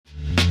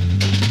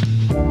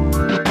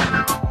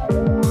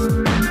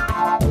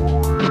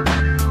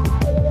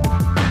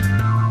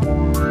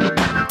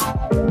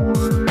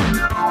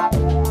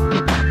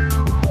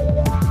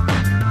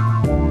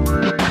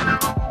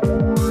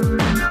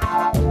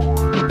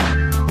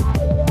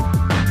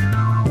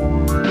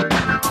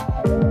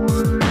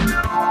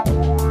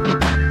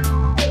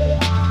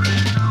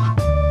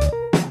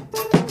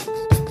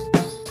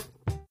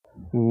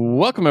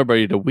Welcome,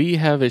 everybody, to We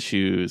Have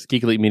Issues,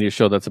 Geek Elite Media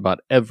show that's about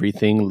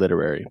everything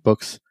literary.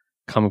 Books,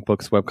 comic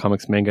books,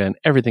 webcomics, manga, and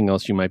everything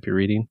else you might be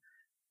reading.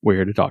 We're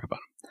here to talk about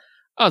them.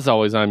 As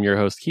always, I'm your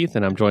host, Keith,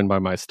 and I'm joined by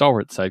my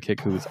stalwart sidekick,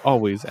 who's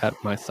always at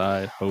my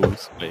side,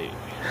 Josue.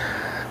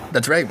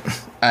 That's right.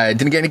 I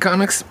didn't get any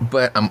comics,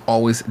 but I'm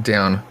always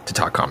down to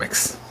talk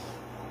comics,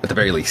 at the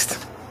very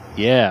least.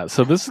 Yeah,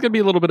 so this is going to be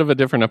a little bit of a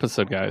different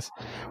episode, guys.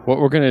 What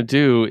we're going to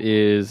do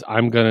is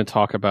I'm going to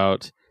talk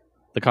about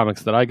the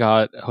comics that I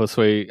got. Me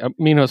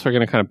and Josue are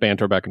going to kind of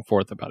banter back and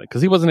forth about it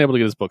because he wasn't able to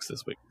get his books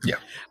this week.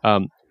 Yeah.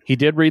 He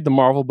did read the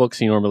Marvel books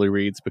he normally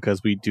reads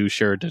because we do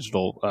share a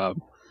digital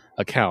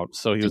account,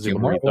 so he was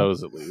able to read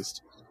those at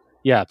least.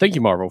 Yeah, thank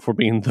you, Marvel, for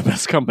being the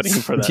best company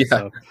for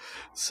that.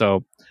 Yeah.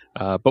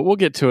 But we'll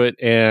get to it,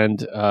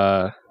 and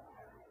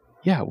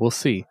we'll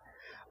see.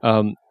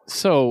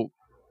 So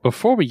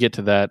before we get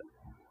to that,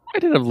 I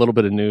did have a little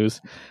bit of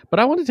news,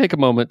 but I want to take a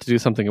moment to do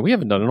something that we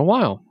haven't done in a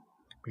while,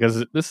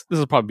 because this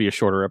will probably be a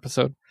shorter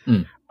episode.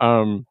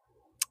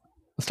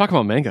 Let's talk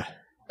about manga.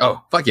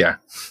 Oh, fuck yeah.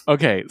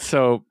 Okay,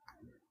 so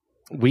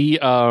me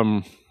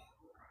and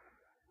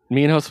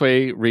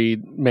Josue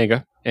read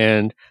manga,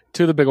 and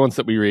two of the big ones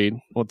that we read,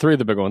 well, three of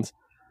the big ones,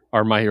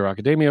 are My Hero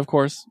Academia, of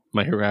course.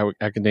 My Hero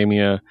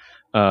Academia.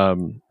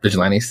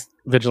 Vigilantes.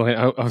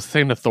 I was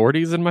saying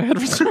authorities in my head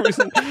for some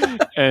reason.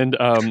 and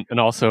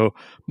also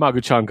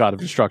Magu-chan, God of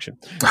Destruction.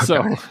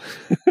 Okay.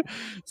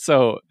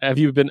 So are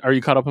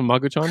you caught up on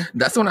Magu-chan?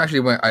 That's the one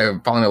actually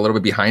I've fallen a little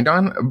bit behind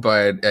on,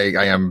 but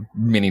I am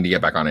meaning to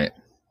get back on it.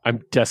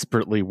 I'm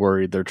desperately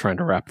worried they're trying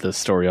to wrap this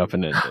story up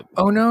and end it.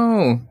 Oh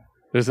no.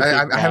 I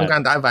haven't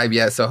gotten that vibe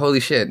yet, so holy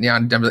shit. Yeah,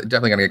 I'm definitely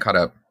going to get caught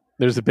up.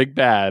 There's a big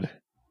bad,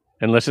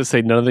 and let's just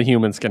say none of the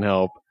humans can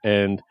help,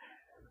 and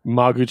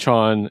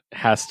Magu-chan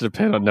has to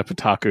depend on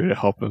Neputaku to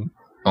help him.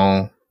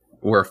 Oh,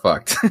 we're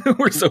fucked.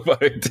 We're so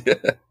fucked.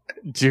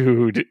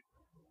 Dude.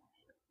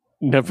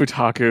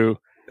 Neputaku.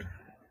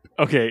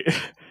 Okay,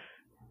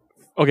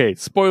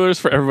 spoilers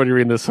for everybody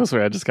reading this.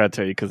 I just gotta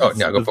tell you, because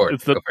go for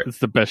it. It's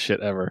the best shit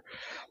ever.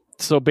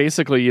 So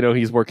basically,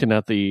 he's working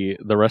at the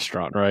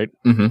restaurant, right?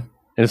 Mm-hmm.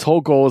 And his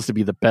whole goal is to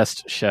be the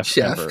best chef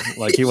ever.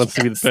 Like, he wants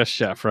to be the best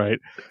chef, right?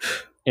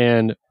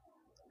 And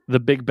the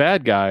big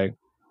bad guy,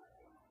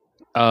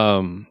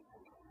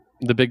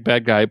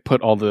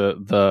 put all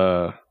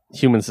the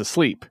humans to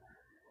sleep.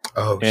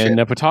 Oh, and shit.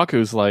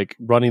 Neputaku's like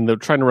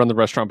trying to run the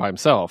restaurant by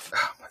himself.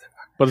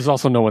 But there's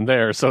also no one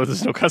there, so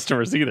there's no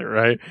customers either,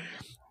 right?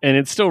 And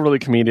it's still really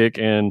comedic,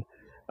 and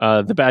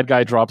the bad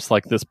guy drops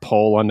like this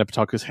pole on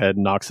Neputaku's head,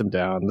 knocks him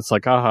down. It's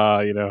like,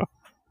 aha,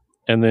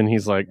 And then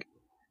he's like,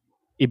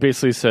 he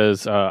basically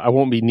says, I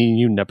won't be needing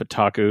you,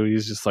 Neputaku.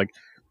 He's just like,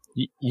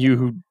 you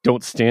who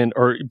don't stand,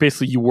 or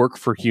basically you work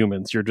for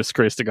humans. You're a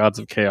disgrace to gods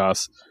of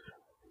chaos.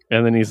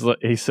 And then he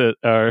says,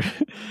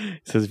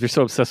 if you're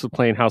so obsessed with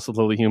playing House of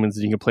Lowly Humans,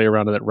 then you can play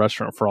around at that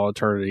restaurant for all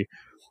eternity.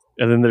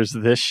 And then there's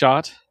this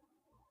shot.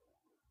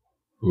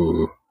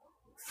 Ooh.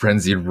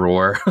 Frenzied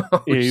roar.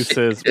 He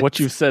says, what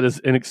you've said is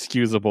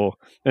inexcusable.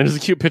 And there's a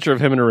cute picture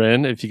of him and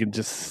Ren, if you can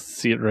just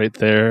see it right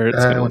there.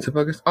 What's the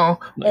focus? Oh,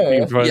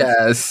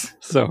 yes.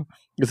 So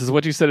this is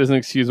what you said is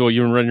inexcusable.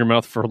 You run your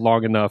mouth for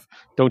long enough.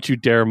 Don't you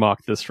dare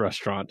mock this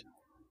restaurant.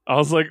 I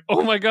was like,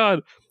 oh my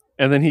God.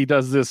 And then he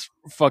does this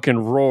fucking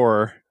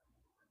roar.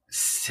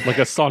 Sick. Like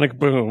a sonic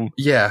boom.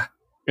 Yeah.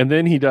 And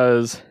then he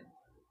does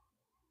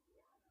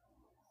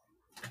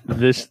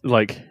this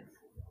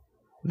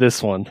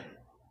one.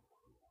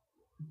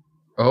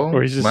 Oh,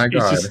 my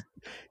God.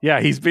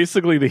 He's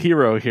basically the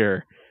hero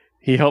here.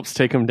 He helps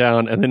take him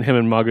down, and then him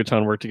and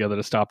Magu-chan work together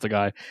to stop the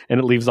guy,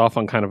 and it leaves off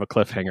on kind of a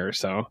cliffhanger.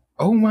 So,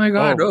 oh my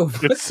God,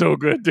 it's so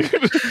good,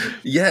 dude.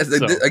 Yes,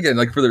 again,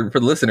 like for the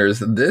listeners,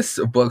 this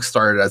book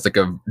started as like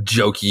a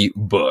jokey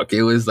book.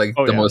 It was like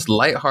most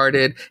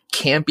lighthearted,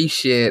 campy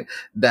shit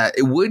that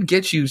it would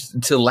get you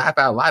to laugh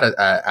out loud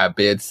at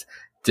bits.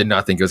 Did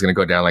not think it was going to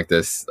go down like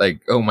this.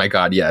 Like, oh my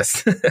God,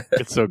 yes.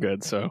 It's so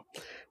good. So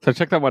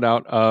check that one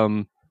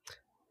out.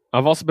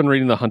 I've also been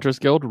reading the Hunters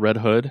Guild, Red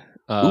Hood,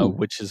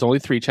 which is only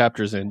 3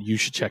 chapters in. You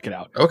should check it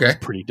out. Okay.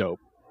 It's pretty dope.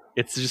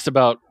 It's just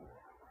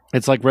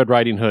it's like Red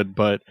Riding Hood,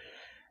 but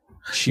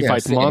she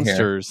fights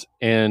monsters.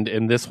 And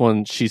in this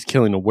one, she's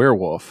killing a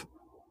werewolf.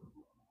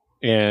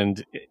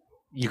 And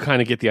you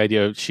kind of get the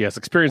idea she has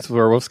experience with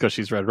werewolves because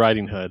she's Red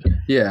Riding Hood.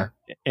 Yeah.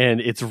 And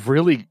it's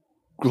really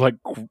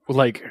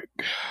like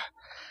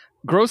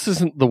gross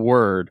isn't the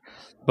word.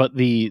 But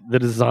the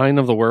design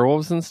of the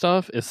werewolves and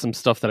stuff is some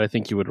stuff that I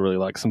think you would really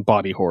like, some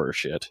body horror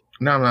shit.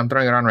 No, I'm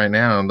throwing it on right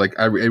now. Like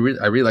I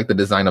really like the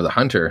design of the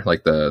hunter,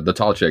 like the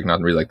tall chick, not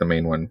really like the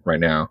main one right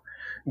now.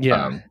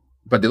 Yeah,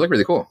 but they look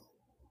really cool.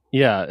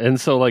 Yeah, and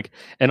so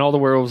and all the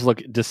werewolves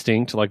look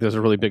distinct. Like there's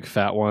a really big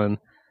fat one,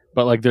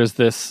 but like there's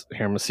this.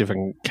 Here, I'm gonna see if I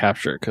can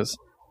capture it because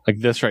like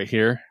this right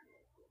here,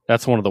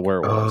 that's one of the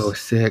werewolves. Oh,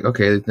 sick.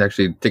 Okay, they're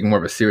actually taking more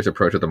of a serious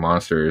approach with the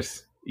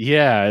monsters.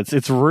 Yeah,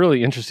 it's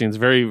really interesting. It's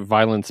very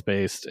violence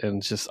based and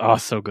it's just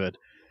so good.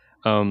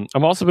 I've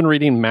also been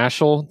reading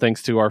Mashal,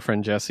 thanks to our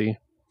friend Jesse.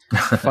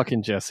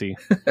 Fucking Jesse.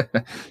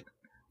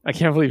 I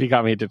can't believe you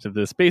got me addicted to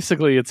this.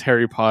 Basically, it's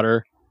Harry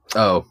Potter.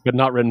 Oh. But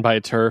not written by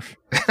a TERF.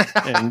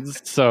 And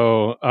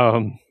so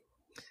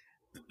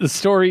the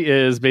story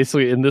is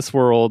basically in this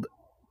world,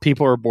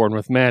 people are born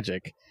with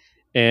magic.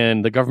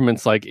 And the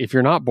government's like, if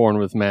you're not born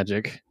with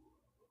magic,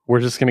 we're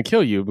just going to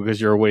kill you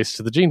because you're a waste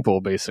to the gene pool,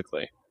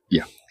 basically.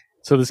 Yeah.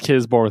 So this kid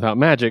is born without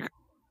magic.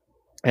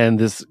 And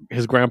his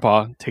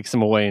grandpa takes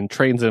him away and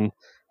trains him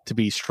to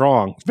be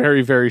strong,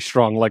 very, very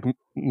strong, like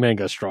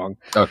manga strong.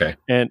 Okay.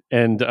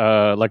 And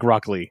like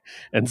Rock Lee.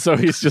 And so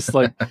he's just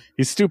like,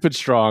 he's stupid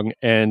strong.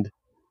 And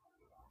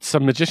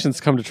some magicians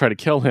come to try to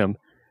kill him.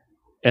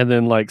 And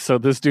then like, so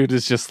this dude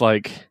is just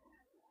like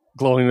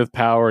glowing with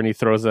power and he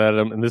throws it at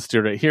him. And this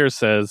dude right here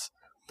says,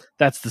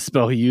 that's the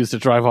spell he used to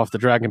drive off the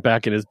dragon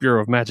back in his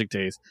Bureau of Magic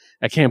days.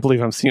 I can't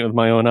believe I'm seeing it with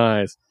my own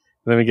eyes.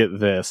 And then we get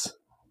this.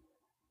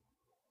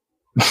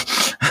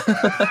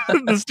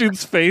 This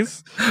dude's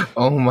face.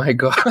 Oh my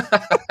god.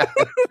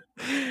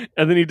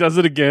 And then he does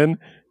it again,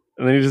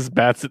 and then he just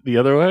bats it the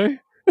other way.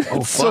 Oh,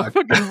 it's so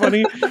fucking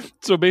funny.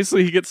 So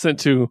basically he gets sent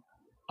to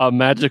a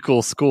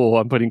magical school.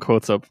 I'm putting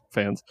quotes up,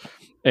 fans.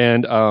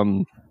 And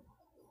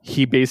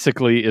he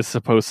basically is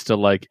supposed to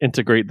like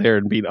integrate there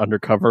and be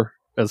undercover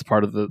as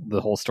part of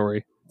the whole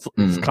story.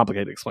 It's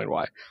complicated to explain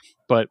why.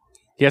 But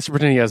he has to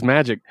pretend he has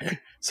magic.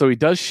 So he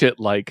does shit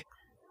like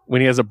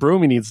when he has a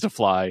broom he needs to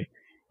fly,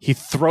 he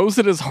throws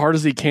it as hard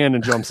as he can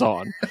and jumps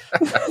on.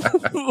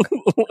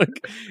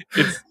 Like,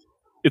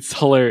 it's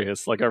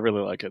hilarious. Like, I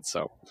really like it.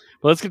 So,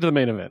 but let's get to the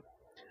main event.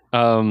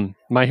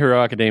 My Hero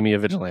Academia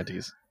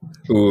Vigilantes.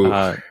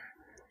 We'll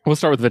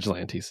start with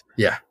Vigilantes.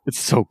 Yeah. It's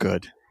so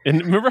good.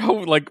 And remember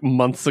how, like,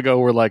 months ago,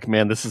 we're like,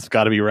 man, this has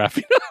got to be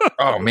wrapping up.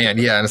 Oh, man,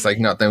 yeah. And it's like,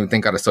 no,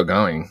 thank God it's still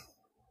going.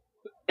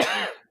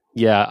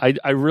 Yeah,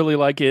 I really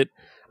like it.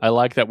 I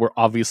like that we're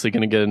obviously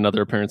going to get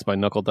another appearance by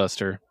Knuckle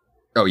Duster.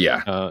 Oh,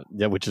 yeah.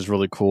 Yeah, which is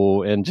really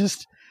cool. And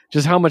just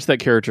how much that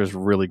character has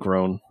really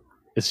grown.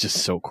 It's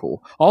just so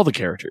cool. All the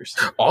characters.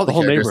 All the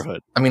whole characters.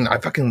 Neighborhood. I mean, I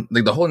fucking,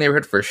 like, the whole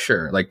neighborhood for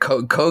sure. Like,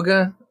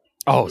 Koga.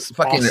 Oh, it's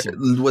fucking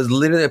awesome. Was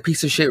literally a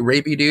piece of shit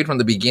rapey dude from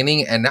the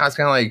beginning. And now it's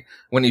kind of like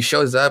when he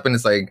shows up and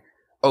it's like,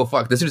 oh,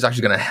 fuck, this dude's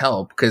actually going to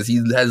help because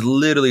he has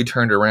literally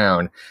turned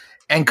around.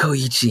 And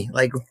Koichi,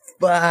 like,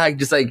 fuck,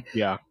 just like,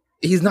 yeah.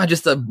 He's not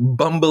just a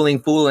bumbling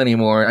fool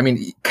anymore. I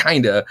mean,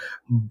 kinda,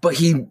 but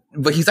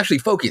he's actually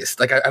focused.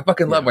 Like, I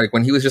fucking love like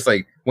when he was just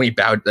like when he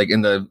bowed, like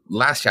in the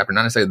last chapter,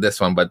 not necessarily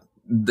this one, but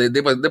they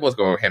both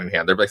go hand in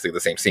hand. They're basically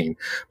the same scene.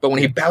 But when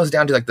he bows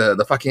down to like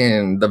the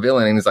fucking the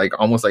villain and he's like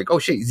almost like, oh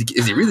shit,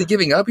 is he really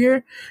giving up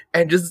here?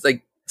 And just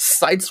like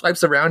side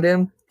swipes around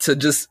him to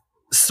just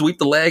sweep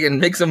the leg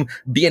and makes him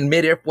be in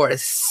midair for a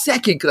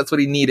second because that's what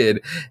he needed.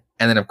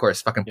 And then, of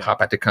course, fucking Pop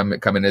had to come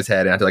in his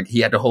head, and like he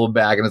had to hold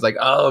back, and it's like,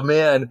 oh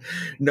man,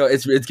 no,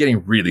 it's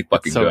getting really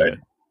fucking so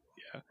good.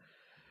 Yeah,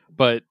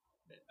 but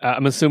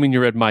I'm assuming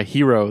you read My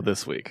Hero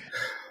this week.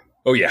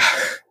 Oh yeah,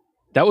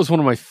 that was one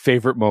of my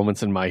favorite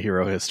moments in My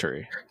Hero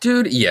history,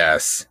 dude.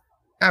 Yes,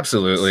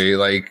 absolutely.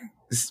 Like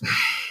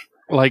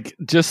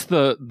just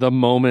the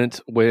moment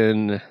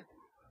when,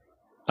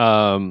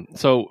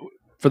 so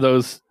for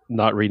those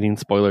not reading,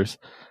 spoilers.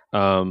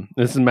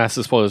 This is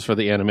massive spoilers for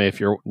the anime if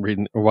you're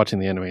reading or watching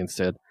the anime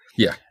instead.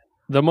 Yeah.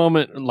 The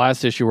moment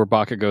last issue where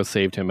Bakugo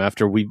saved him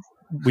after we've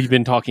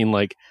been talking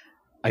like,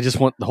 I just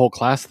want the whole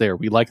class there.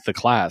 We like the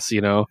class,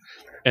 you know?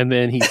 And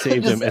then he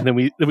saved him. And then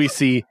we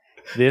see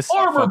this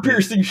armor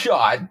piercing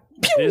shot.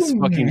 This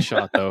fucking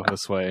shot though,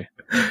 this way.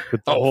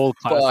 With the whole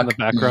class in the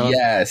background.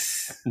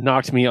 Yes.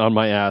 Knocked me on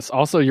my ass.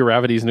 Also,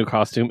 Uravity's new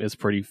costume is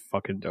pretty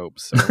fucking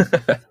dope. So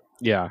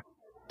yeah.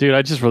 Dude,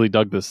 I just really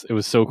dug this. It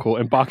was so cool.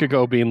 And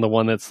Bakugo being the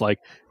one that's like,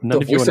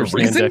 none of you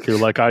understand Deku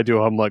like I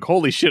do. I'm like,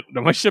 holy shit,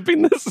 am I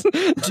shipping this?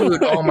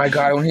 Dude, oh my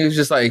God. When he was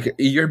just like,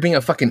 you're being a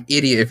fucking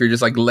idiot if you're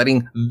just like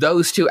letting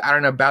those two out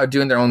and about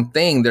doing their own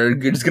thing. They're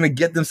just going to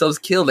get themselves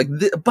killed. Like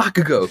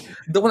Bakugo,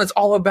 the one that's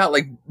all about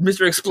like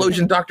Mr.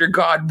 Explosion, Dr.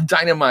 God,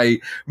 Dynamite,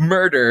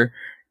 murder.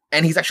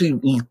 And he's actually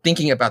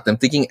thinking about them,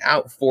 thinking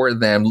out for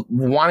them,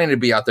 wanting to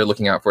be out there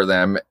looking out for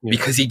them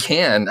because he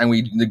can.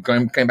 And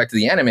coming back to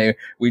the anime,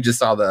 we just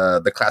saw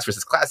the class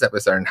versus class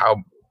episode and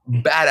how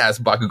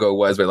badass Bakugo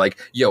was. But like,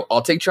 yo,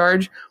 I'll take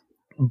charge,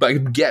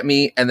 but get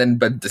me. And then,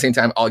 but at the same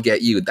time, I'll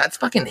get you. That's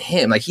fucking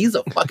him. Like, he's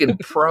a fucking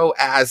pro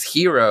ass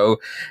hero.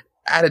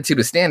 Attitude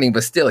of standing,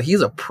 but still,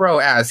 he's a pro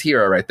ass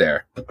hero right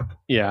there.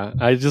 Yeah,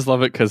 I just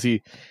love it because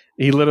he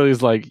literally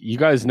is like, you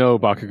guys know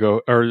Bakugo,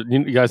 or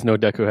you guys know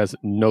Deku has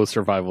no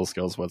survival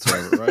skills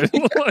whatsoever, right?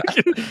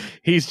 Like,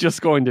 he's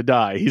just going to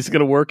die. He's going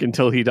to work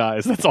until he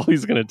dies. That's all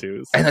he's going to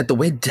do. So. And like the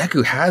way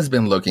Deku has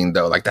been looking,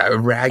 though, like that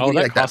raggedy,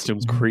 that like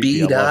costume's that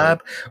creepy. Beat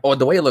up. Oh,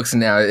 the way it looks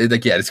now,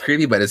 it's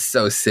creepy, but it's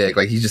so sick.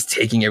 Like he's just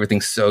taking everything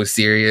so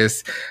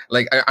serious.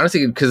 Like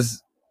honestly,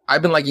 because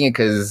I've been liking it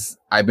because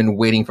I've been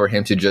waiting for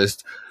him to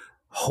just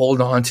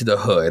hold on to the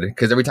hood,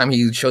 because every time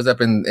he shows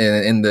up in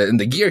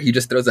the gear, he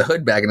just throws the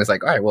hood back and it's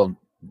like, all right, well,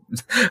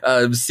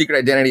 secret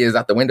identity is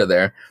out the window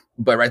there,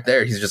 but right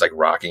there he's just like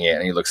rocking it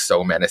and he looks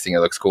so menacing. It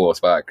looks cool as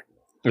fuck.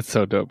 It's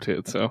so dope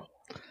too.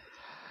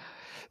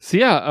 So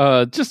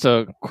yeah, just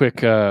a quick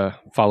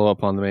follow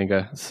up on the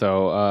manga.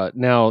 So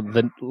now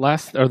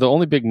the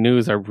only big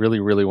news I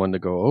really wanted to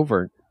go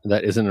over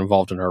that isn't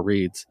involved in our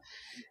reads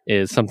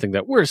is something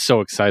that we're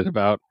so excited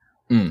about.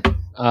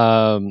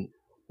 I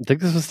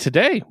think this was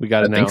today we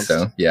got announced. I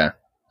think so, yeah.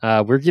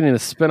 We're getting a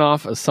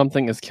spinoff of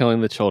Something is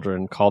Killing the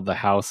Children called The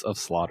House of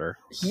Slaughter.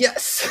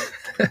 Yes!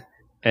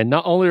 And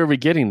not only are we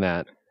getting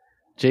that,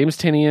 James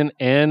Tynion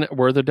and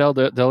Werther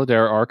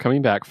Dell'Edera are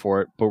coming back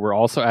for it, but we're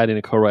also adding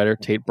a co-writer,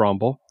 Tate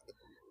Bromble,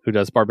 who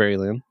does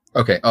Barbarian.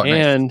 Okay. Oh,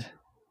 nice.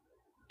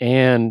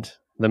 And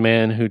the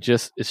man who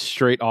just is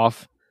straight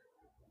off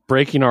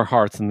breaking our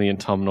hearts in the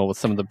autumnal with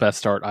some of the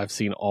best art I've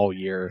seen all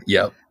year.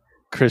 Yep.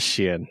 Chris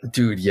Sheehan.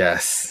 Dude,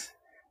 yes.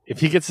 If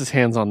he gets his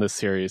hands on this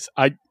series,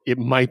 it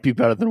might be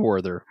better than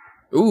Werther.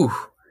 Ooh.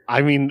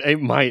 I mean, it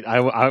might.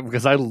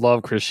 Because I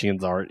love Chris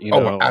Sheehan's art. You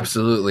know? Oh,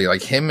 absolutely!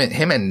 Like him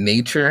and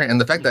nature,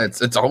 and the fact that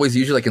it's always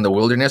usually like in the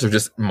wilderness or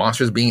just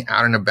monsters being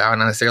out and about,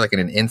 not necessarily like in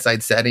an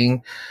inside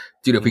setting.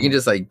 Dude, if we can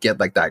just like get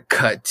like that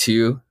cut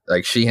too,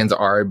 like Sheehan's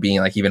art being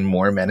like even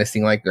more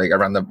menacing, like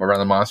around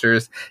the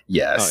monsters.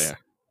 Yes. Oh yeah.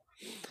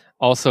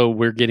 Also,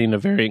 we're getting a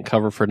variant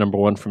cover for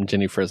 #1 from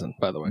Jenny Frison,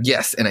 by the way.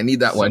 Yes, and I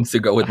need that one to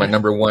go with my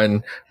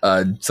 #1,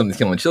 Something's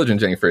Killing Children,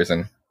 Jenny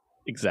Frison.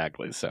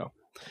 Exactly. So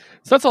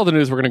that's all the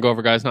news we're going to go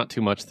over, guys. Not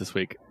too much this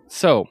week.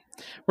 So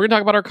we're going to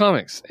talk about our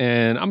comics,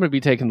 and I'm going to be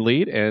taking the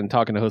lead and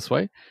talking to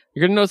Josue.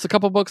 You're going to notice a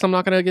couple books I'm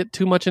not going to get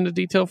too much into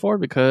detail for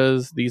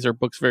because these are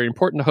books very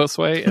important to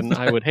Josue, and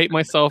I would hate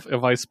myself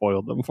if I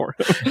spoiled them for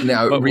him.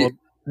 Now, really,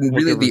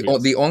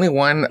 the only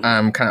one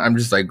I'm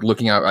just like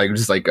looking out, like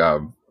just like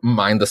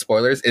mind the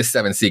spoilers is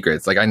Seven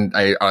Secrets. Like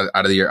I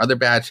out of your other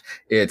batch,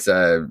 it's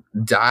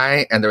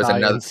Die, and there was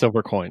another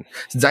Silver Coin.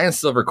 Die and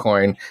Silver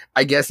Coin.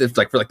 I guess if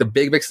like for like the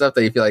big stuff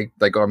that you feel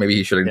like oh maybe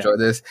you should enjoy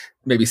this,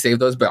 maybe save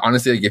those. But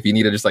honestly, like if you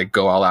need to just like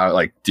go all out,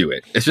 like do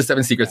it. It's just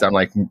Seven Secrets. I'm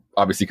like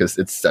obviously because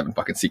it's 7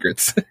 fucking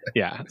secrets.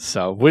 Yeah.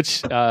 So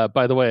which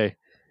by the way,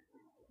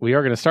 we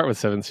are going to start with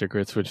Seven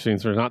Secrets, which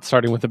means we're not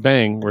starting with a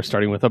bang. We're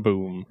starting with a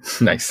boom.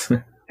 Nice.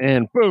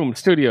 And boom,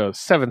 Studios,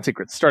 Seven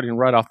Secrets, starting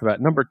right off the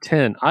bat. Number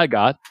 10, I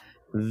got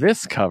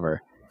this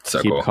cover.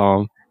 So Keep cool.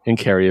 calm and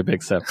carry a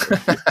big scepter.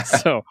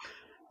 So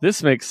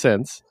this makes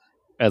sense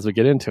as we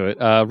get into it.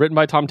 Written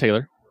by Tom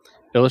Taylor,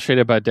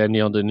 illustrated by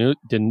Danielle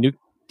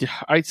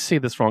I say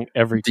this wrong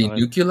every time.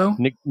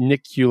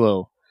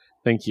 Niculo.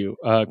 Thank you.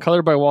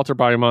 Colored by Walter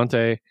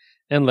Baiamonte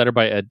and lettered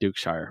by Ed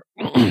Dukeshire.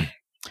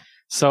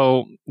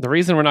 So the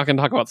reason we're not going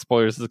to talk about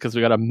spoilers is because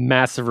we got a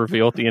massive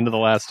reveal at the end of the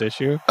last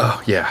issue.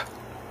 Oh, yeah.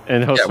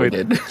 And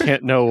Josue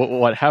can't know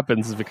what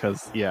happens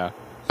because,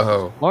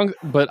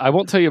 but I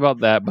won't tell you about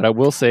that, but I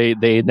will say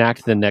they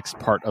enact the next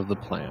part of the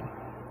plan.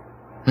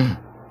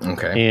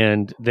 Okay.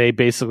 And they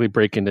basically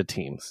break into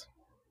teams,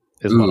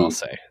 is what I'll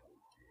say.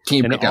 Can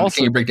you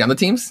break down the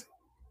teams?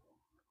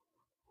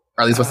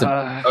 Or at least what's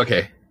the...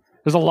 Okay.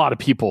 There's a lot of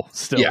people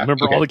still. Yeah,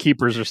 remember, all the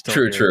keepers are still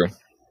here. True.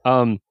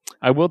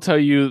 I will tell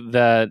you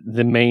that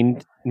the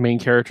main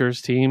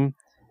character's team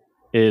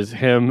is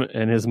him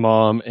and his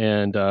mom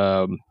and...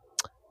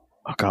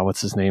 oh God, what's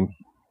his name?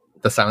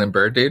 The Silent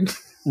Bird dude?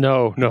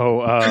 No.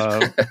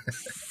 I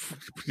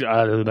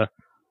don't know.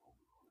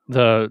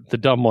 The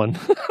dumb one.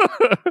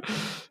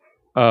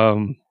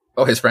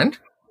 His friend?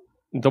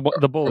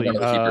 The bully.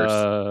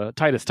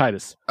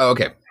 Titus. Oh,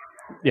 okay.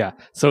 Yeah.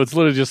 So it's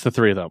literally just the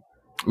three of them.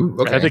 Ooh,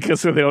 okay. I think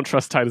because they don't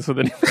trust Titus with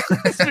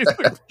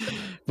anything.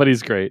 But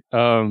he's great.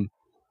 But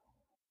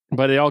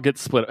they all get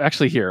split.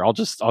 Actually, here I'll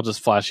just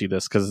flash you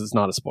this because it's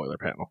not a spoiler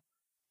panel.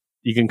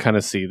 You can kind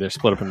of see they're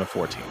split up into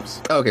 4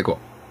 teams. Oh, okay, cool.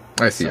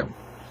 I see him.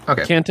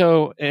 Okay.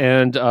 Canto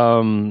and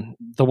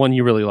the one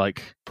you really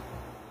like,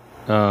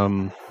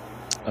 Laqueta.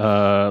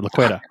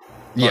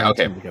 Yeah,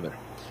 okay. Together.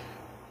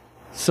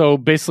 So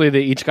basically,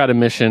 they each got a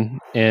mission,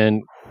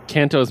 and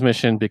Canto's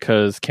mission,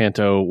 because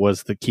Canto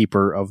was the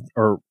keeper of,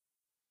 or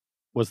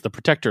was the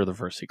protector of the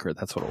first secret.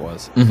 That's what it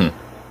was. Mm-hmm.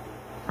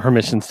 Her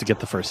mission's to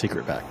get the first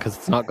secret back because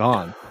it's not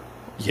gone.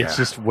 Yeah. It's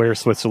just where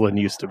Switzerland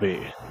used to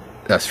be.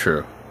 That's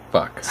true.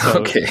 Fuck.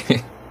 So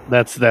okay.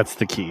 That's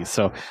the key.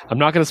 So I'm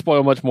not going to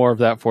spoil much more of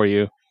that for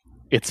you.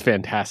 It's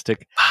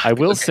fantastic. I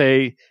will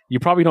say you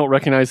probably don't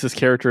recognize this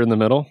character in the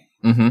middle.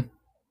 Mm-hmm.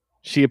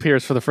 She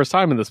appears for the first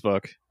time in this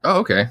book.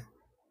 Oh, okay.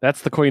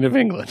 That's the Queen of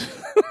England.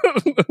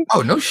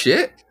 Oh, no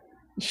shit.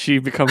 She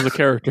becomes a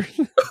character.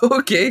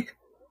 Okay.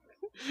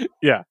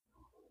 Yeah.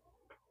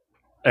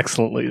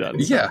 Excellently done.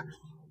 Yeah.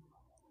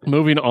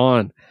 Moving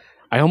on.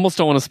 I almost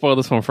don't want to spoil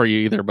this one for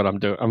you either, but I'm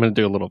going to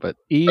do a little bit.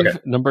 Eve,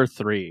 number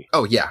 3.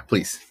 Oh, yeah,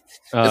 please.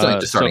 It's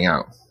only just starting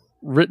out.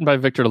 Written by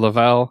Victor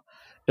Laval,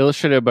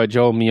 illustrated by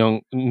Joe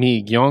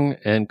Mi-Gyung,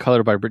 and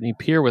colored by Brittany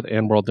Peer, with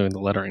Ann World doing the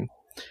lettering.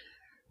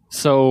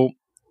 So,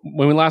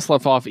 when we last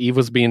left off, Eve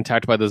was being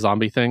attacked by the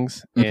zombie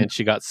things, and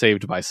she got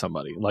saved by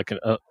somebody. Like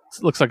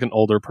looks like an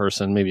older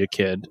person, maybe a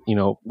kid,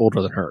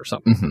 older than her or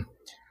something. Mm-hmm.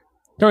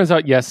 Turns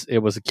out, yes, it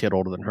was a kid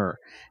older than her.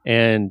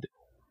 And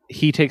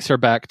he takes her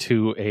back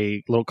to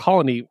a little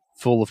colony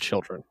full of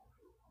children,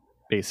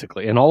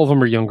 basically. And all of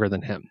them are younger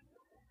than him.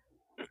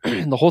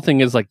 the whole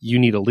thing is like, you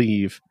need to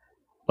leave.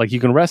 Like, you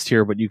can rest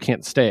here, but you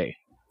can't stay.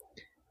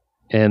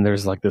 And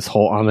there's like this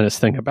whole ominous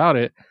thing about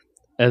it.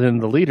 And then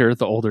the leader,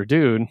 the older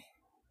dude,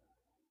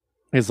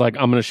 is like,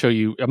 I'm going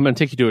to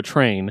take you to a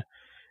train,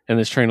 and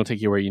this train will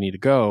take you where you need to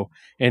go.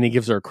 And he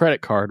gives her a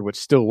credit card, which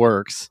still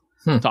works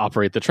to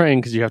operate the train,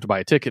 because you have to buy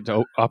a ticket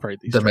to operate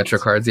these trains. Metro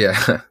cards,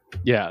 yeah.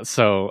 Yeah,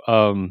 so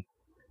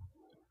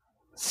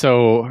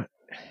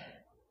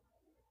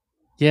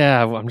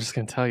yeah, well, I'm just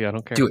going to tell you, I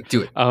don't care.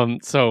 Do it.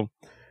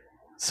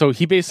 So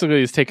he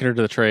basically is taking her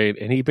to the train,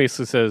 and he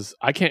basically says,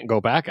 I can't go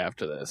back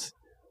after this.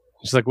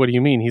 She's like, what do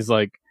you mean? He's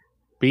like,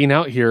 being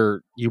out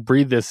here, you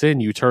breathe this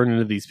in, you turn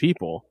into these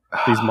people,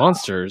 these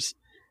monsters.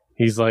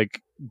 He's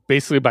like,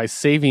 basically by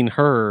saving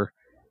her,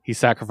 he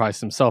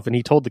sacrificed himself, and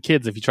he told the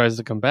kids if he tries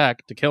to come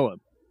back to kill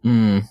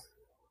him.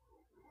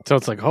 So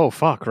it's like, oh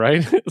fuck,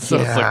 right? So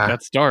it's like,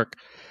 that's dark.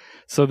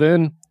 So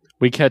then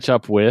we catch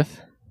up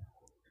with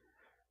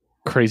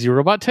Crazy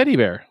Robot Teddy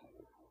Bear.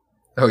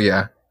 Oh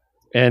yeah.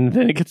 And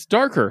then it gets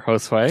darker,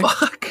 Josue.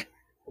 Fuck.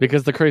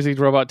 Because the Crazy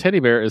Robot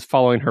Teddy Bear is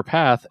following her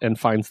path and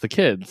finds the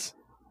kids.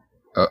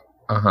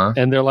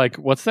 And they're like,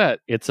 what's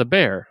that? It's a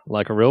bear.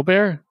 Like a real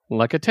bear?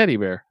 Like a teddy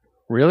bear.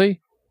 Really?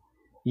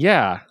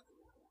 Yeah.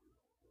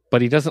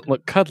 But he doesn't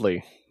look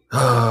cuddly.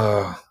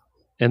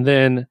 And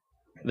then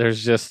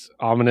there's just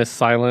ominous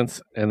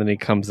silence, and then he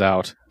comes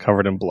out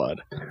covered in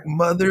blood.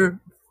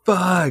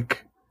 Motherfuck.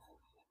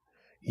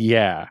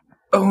 Yeah.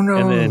 Oh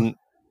no. And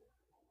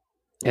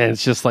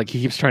it's just like,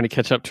 he keeps trying to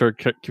catch up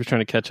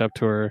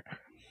to her,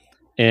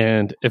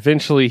 and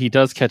eventually he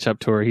does catch up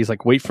to her. He's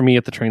like, wait for me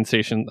at the train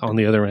station on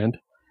the other end.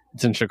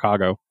 It's in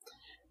Chicago.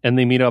 And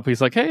they meet up. He's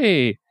like,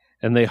 hey,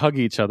 and they hug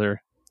each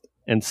other,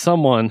 and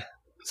someone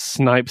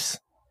snipes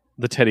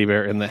the teddy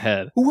bear in the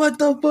head. What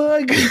the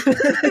fuck?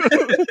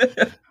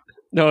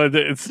 No,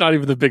 it's not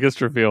even the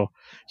biggest reveal.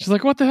 She's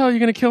like, what the hell? Are you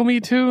going to kill me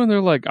too? And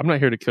they're like, I'm not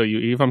here to kill you,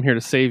 Eve. I'm here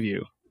to save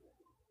you.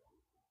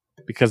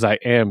 Because I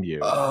am you.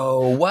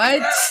 Oh,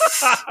 what?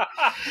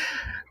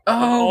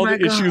 Oh, all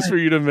the issues for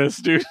you to miss,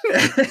 dude.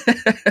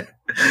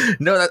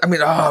 No,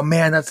 oh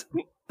man, that's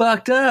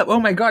fucked up. Oh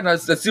my god, no,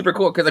 that's super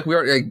cool, because like we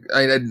were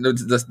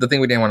the thing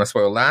we didn't want to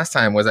spoil last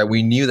time was that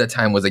we knew that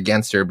time was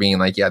against her, being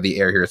like, yeah, the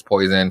air here is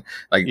poison,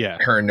 like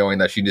her knowing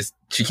that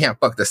she can't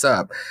fuck this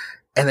up,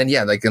 and then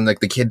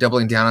the kid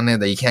doubling down on it,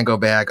 that you can't go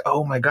back.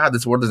 Oh my god,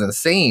 this world is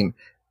insane.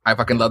 I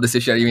fucking love this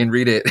issue. I didn't even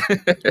read it.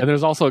 And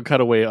there's also a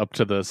cutaway up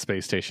to the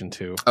space station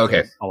too.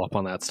 Okay, all up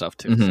on that stuff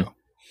too. So.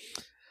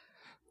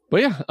 But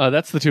yeah,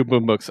 that's the two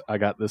boom books I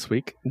got this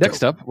week.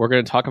 Next up, we're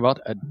going to talk about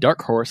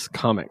Dark Horse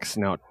Comics.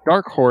 Now,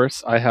 Dark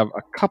Horse, I have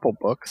a couple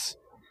books.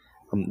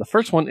 The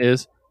first one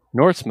is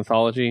Norse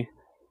Mythology,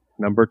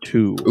 number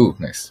 2. Ooh,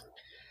 nice.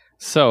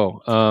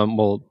 So,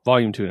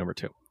 volume 2, number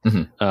 2.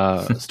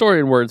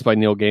 Story and words by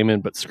Neil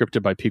Gaiman, but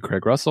scripted by P.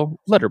 Craig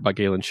Russell, letter by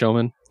Galen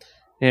Showman,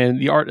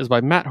 and the art is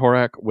by Matt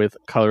Horak with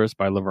colors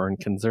by Laverne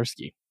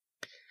Kinzerski.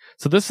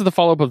 So this is the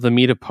follow-up of the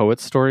Meet of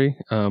Poets story.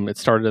 It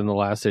started in the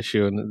last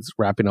issue, and it's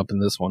wrapping up in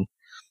this one.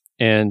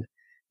 And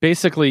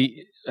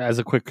basically, as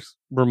a quick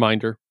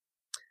reminder,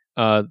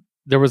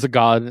 there was a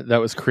god that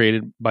was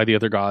created by the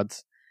other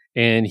gods,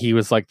 and he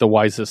was like the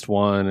wisest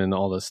one and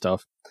all this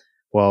stuff.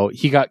 Well,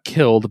 he got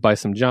killed by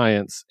some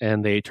giants,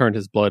 and they turned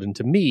his blood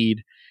into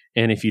mead.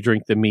 And if you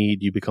drink the mead,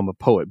 you become a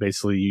poet.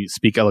 Basically, you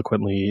speak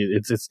eloquently.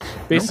 It's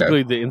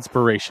basically the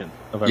inspiration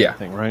of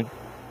everything, right?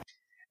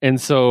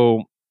 And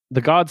so the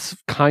gods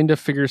kind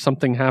of figure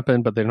something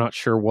happened, but they're not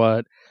sure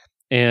what.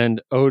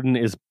 And Odin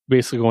is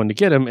basically going to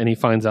get him, and he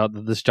finds out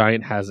that this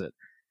giant has it.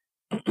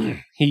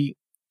 He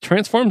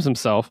transforms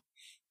himself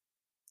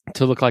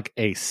to look like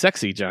a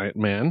sexy giant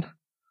man.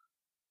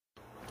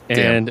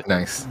 And damn,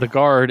 nice. The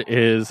guard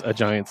is a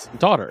giant's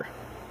daughter.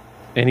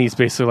 And he's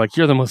basically like,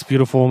 you're the most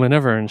beautiful woman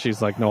ever. And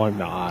she's like, no, I'm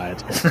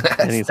not.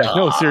 And he's like,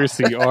 no,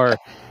 seriously, you are.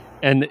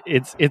 And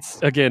it's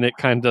again, it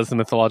kind of does the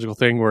mythological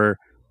thing where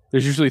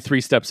there's usually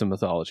 3 steps in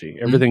mythology.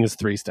 Everything is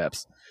 3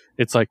 steps.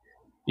 It's like,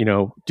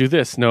 do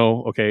this,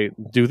 no, okay,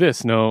 do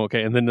this, no,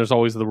 okay. And then there's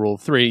always the rule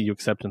of 3, you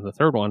accept in the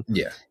third one.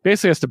 Yeah.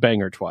 Basically has to bang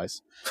her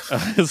twice.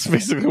 It's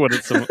basically what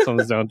it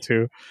comes down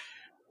to.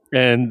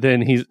 And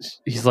then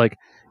he's like,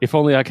 if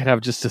only I could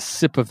have just a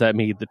sip of that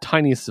mead, the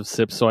tiniest of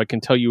sips, so I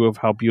can tell you of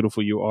how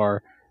beautiful you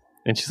are.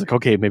 And she's like,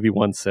 okay, maybe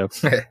 1 sip.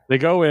 They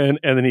go in,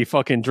 and then he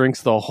fucking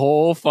drinks the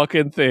whole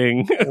fucking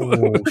thing.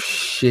 Oh,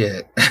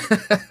 shit.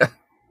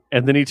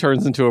 And then he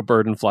turns into a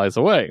bird and flies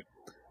away.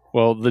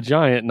 Well, the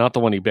giant, not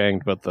the one he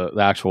banged, but the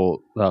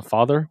actual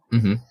father,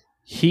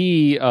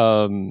 he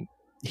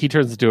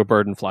turns into a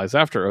bird and flies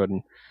after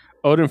Odin.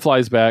 Odin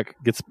flies back,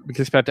 gets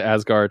back to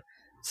Asgard,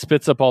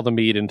 spits up all the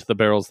mead into the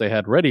barrels they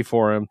had ready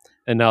for him,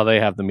 and now they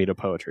have the mead of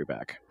poetry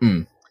back,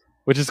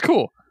 which is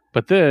cool.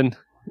 But then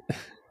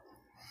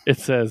it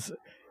says,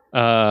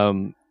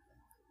 and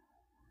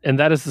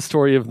that is the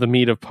story of the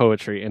mead of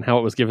poetry and how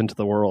it was given to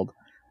the world,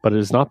 but it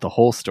is not the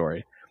whole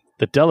story.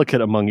 The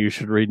delicate among you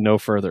should read no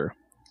further.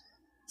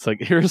 It's like,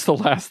 here's the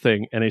last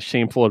thing, and a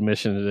shameful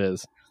admission it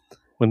is.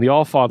 When the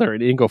All-Father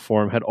in Ingo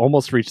form had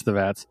almost reached the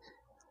vats,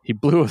 He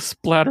blew a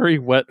splattery,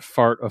 wet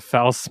fart of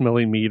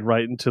foul-smelling mead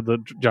right into the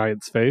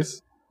giant's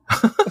face.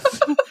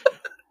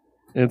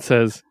 It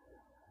says,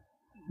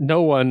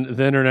 no one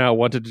then or now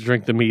wanted to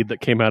drink the mead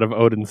that came out of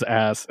Odin's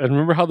ass. And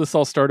remember how this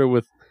all started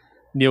with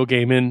Neil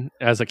Gaiman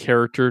as a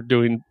character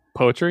doing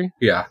poetry?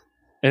 Yeah.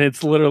 And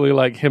it's literally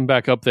like him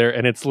back up there,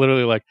 and it's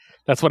literally like,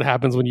 that's what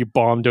happens when you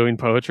bomb doing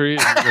poetry.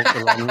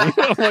 I'm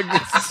like,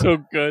 this is so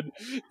good.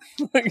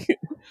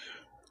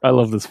 I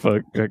love this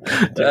book.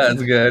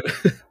 That's good.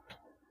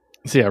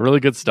 So yeah, really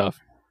good stuff.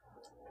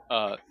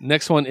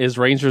 Next one is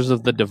Rangers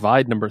of the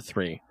Divide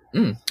 #3.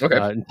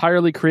 Okay.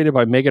 Entirely created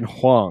by Megan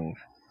Huang.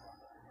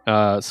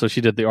 So she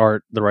did the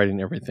art, the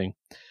writing, everything.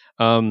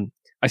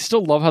 I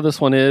still love how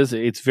this one is.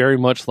 It's very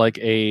much like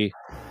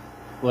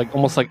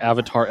almost like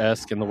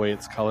Avatar-esque in the way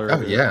it's colored.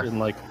 Oh yeah. And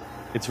like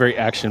it's very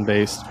action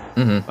based.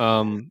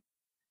 Mm-hmm.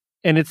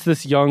 And it's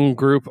this young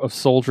group of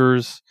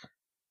soldiers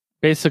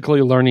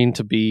basically learning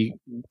to be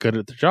good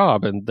at the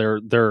job, and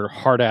their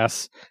hard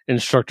ass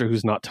instructor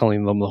who's not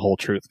telling them the whole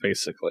truth,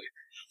 basically.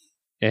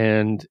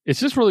 And it's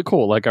just really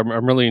cool. Like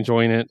I'm really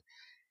enjoying it.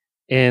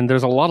 And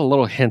there's a lot of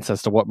little hints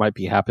as to what might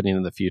be happening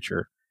in the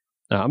future.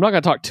 Now, I'm not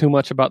going to talk too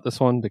much about this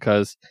one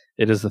because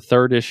it is the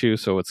 3rd issue,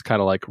 so it's kind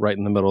of like right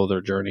in the middle of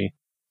their journey.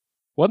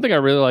 One thing I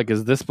really like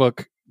is this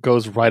book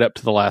goes right up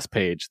to the last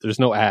page. There's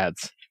no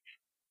ads.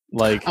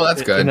 Like, oh,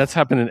 that's good. And that's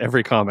happened in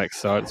every comic,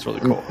 so it's really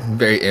cool.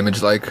 Very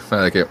image-like.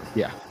 I like it.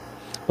 Yeah.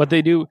 But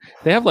they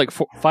have like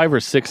 5 or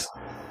 6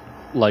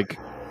 like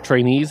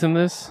trainees in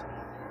this,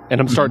 and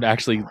I'm starting to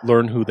actually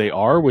learn who they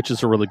are, which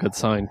is a really good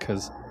sign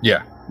because,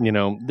 yeah, you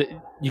know,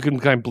 you can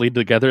kind of bleed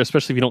together,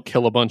 especially if you don't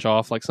kill a bunch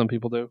off like some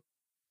people do.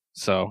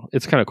 So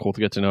it's kind of cool to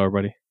get to know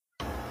everybody.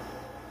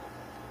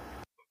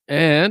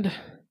 And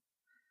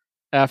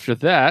after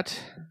that,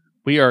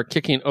 we are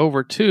kicking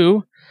over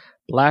to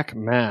Black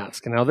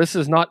Mask. Now, this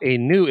is not a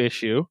new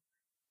issue,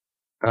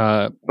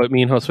 but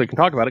me and Josue can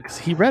talk about it because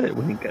he read it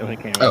when it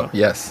came out. Oh,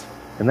 yes.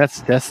 And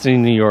that's Destiny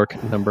New York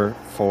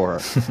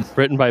 #4.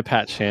 Written by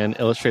Pat Chan,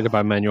 illustrated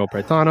by Manuel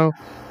Pretano,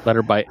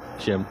 lettered by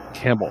Jim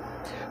Campbell.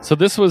 So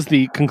this was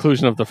the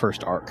conclusion of the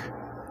first arc.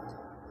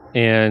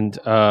 And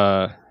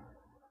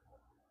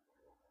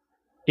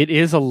it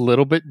is a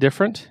little bit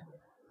different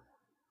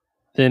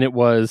than it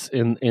was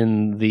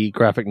in the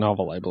graphic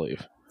novel, I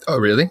believe. Oh,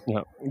 really?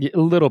 No, a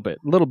little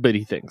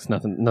bitty things,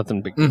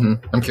 nothing big. Mm-hmm.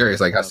 I'm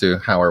curious, like, as to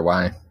how or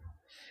why.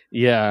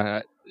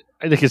 Yeah,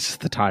 I think it's just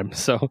the time.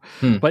 So,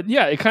 but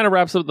yeah, it kind of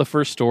wraps up the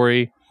first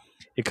story.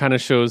 It kind of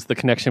shows the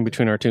connection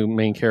between our 2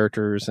 main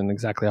characters and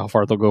exactly how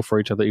far they'll go for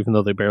each other, even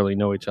though they barely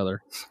know each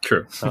other.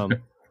 True.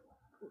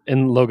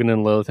 And Logan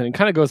and Lilith, and it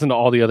kind of goes into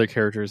all the other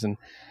characters. And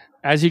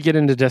as you get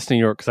into Destiny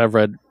New York, because I've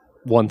read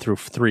 1 through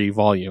 3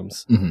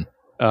 volumes,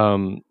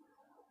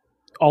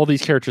 all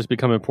these characters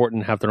become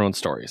important and have their own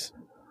stories.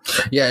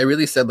 Yeah, it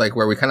really said like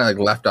where we kind of like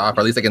left off,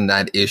 or at least like in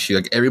that issue,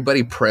 like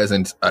everybody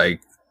present,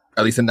 like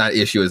at least in that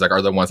issue, is like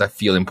are the ones that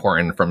feel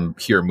important from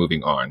here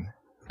moving on.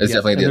 It's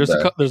definitely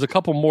there's a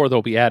couple more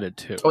that'll be added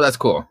too. Oh, that's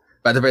cool.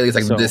 But at the very least,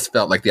 like this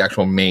felt like the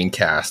actual main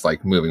cast,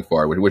 like moving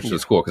forward, which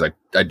was cool because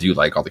I do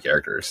like all the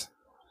characters.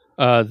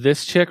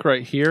 This chick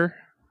right here,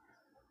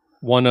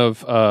 one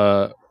of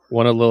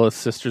Lilith's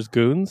sister's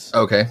goons.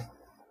 Okay.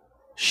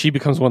 She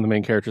becomes one of the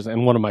main characters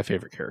and one of my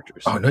favorite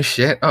characters. Oh, no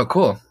shit. Oh,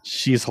 cool.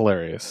 She's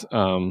hilarious.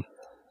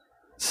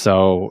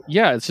 So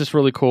yeah, it's just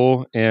really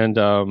cool, and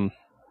I'm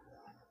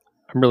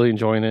really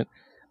enjoying it.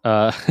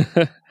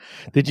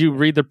 Did you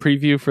read the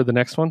preview for the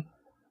next one?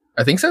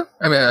 I think so.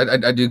 I mean,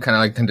 I do kind of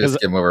like tend to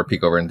skim over,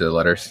 peek over into the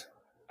letters.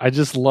 I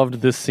just loved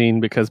this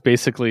scene because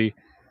basically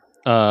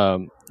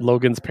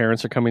Logan's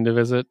parents are coming to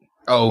visit.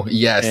 Oh,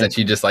 yes. And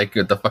she just like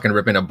the fucking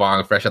ripping a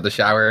bong fresh out the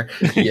shower.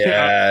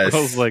 Yes. I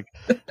was like,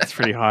 that's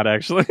pretty hot,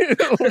 actually.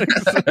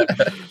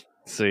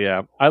 So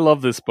yeah, I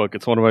love this book.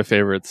 It's one of my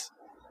favorites.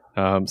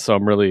 So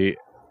I'm really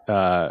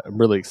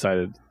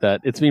excited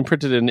that it's being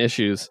printed in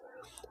issues.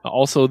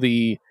 Also,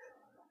 the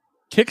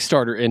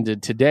Kickstarter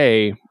ended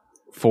today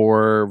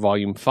for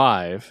Volume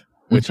 5,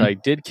 which I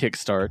did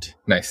kickstart.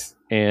 Nice.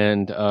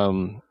 And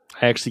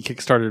I actually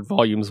kickstarted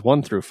Volumes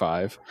 1 through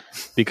 5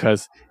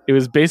 because it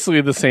was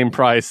basically the same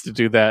price to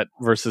do that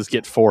versus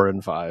get 4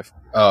 and 5.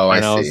 Oh,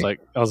 and I see.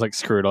 I was like,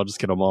 screw it, I'll just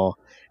get them all.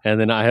 And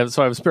then I have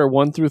a spare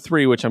 1 through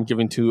 3, which I'm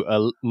giving to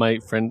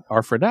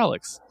our friend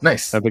Alex.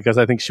 Nice. Because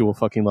I think she will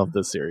fucking love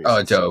this series.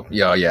 Oh, dope.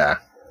 Yeah.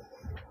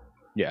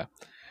 Yeah.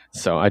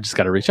 So I just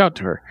got to reach out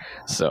to her.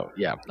 So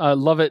yeah, I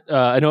love it.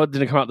 I know it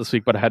didn't come out this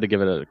week, but I had to give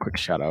it a quick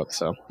shout out.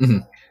 So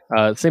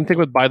same thing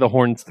with By the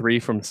Horns 3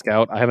 from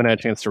Scout. I haven't had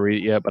a chance to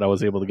read it yet, but I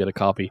was able to get a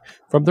copy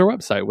from their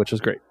website, which was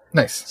great.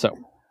 Nice. So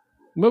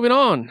moving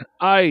on,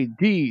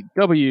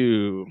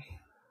 IDW.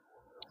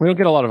 We don't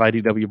get a lot of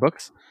IDW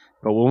books,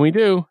 but when we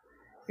do,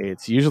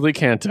 it's usually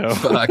Canto.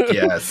 Fuck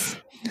yes.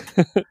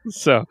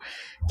 So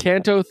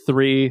Canto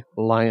 3,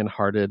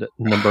 Lionhearted,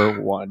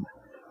 #1.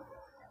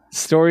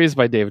 Stories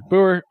by David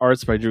Brewer,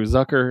 arts by Drew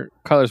Zucker,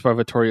 colors by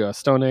Vittorio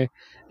Astone,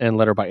 and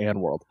letter by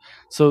Ann World.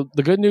 So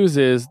the good news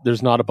is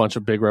there's not a bunch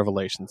of big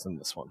revelations in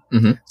this one.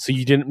 So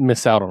you didn't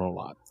miss out on a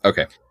lot.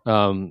 Okay.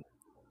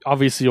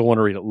 obviously you'll want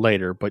to read it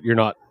later, but you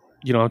don't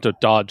have to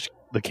dodge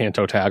the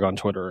Canto tag on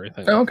Twitter or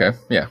anything. Oh, okay.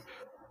 Yeah.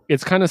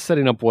 It's kind of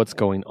setting up what's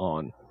going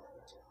on.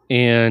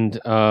 And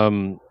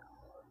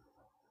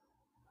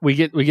we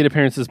get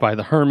appearances by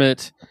the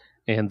Hermit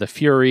and the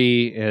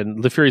Fury,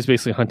 and the Fury is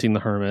basically hunting the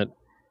Hermit,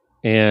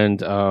 and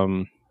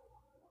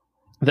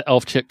the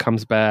elf chick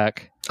comes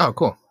back. Oh,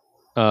 cool.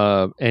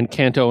 And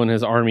Canto and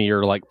his army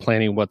are like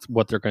planning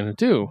what they're going to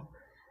do.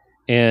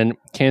 And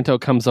Canto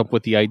comes up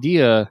with the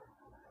idea,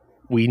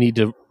 we need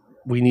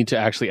to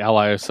actually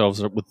ally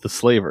ourselves with the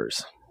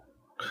slavers.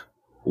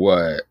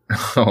 What?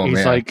 Oh,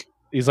 man.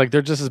 He's like,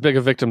 they're just as big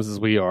of victims as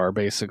we are,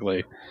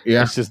 basically.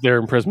 Yeah. It's just their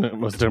imprisonment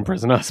was to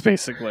imprison us,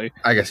 basically.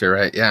 I guess you're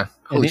right, yeah.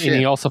 Holy shit. And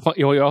he also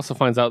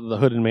finds out that the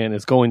Hooded Man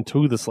is going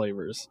to the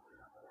slavers.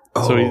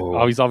 Oh.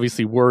 So he's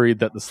obviously worried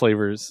that the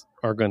slavers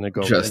are going to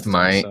go. Just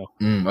might.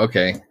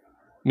 Okay.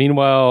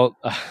 Meanwhile,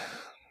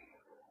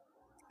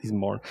 he's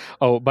more.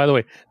 Oh, by the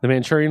way, the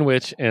Manchurian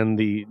Witch and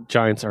the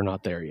Giants are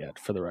not there yet,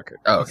 for the record.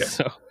 Oh, okay.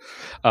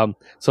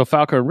 So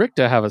Falco and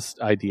Ricta have an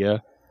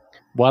idea.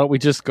 Why don't we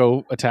just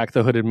go attack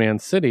the Hooded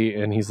Man's city?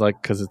 And he's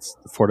like, because it's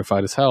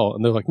fortified as hell.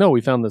 And they're like, no, we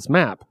found this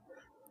map.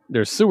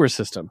 There's a sewer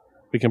system.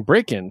 We can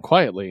break in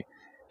quietly.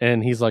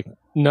 And he's like,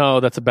 no,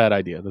 that's a bad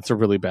idea. That's a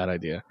really bad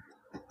idea.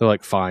 They're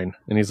like, fine.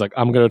 And he's like,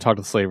 I'm going to talk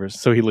to the slavers.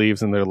 So he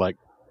leaves, and they're like,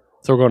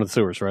 so we're going to the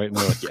sewers, right? And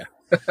they're like,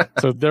 yeah.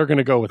 So they're going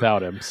to go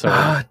without him. So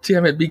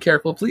damn it, be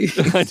careful, please.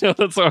 I know,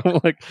 that's what I'm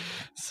like.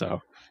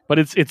 So, but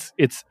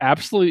it's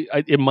absolutely,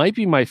 it might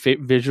be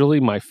visually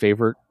my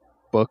favorite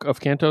book of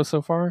Canto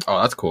so far. Oh,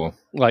 that's cool.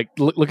 Like,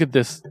 look at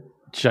this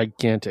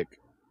gigantic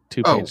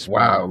 2-page. Oh,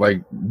 wow.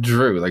 Like,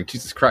 Drew, like,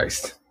 Jesus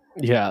Christ.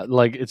 Yeah,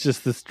 like, it's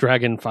just this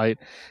dragon fight.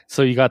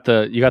 So you got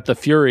the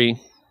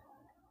Fury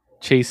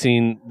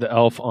chasing the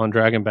elf on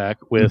Dragonback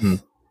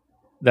with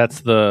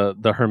that's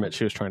the hermit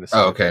she was trying to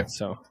save. Oh, okay.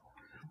 So,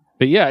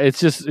 but yeah,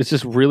 it's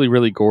just really,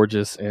 really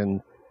gorgeous,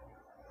 and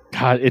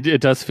God,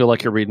 it does feel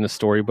like you're reading a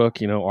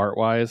storybook, art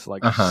wise.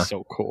 Like,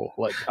 so cool.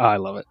 Like, I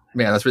love it.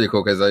 Man, that's really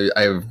cool, because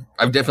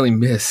I've definitely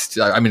missed.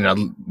 I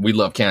mean, we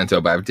love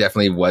Canto, but I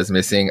definitely was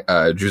missing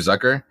Drew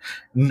Zucker.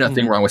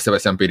 Nothing wrong with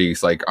Sebastian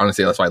Pérez. Like,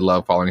 honestly, that's why I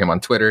love following him on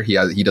Twitter. He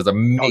does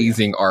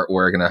amazing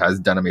artwork and has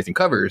done amazing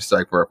covers,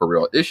 like for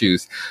real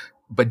issues.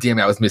 But damn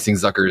it, I was missing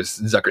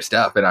Zucker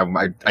stuff, and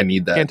I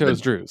need that. Canto's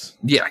Drew's.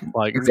 Yeah,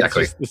 like,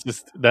 exactly.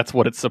 That's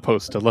what it's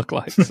supposed to look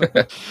like. So,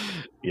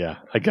 yeah,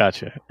 I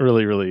gotcha.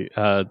 Really, really.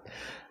 I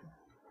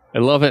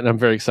love it, and I'm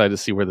very excited to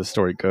see where the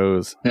story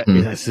goes.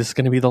 Is this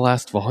going to be the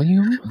last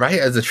volume? Right,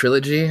 as a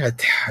trilogy? I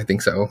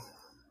think so.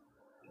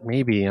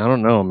 Maybe. I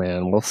don't know,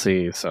 man. We'll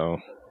see. So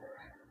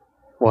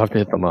we'll have to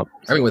hit them up.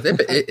 I mean, with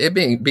it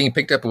being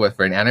picked up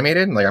for an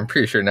animated, like, I'm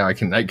pretty sure now I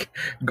can like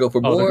go for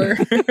more.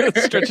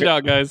 Stretch it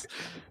out, guys.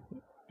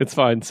 It's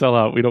fine. Sell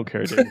out. We don't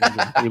care.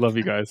 We love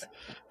you guys.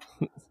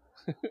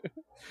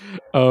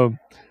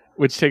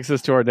 Which takes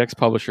us to our next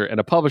publisher, and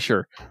a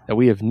publisher that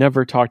we have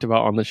never talked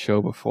about on the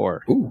show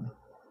before. Ooh.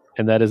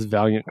 And that is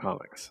Valiant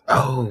Comics.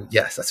 Oh,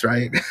 yes, that's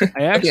right.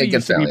 I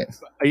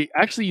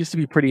actually used to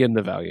be pretty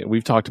into Valiant.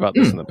 We've talked about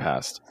this in the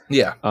past.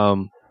 Yeah.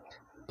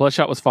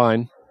 Bloodshot was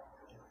fine.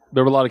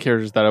 There were a lot of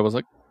characters that I was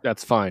like,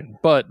 that's fine.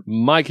 But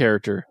my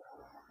character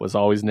was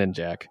always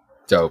Ninjak.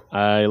 Dope.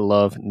 I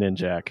love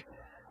Ninjak.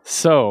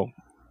 So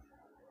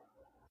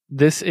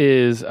this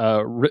is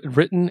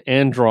written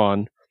and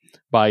drawn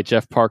by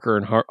Jeff Parker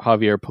and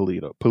Javier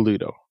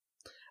Pulido.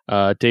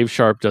 Dave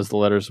Sharp does the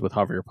letters with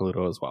Javier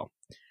Pulido as well.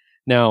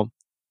 Now,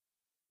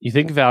 you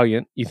think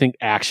Valiant, you think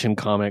Action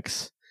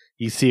Comics,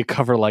 you see a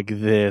cover like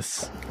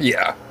this.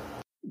 Yeah.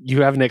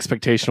 You have an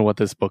expectation of what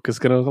this book is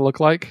going to look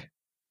like.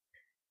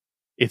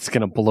 It's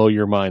going to blow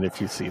your mind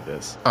if you see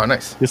this. Oh,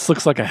 nice. This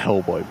looks like a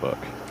Hellboy book.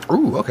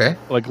 Ooh, okay.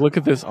 Like, look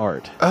at this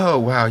art. Oh,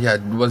 wow. Yeah,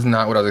 it was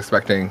not what I was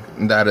expecting.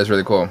 That is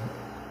really cool.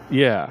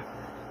 Yeah.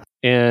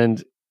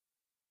 And,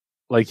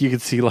 like, you can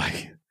see,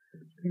 like,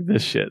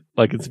 this shit.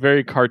 Like, it's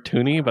very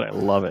cartoony, but I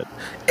love it.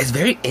 It's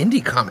very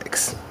indie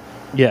comics.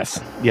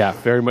 Yes. Yeah,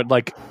 very much.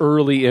 Like,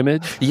 early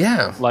Image.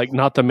 Yeah. Like,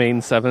 not the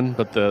main 7,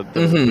 but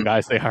the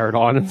guys they hired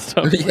on and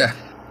stuff. Yeah.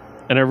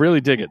 And I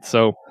really dig it.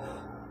 So,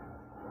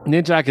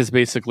 Ninjak is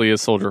basically a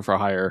soldier for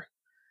hire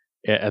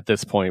at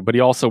this point, but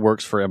he also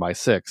works for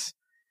MI6.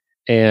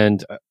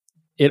 And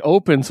it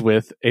opens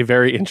with a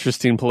very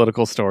interesting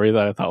political story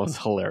that I thought was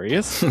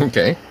hilarious.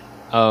 Okay.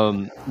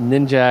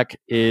 Ninjak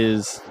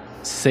is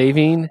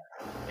saving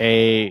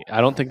I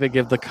don't think they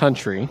give the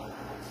country,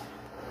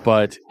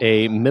 but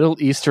a Middle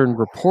Eastern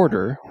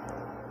reporter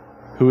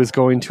who is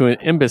going to an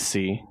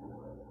embassy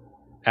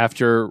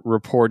after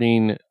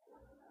reporting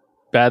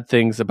bad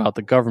things about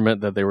the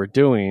government that they were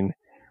doing.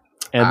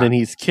 And then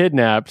he's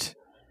kidnapped,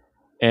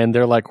 and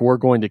they're like, we're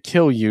going to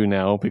kill you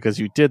now because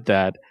you did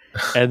that.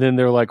 And then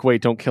they're like,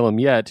 wait, don't kill him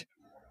yet.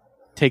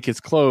 Take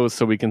his clothes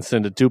so we can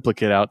send a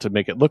duplicate out to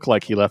make it look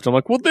like he left. I'm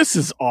like, well, this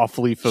is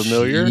awfully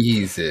familiar.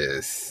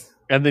 Jesus.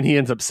 And then he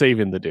ends up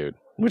saving the dude,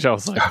 which I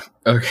was like,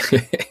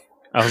 okay.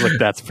 I was like,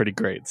 that's pretty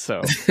great.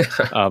 So,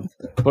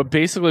 but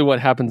basically what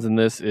happens in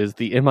this is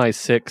the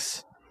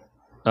MI6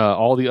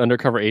 all the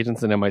undercover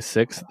agents in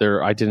MI6,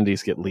 their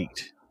identities get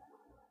leaked.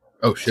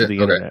 Oh shit! To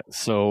the internet.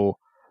 So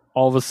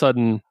all of a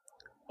sudden,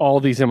 all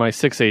these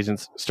MI6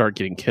 agents start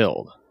getting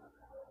killed,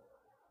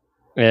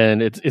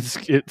 and it's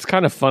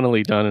kind of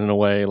funnily done in a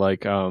way,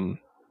 like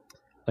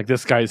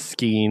this guy's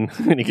skiing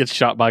and he gets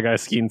shot by a guy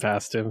skiing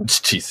past him.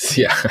 Jesus,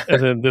 yeah.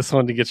 And then this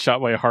one, he gets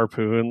shot by a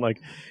harpoon. Like,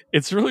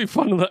 it's really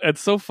fun. It's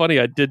so funny.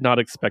 I did not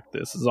expect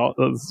this.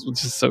 It's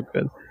just so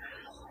good.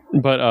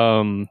 But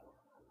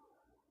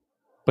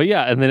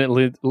yeah, and then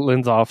it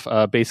lends off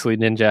basically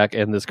Ninjak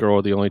and this girl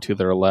are the only two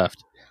that are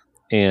left,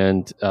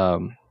 and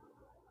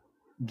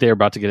they're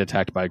about to get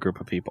attacked by a group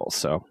of people.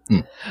 So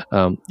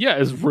yeah,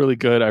 it's really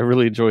good. I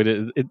really enjoyed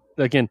it. It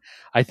again,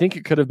 I think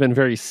it could have been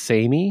very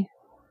samey.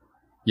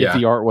 If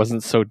the art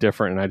wasn't so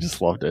different, and I just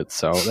loved it.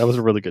 So that was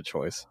a really good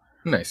choice.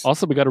 Nice.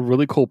 Also, we got a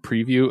really cool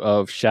preview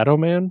of Shadow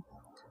Man,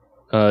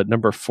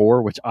 number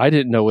 4, which I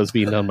didn't know was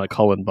being done by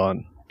Cullen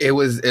Bunn.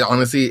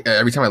 Honestly,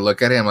 every time I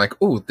look at it, I'm like,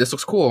 "Oh, this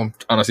looks cool."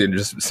 Honestly,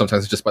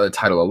 sometimes just by the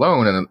title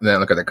alone, and then I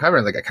look at the cover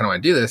and like, I kind of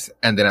want to do this,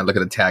 and then I look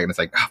at the tag and it's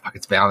like, "Oh fuck,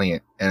 it's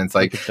Valiant," and it's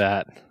like, look at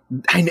that.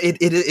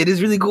 It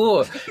is really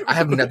cool. I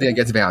have nothing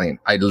against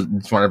Valiant. I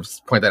just want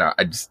to point that out.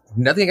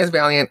 Nothing against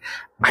Valiant.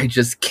 I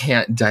just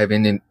can't dive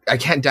in, and I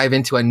can't dive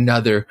into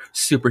another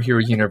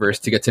superhero universe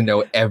to get to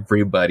know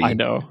everybody. I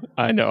know.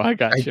 I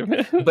got you,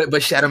 man.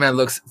 But Shadow Man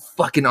looks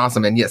fucking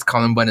awesome, and yes,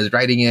 Colin Bunn is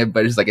writing it.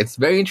 But it's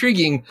very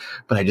intriguing.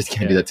 But I just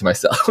can't do that to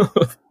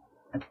myself.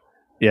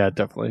 Yeah,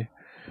 definitely.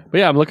 But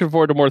yeah, I'm looking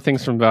forward to more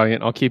things from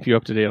Valiant. I'll keep you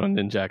up to date on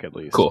Ninjak at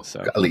least. Cool. So.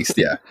 At least,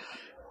 yeah.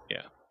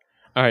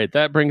 All right,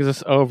 that brings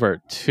us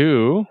over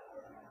to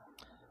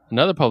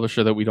another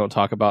publisher that we don't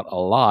talk about a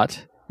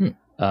lot.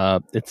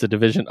 It's a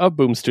division of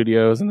Boom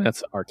Studios, and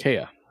that's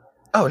Archaea.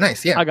 Oh,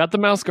 nice, yeah. I got the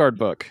Mouse Guard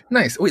book.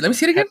 Nice. Wait, let me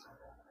see it again.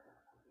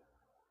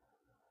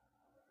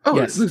 Oh,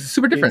 yes. It's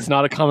super different. It's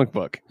not a comic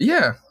book.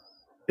 Yeah.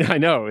 I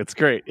know, it's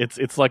great.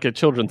 It's like a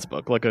children's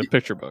book, like a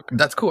picture book.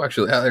 That's cool,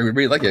 actually. I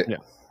really like it. Yeah.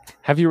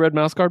 Have you read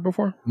Mouse Guard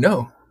before?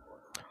 No.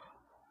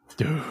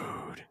 Dude.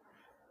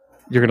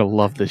 You're gonna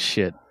love this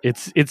shit.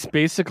 It's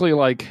basically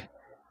like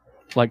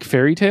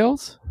fairy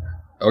tales.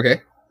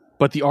 Okay.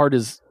 But the art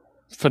is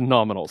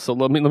phenomenal. So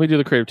let me do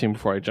the creative team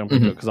before I jump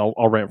into it, because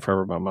I'll rant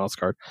forever about Mouse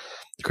Guard.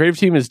 The creative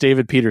team is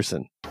David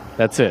Peterson.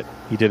 That's it.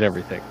 He did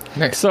everything.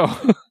 Nice. So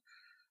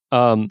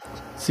so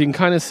you can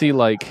kind of see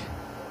like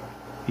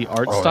the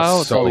art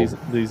style. It's all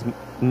these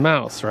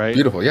mouse, right?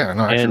 Beautiful. Yeah.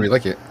 No, I actually really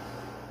like it.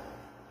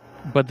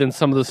 But then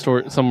some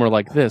were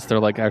like this. They're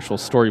like actual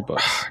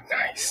storybooks.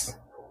 Nice.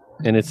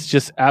 And it's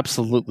just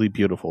absolutely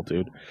beautiful,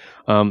 dude.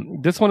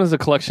 This one is a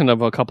collection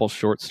of a couple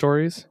short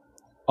stories.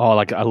 Oh,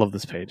 I love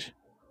this page.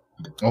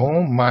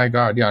 Oh my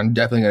god, yeah, I'm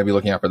definitely going to be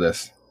looking out for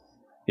this.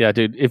 Yeah,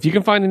 dude, if you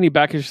can find any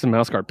back issues of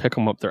Mouse Guard, pick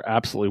them up. They're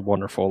absolutely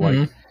wonderful.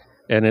 And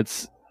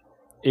it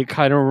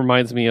kind of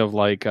reminds me of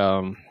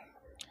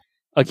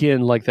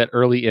again, like that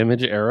early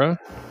Image era.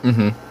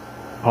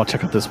 Oh,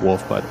 check out this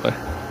wolf, by the way.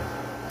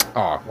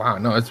 Oh, wow,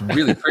 no, it's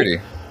really pretty.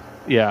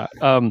 Yeah,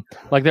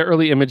 like that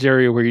early Image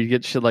area where you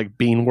get shit like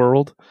Bean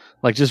World,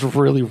 like just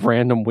really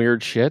random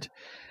weird shit,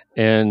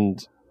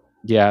 and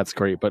yeah, it's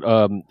great. But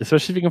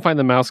especially if you can find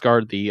the Mouse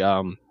Guard, the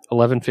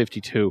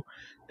 1152,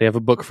 they have a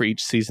book for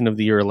each season of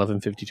the year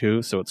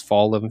 1152. So it's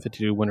fall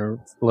 1152, winter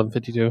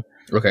 1152.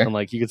 Okay, and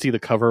like you can see the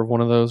cover of one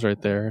of those right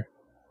there.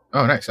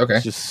 Oh, nice. Okay,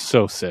 it's just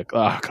so sick.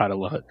 Oh, God, I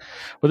love it.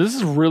 But this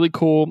is really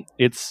cool.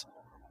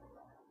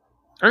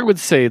 I would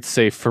say it's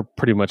safe for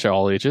pretty much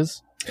all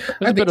ages.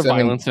 There's a bit of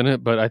violence in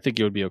it, but I think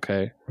it would be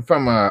okay.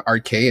 From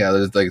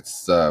Archaea,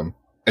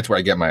 it's where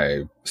I get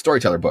my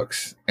storyteller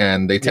books,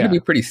 and they tend to be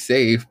pretty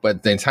safe. But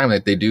at the same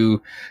time, they do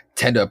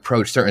tend to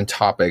approach certain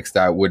topics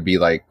that would be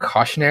like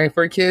cautionary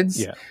for kids.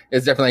 Yeah,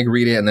 it's definitely like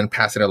read it and then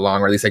pass it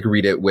along, or at least like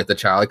read it with the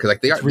child, because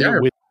like they are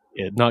with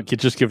it, not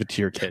just give it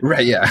to your kid.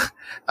 Right? Yeah.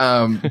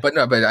 But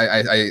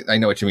I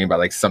know what you mean by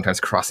like sometimes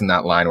crossing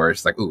that line where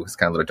it's like, ooh, it's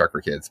kind of a little dark for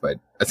kids, but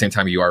at the same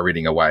time, you are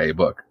reading a YA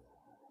book.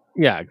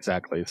 Yeah,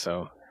 exactly.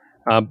 So.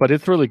 But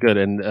it's really good,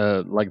 and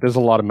there's a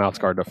lot of Mouse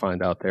Guard to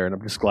find out there, and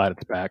I'm just glad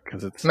it's back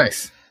because it's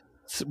nice.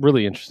 It's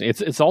really interesting.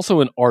 It's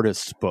also an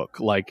artist's book.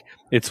 Like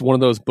it's one of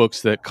those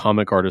books that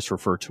comic artists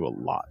refer to a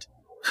lot.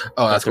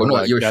 Oh, that's cool.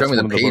 No, you were showing me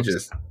the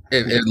pages.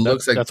 It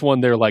looks like that's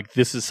one. They're like,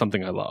 this is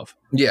something I love.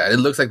 Yeah, it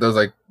looks like those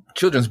like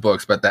children's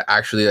books, but that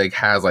actually like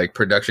has like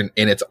production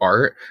in its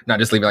art, not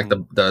just leaving like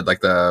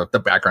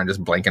the background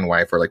just blank and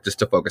white for like just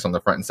to focus on the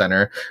front and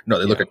center. No,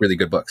 they look like really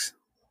good books.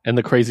 And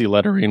the crazy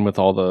lettering with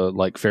all the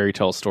like fairy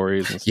tale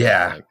stories and stuff.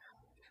 Yeah.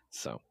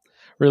 So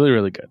really,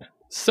 really good.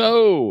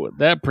 So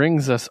that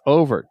brings us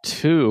over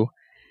to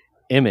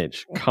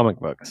Image comic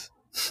books.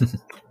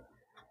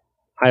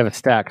 I have a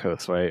stack,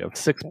 Josue, of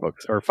 6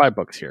 books or 5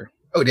 books here.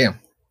 Oh, damn.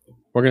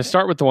 We're going to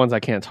start with the ones I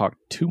can't talk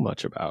too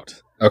much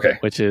about. Okay.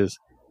 Which is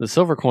the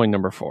Silver Coin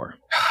number 4.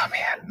 Oh,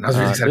 man. I was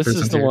really excited this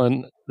is the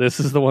one. This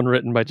is the one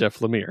written by Jeff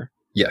Lemire.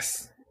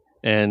 Yes.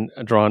 And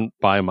drawn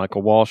by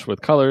Michael Walsh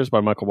with colors by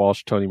Michael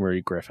Walsh, Tony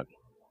Marie Griffin.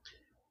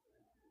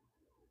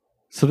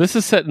 So this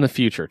is set in the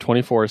future,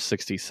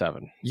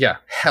 2467. Yeah,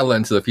 hella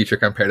into the future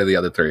compared to the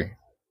other 3.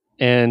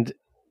 and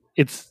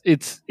it's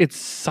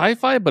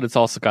sci-fi, but it's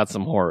also got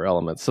some horror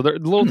elements. So there are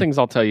little things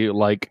I'll tell you,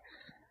 like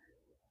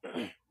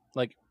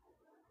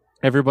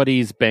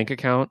everybody's bank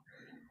account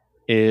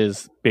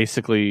is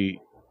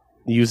basically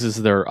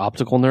uses their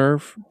optical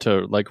nerve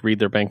to like read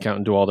their bank account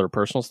and do all their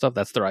personal stuff.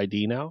 That's their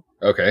ID now.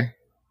 Okay.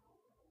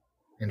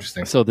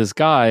 Interesting. So this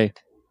guy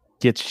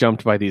gets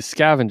jumped by these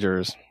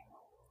scavengers,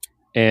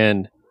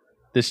 and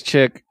this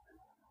chick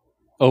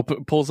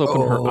pulls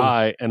open her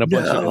eye and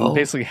and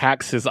basically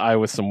hacks his eye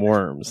with some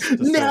worms.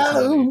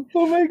 No!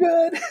 Oh my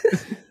god.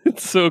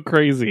 It's so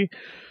crazy.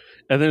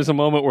 And there's a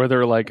moment where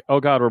they're like,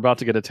 oh god, we're about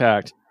to get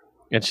attacked.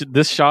 And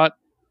this shot,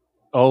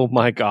 oh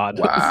my god.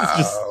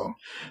 Wow.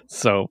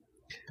 So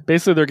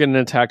basically they're getting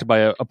attacked by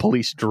a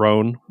police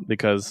drone,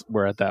 because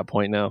we're at that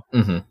point now.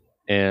 Mm-hmm.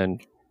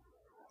 And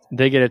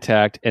they get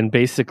attacked, and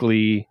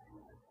basically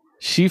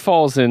she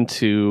falls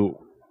into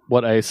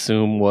what I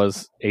assume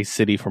was a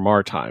city from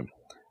our time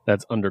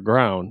that's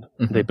underground.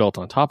 Mm-hmm. They built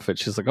on top of it.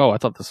 She's like, oh, I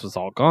thought this was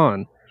all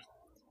gone.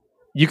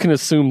 You can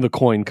assume the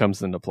coin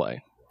comes into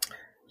play.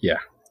 Yeah.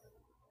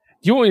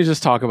 Do you want me to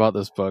just talk about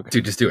this book?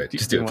 Dude, just do it.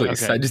 Just do it,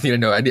 please. Okay. I just need to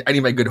know. I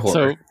need my good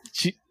horror.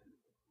 So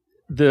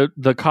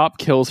the cop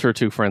kills her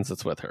two friends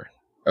that's with her.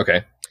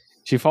 Okay.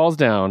 She falls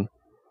down,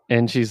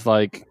 and she's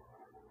like,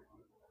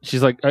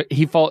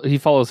 he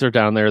follows her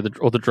down there.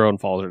 The drone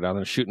follows her down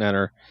there, shooting at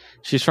her.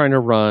 She's trying to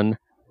run,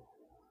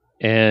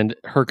 and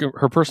her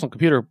personal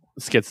computer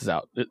skids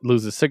out. It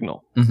loses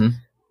signal. Mm-hmm.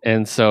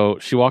 And so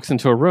she walks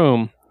into a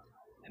room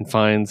and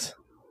finds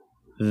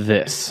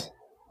this.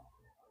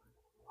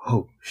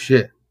 Oh,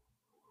 shit.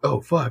 Oh,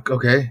 fuck.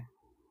 Okay.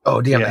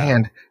 Oh, damn, the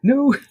hand.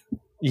 No.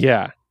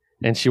 Yeah.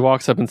 And she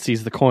walks up and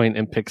sees the coin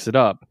and picks it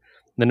up.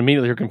 Then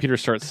immediately her computer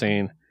starts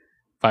saying,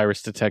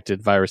 virus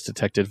detected, virus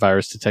detected,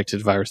 virus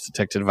detected, virus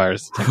detected,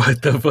 virus detected.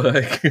 What the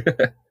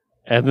fuck?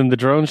 And then the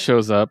drone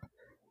shows up,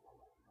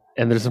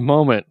 and there's a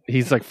moment.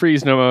 He's like,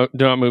 freeze, no,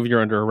 do not move,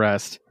 you're under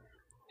arrest.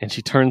 And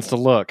she turns to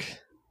look,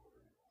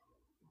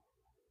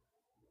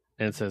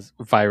 and it says,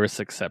 virus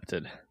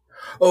accepted.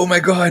 Oh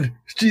my god.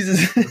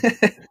 Jesus.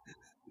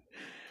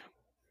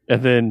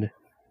 And then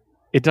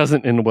it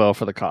doesn't end well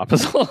for the cop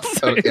as well.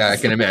 Oh, yeah, I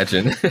can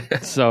imagine.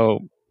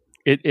 So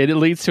it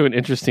leads to an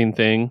interesting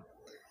thing.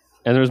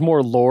 And there's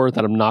more lore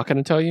that I'm not going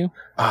to tell you.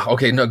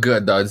 Okay, no,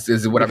 good. Though. This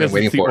is what I've been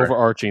waiting for. The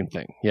overarching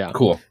thing. Yeah.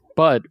 Cool.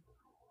 But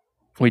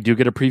we do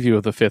get a preview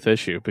of the 5th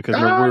issue, because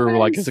we were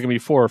like, is it going to be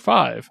 4 or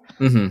 5?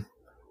 Mm-hmm.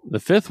 The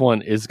 5th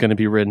one is going to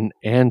be written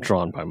and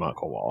drawn by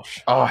Michael Walsh.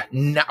 Oh,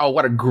 no,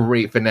 what a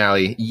great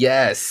finale.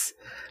 Yes.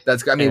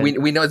 That's good. I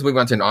mean, we know it's moving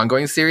on to an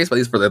ongoing series, but at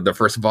least for the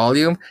first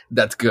volume,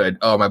 that's good.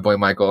 Oh, my boy,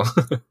 Michael.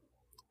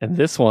 And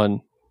this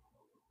one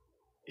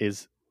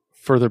is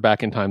further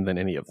back in time than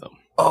any of them.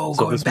 Oh,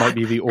 so this might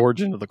be the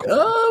origin of the coin.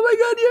 Oh, my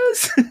God,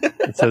 yes.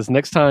 It says,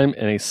 next time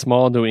in a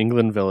small New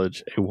England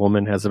village, a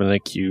woman has been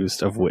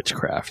accused of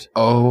witchcraft.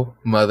 Oh,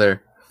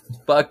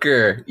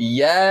 motherfucker.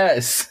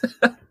 Yes.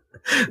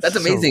 That's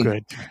amazing. So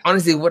good.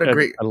 Honestly, what a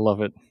great... I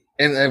love it.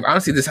 And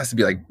honestly,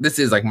 this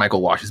is like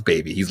Michael Walsh's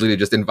baby. He's literally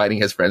just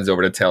inviting his friends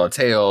over to tell a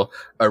tale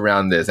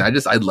around this. And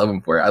I love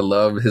him for it. I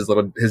love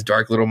his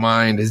dark little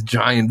mind, his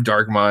giant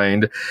dark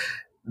mind.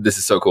 This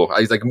is so cool.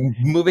 He's like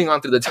moving on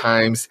through the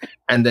times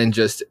and then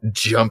just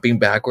jumping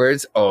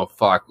backwards. Oh,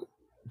 fuck.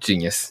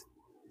 Genius.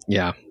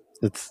 Yeah.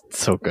 It's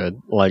so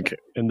good. Like,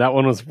 and that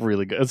one was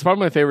really good. It's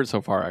probably my favorite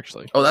so far,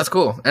 actually. Oh, that's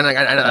cool. And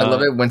I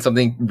love it when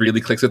something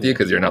really clicks with you,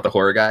 because you're not the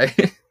horror guy.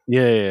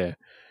 Yeah.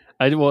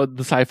 The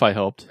sci-fi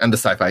helped. And the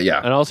sci-fi, yeah.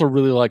 And I also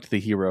really liked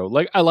the hero.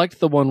 Like, I liked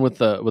the one with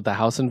the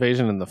house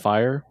invasion and the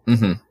fire.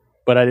 Mm-hmm.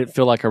 But I didn't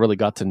feel like I really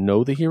got to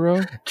know the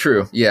hero.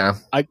 True, yeah.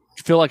 I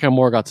feel like I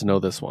more got to know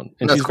this one.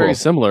 And she's very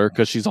similar,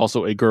 because she's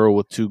also a girl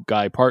with 2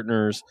 guy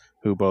partners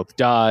who both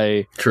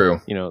die.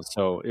 True.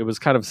 So it was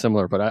kind of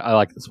similar, but I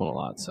like this one a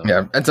lot. So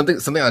yeah, and something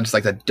I just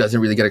like that doesn't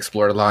really get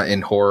explored a lot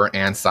in horror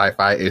and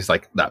sci-fi is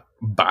like that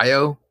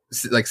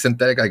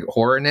synthetic like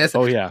horrorness.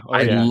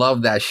 I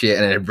love that shit,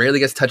 and it rarely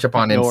gets touched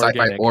upon in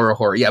sci-fi or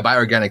horror. Yeah,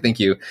 bioorganic. Thank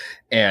you.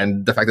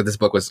 And the fact that this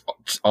book was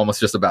almost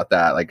just about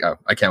that, like,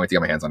 I can't wait to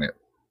get my hands on it.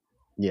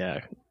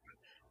 Yeah,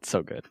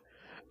 so good.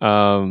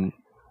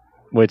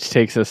 Which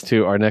takes us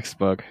to our next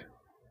book,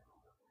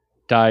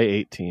 Die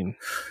 18.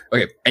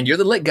 Okay, and you're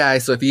the lit guy,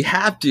 so if you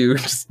have to,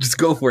 just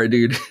go for it,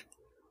 dude.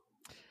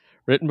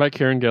 Written by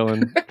Kieran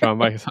Gillen, drawn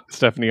by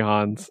Stephanie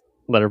Hans,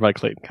 letter by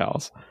Clayton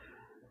Cowles.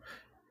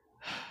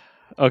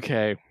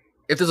 Okay.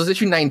 If this was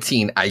issue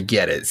 19, I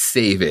get it.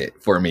 Save it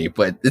for me.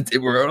 But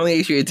we're only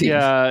issue 18.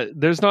 Yeah,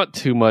 there's not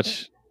too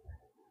much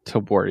to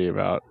worry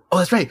about. Oh,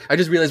 that's right. I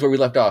just realized where we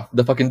left off.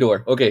 The fucking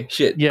door. Okay,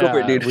 shit. Yeah, go for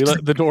it, dude. We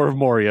left the door of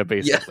Moria,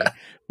 basically. Yeah.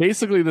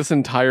 Basically, this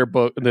entire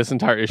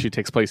issue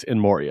takes place in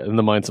Moria, in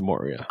the mines of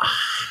Moria.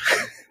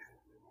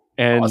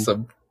 And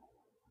awesome.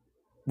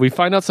 We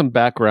find out some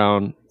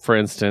background. For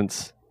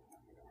instance,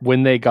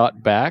 when they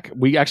got back,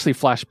 we actually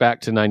flash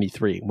back to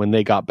 93, when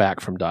they got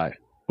back from Die,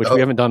 which we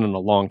haven't done in a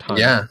long time.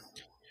 Yeah.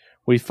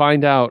 We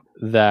find out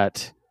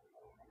that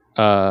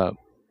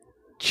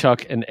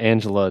Chuck and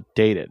Angela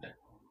dated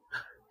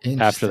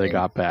after they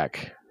got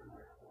back.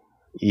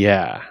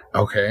 Yeah.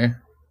 Okay.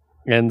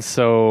 And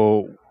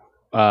so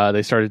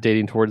they started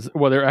dating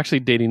they're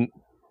actually dating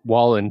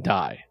while in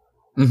Die.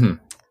 Mm-hmm.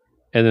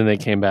 And then they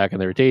came back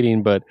and they were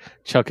dating, but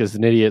Chuck is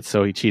an idiot,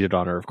 so he cheated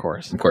on her, of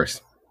course. Of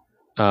course.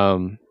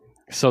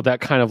 So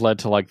that kind of led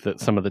to like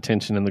some of the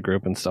tension in the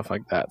group and stuff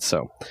like that.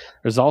 So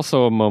there's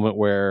also a moment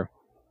where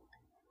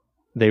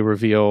they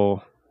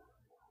reveal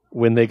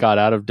when they got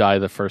out of Die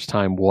the first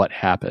time what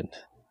happened.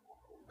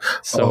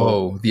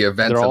 So the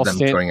events of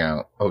them going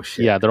out. Oh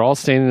shit. Yeah, they're all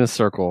standing in a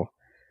circle,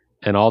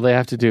 and all they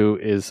have to do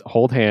is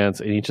hold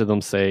hands, and each of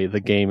them say the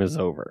game is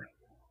over.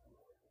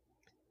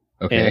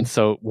 Okay. And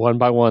so one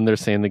by one, they're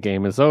saying the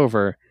game is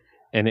over,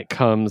 and it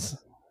comes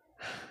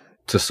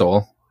to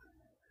Soul.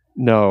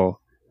 No,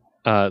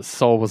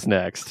 Soul was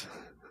next.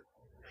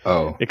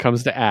 Oh, it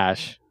comes to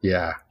Ash.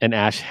 Yeah, and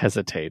Ash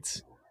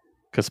hesitates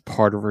because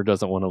part of her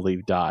doesn't want to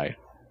leave Die.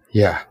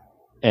 Yeah,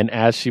 and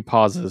as she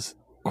pauses,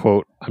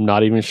 quote, "I'm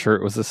not even sure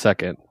it was a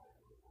second."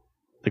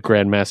 The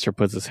Grandmaster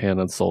puts his hand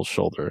on Soul's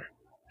shoulder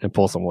and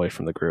pulls him away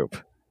from the group.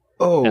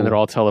 Oh, and they're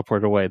all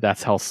teleported away.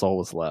 That's how Soul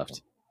was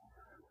left.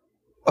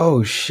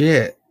 Oh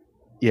shit!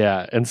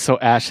 Yeah, and so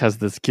Ash has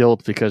this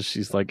guilt because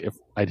she's like, if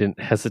I didn't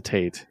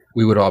hesitate,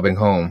 we would all been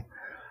home.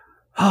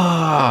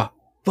 Ah,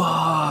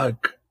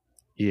 fuck.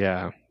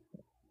 Yeah.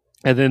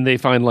 And then they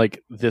find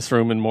like this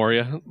room in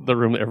Moria, the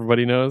room that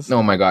everybody knows.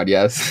 Oh my god,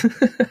 yes.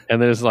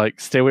 And there's like,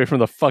 stay away from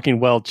the fucking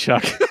well,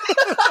 Chuck.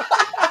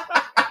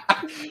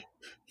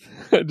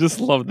 I just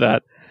love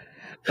that.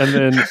 And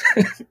then,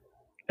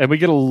 and we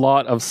get a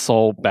lot of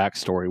Soul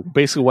backstory.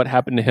 Basically, what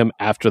happened to him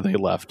after they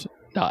left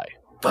Die.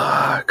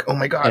 Fuck. Oh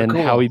my god. And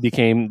cool. how he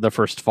became the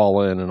first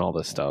Fallen and all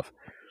this stuff.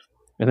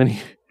 And then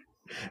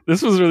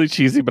this was really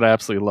cheesy, but I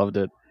absolutely loved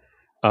it.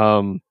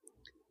 The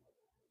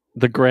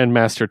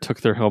Grandmaster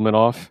took their helmet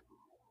off,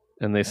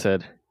 and they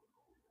said,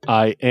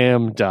 "I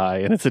am Die,"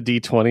 and it's a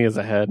D20 as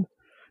a head.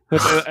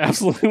 Which I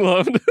absolutely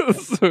loved.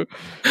 So,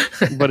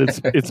 but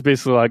it's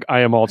basically like,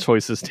 I am all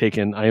choices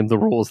taken. I am the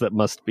rules that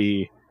must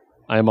be.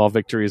 I am all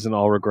victories and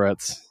all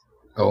regrets.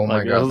 Oh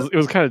my god. It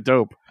was kind of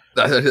dope.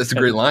 That's a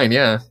great line,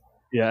 yeah.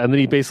 Yeah, and then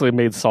he basically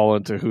made Saul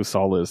into who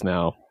Saul is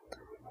now.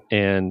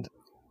 And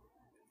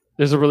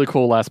there's a really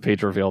cool last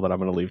page reveal that I'm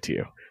going to leave to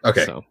you.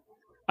 Okay. So,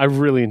 I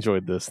really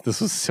enjoyed this.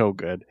 This was so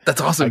good.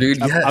 That's awesome, dude.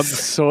 Yes. I'm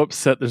so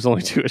upset there's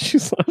only 2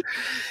 issues left.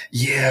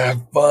 Yeah,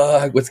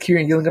 fuck. What's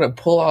Kieran Gillen going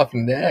to pull off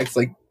next?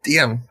 Like,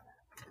 damn.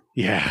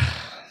 Yeah.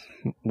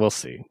 We'll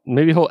see.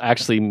 Maybe he'll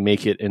actually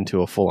make it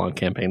into a full-on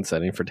campaign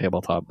setting for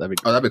tabletop. That'd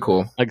be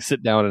cool. Like,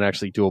 sit down and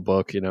actually do a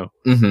book, you know?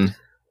 Mm-hmm.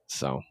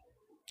 So,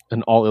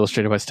 and all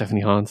illustrated by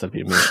Stephanie Hans. That'd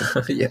be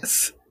amazing.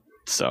 Yes.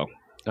 So,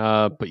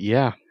 but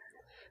yeah.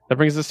 That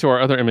brings us to our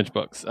other Image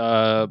books.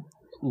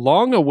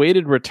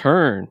 Long-awaited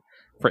return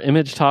for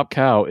Image Top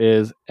Cow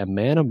is A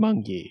Man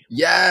Among Ye.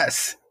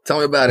 Yes! Tell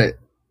me about it.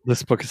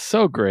 This book is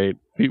so great.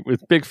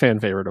 It's a big fan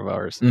favorite of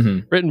ours.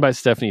 Mm-hmm. Written by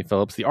Stephanie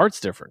Phillips. The art's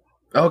different.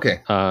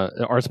 Okay.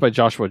 Art's by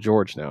Joshua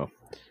George now.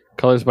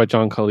 Colors by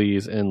John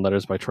Calise and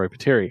letters by Troy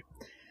Pateri.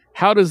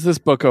 How does this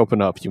book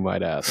open up, you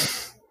might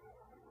ask?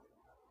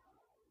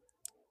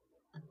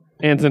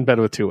 Anne's in bed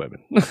with 2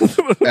 women.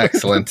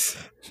 Excellent.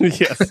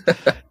 Yes.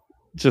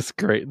 Just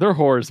great. They're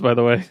whores, by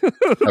the way.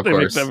 Of They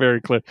course. make that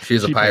very clear.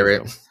 She's a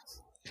pirate.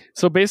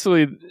 So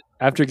basically,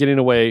 after getting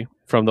away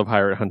from the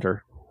pirate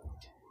hunter,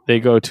 they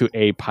go to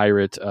a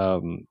pirate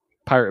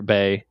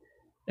bay,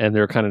 and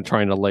they're kind of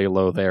trying to lay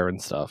low there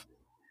and stuff.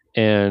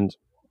 And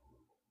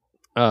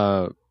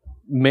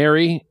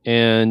Mary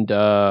and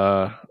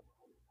oh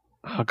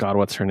god,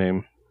 what's her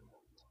name?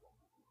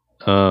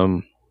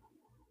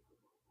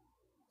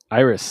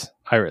 Iris,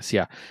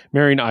 yeah,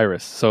 Mary and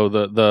Iris. So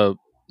the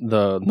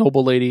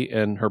noble lady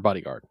and her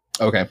bodyguard.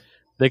 Okay,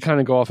 they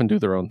kind of go off and do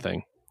their own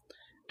thing,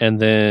 and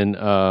then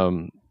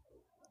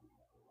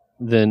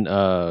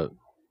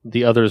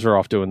the others are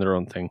off doing their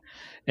own thing.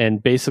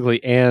 And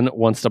basically, Anne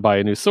wants to buy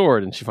a new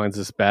sword, and she finds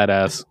this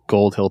badass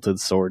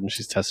gold-hilted sword, and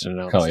she's testing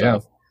it out. Hell yeah!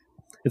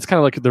 It's kind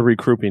of like the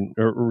regrouping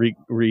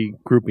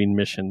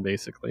mission,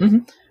 basically. Mm-hmm.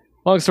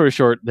 Long story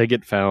short, they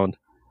get found.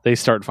 They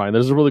start fighting.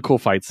 There's a really cool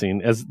fight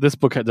scene, as this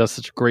book does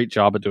such a great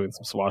job of doing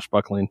some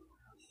swashbuckling,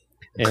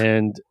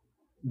 and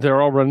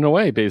they're all running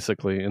away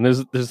basically. And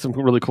there's some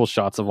really cool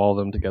shots of all of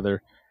them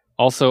together.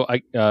 Also,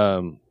 I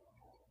can't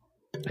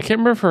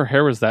remember if her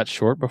hair was that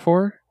short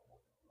before.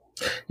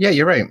 Yeah,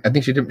 you're right. I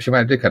think she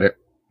might have cut it.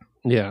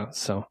 Yeah,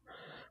 so.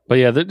 But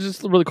yeah, they're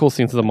just really cool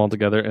scenes of them all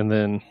together. And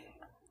then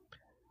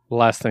the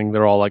last thing,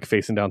 they're all like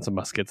facing down some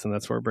muskets, and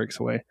that's where it breaks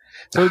away.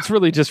 So it's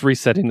really just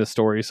resetting the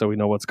story so we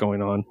know what's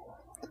going on.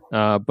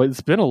 But it's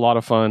been a lot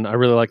of fun. I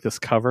really like this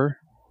cover.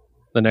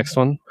 The next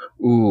one.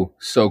 Ooh,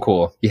 so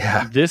cool.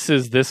 Yeah. This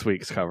is this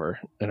week's cover,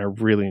 and I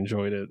really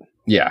enjoyed it.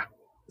 Yeah.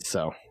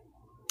 So.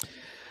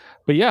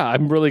 But yeah,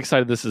 I'm really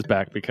excited this is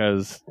back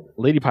because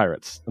Lady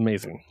Pirates,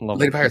 amazing. Love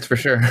Lady Pirates for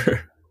sure.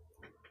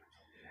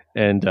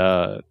 And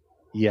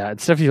yeah,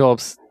 Stephanie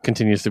Phillips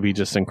continues to be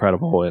just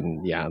incredible.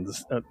 And yeah,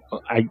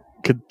 I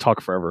could talk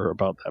forever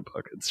about that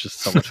book. It's just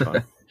so much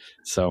fun.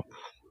 So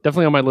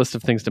definitely on my list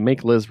of things to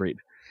make Liz read.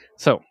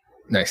 So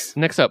nice.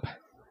 Next up,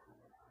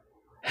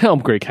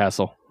 Helm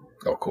Greycastle.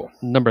 Oh, cool.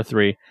 Number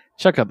 3.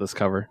 Check out this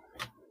cover.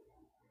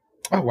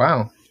 Oh,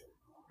 wow.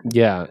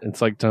 Yeah,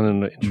 it's like done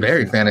in a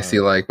very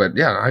fantasy-like, but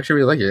yeah, I actually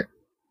really like it.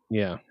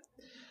 Yeah.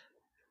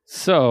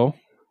 So,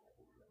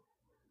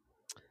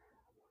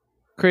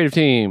 creative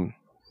team.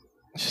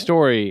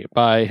 Story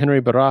by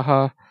Henry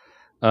Baraja.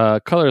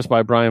 Colors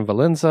by Brian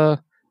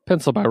Valenza.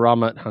 Pencil by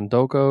Ramat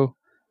Handoko.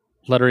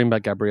 Lettering by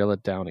Gabriella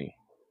Downey.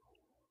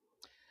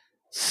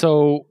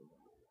 So,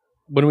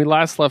 when we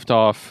last left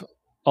off,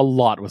 a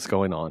lot was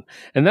going on.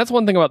 And that's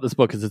one thing about this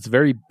book is it's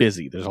very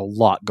busy. There's a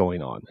lot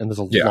going on. And there's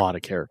a lot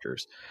of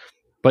characters.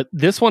 But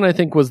this one, I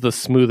think, was the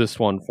smoothest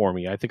one for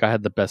me. I think I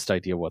had the best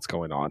idea what's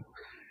going on.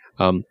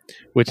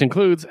 Which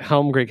includes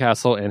Helm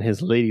Greycastle and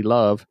his lady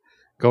love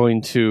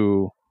going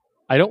to,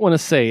 I don't want to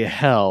say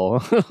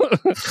hell,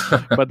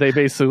 but they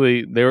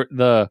basically,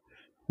 the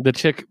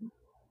chick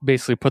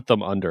basically put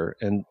them under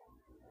and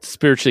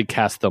spiritually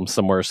cast them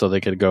somewhere so they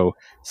could go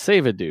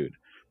save a dude.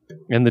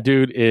 And the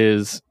dude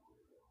is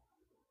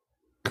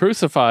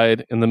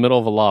crucified in the middle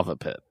of a lava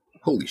pit.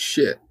 Holy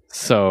shit.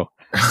 So,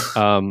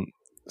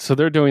 so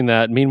they're doing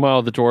that.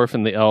 Meanwhile, the dwarf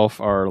and the elf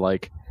are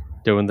like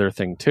doing their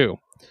thing too.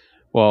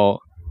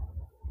 Well,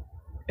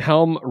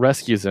 Helm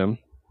rescues him,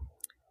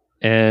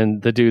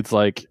 and the dude's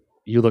like,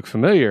 "You look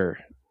familiar."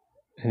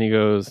 And he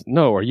goes,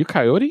 "No, are you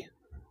Coyote,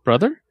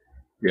 brother?"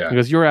 Yeah. He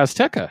goes, "You're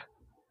Azteca."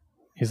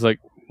 He's like,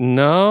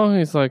 "No."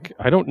 He's like,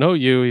 "I don't know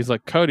you." He's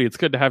like, "Cody, it's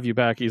good to have you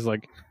back." He's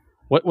like,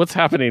 "What's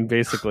happening?"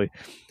 Basically.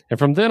 And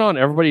from then on,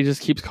 everybody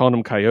just keeps calling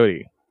him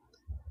Coyote.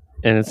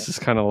 And it's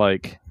just kind of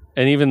like,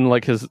 and even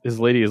like his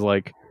lady is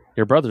like,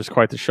 "Your brother's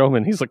quite the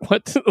showman." He's like,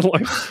 "What?"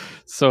 Like,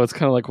 so it's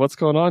kind of like, what's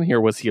going on here?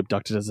 Was he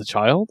abducted as a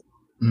child?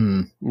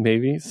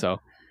 Maybe. So,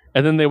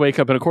 and then they wake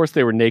up, and of course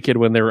they were naked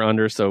when they were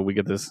under. So we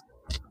get this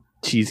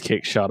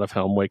cheesecake shot of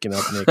Helm waking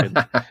up naked.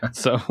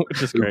 So,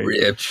 which is great.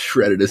 Ripped,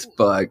 shredded as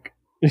fuck.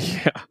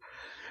 Yeah,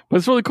 but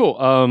it's really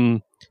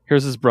cool.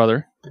 Here's his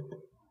brother.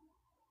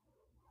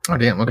 Oh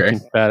damn! Okay,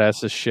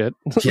 badass as shit.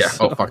 Yeah.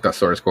 So, oh fuck, that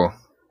sword is cool.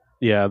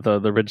 Yeah,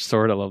 the ridge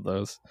sword. I love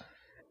those.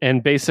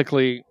 And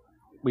basically,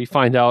 we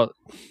find out.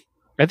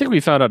 I think we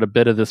found out a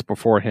bit of this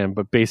beforehand,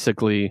 but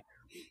basically,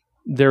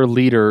 their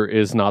leader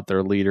is not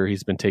their leader.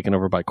 He's been taken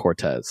over by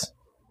Cortez,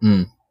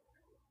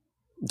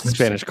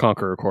 Spanish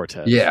conqueror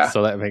Cortez. Yeah.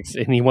 So that makes,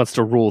 and he wants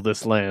to rule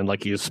this land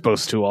like he was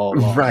supposed to all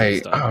along.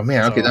 Right. Oh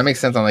man. Okay, that makes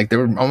sense. On like they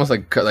were almost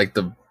like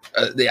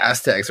the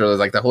Aztecs, or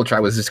like the whole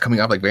tribe was just coming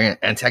off like very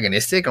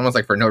antagonistic, almost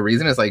like for no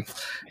reason. It's like,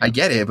 I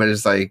get it, but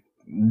it's like,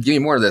 give me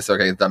more of this.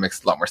 Okay, that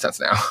makes a lot more sense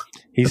now.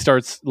 He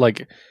starts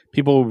like,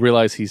 people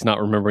realize he's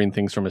not remembering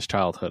things from his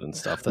childhood and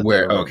stuff.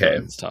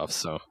 And stuff.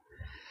 So,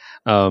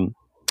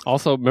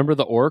 also remember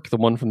the orc, the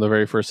one from the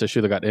very first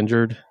issue that got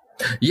injured.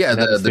 Yeah,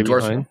 the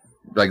dwarf,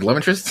 like love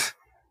interest.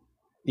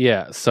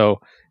 Yeah,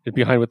 so it's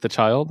behind with the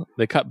child.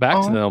 They cut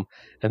back to them,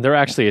 and they're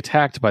actually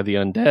attacked by the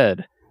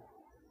undead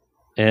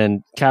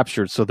and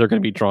captured. So they're going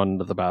to be drawn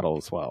into the battle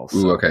as well. So.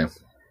 Ooh, okay.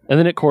 And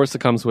then, of course,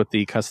 it comes with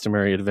the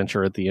customary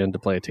adventure at the end to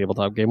play a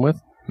tabletop game with.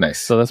 Nice.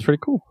 So that's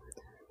pretty cool.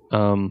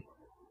 And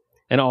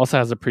it also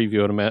has a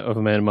preview of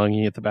a man among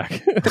you at the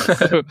back.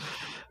 So,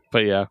 but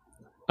yeah,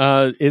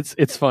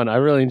 it's fun. I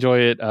really enjoy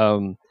it.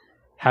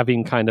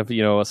 Having kind of,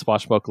 a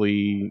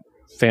swashbuckly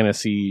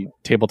fantasy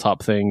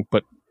tabletop thing,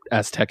 but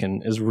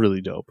Aztecan is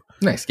really dope.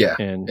 Nice, yeah.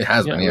 And it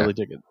has been. I really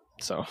dig it.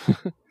 So,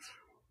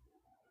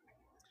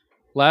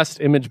 last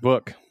Image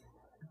book.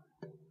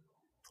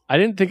 I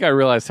didn't think I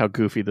realized how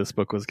goofy this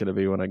book was going to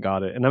be when I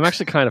got it, and I'm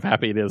actually kind of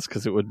happy it is,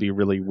 because it would be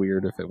really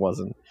weird if it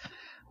wasn't.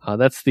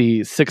 That's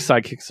the 6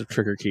 Sidekicks of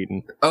Trigger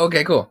Keaton. Oh,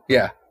 okay, cool.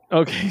 Yeah.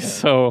 Okay,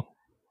 so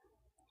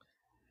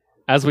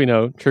as we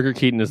know, Trigger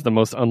Keaton is the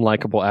most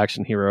unlikable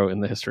action hero in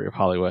the history of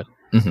Hollywood.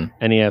 Mm-hmm.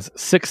 And he has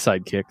 6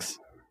 sidekicks,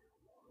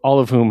 all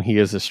of whom he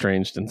is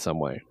estranged in some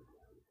way.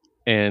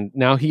 And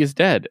now he is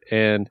dead.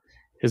 And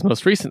his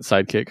most recent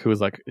sidekick, who is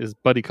like his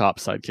buddy cop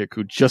sidekick,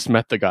 who just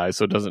met the guy,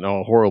 so doesn't know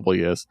how horrible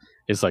he is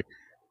like,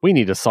 "We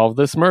need to solve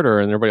this murder."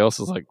 And everybody else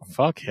is like,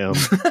 "Fuck him."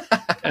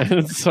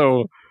 And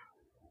so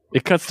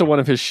it cuts to one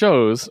of his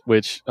shows,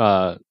 which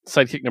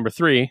sidekick number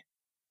 3,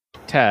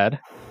 Tad.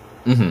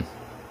 Mm-hmm.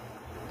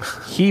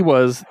 He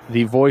was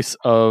the voice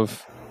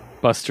of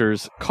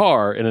Buster's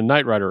car in a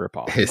Knight Rider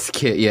ripoff. His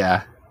kid,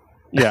 yeah.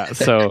 Yeah,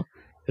 so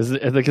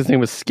I think his name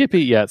was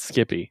Skippy. Yeah, it's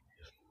Skippy.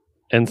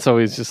 And so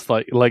he's just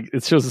like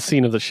it shows a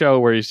scene of the show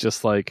where he's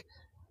just like,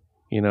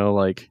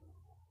 like,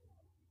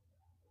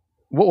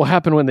 "What will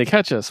happen when they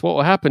catch us? What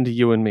will happen to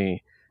you and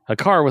me? A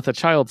car with a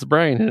child's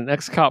brain and an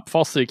ex-cop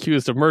falsely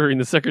accused of murdering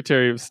the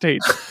Secretary of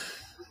State."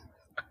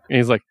 And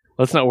he's like,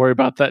 "Let's not worry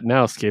about that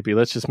now, Skippy.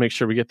 Let's just make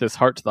sure we get this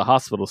heart to the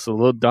hospital so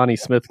little Donnie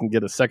Smith can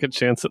get a second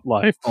chance at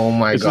life." Oh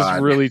my God. It's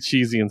just really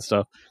cheesy and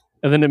stuff.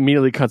 And then it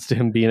immediately cuts to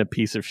him being a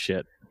piece of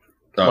shit.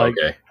 Oh,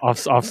 okay.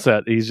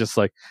 Offset. He's just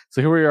like,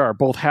 "So here we are,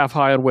 both half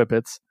high on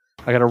whippets.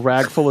 I got a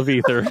rag full of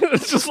ether."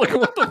 It's just like,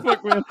 what the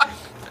fuck, man?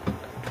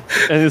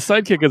 And his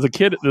sidekick is a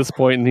kid at this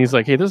point, and he's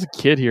like, "Hey, there's a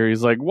kid here."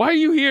 He's like, "Why are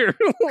you here?"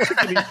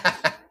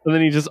 And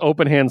then he just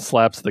open hand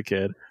slaps the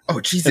kid.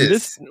 Oh,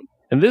 Jesus.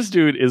 And this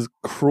dude is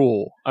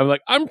cruel. I'm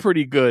like, I'm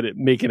pretty good at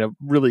making a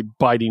really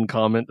biting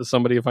comment to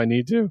somebody if I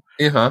need to.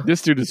 Uh-huh.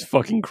 This dude is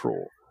fucking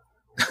cruel.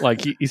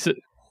 Like he said,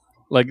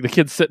 like the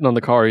kid's sitting on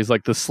the car. He's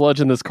like, the sludge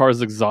in this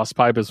car's exhaust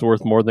pipe is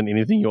worth more than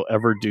anything you'll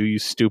ever do, you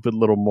stupid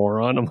little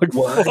moron. I'm like,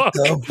 what fuck?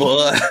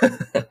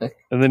 The fuck?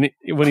 And then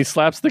when he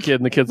slaps the kid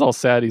and the kid's all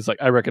sad, he's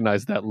like, I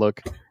recognize that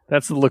look.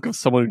 That's the look of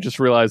someone who just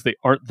realized they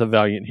aren't the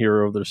valiant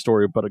hero of their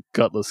story, but a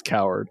gutless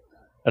coward.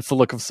 That's the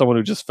look of someone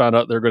who just found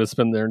out they're going to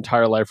spend their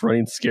entire life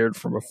running scared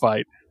from a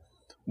fight.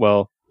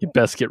 Well, you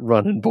best get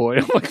running, boy.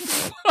 I'm like,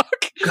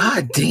 fuck.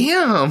 God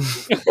damn.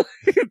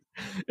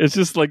 It's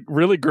just like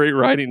really great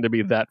writing to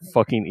be that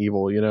fucking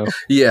evil, you know?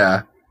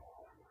 Yeah.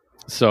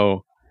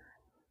 So,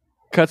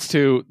 cuts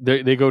to,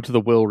 they go to the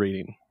will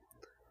reading.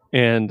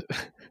 And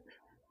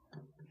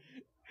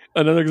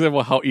another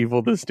example of how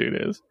evil this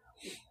dude is.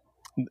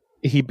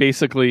 He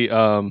basically,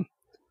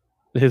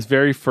 his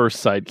very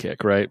first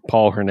sidekick, right?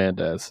 Paul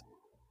Hernandez.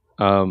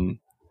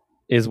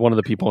 Is one of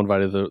the people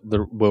invited to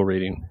the will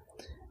reading.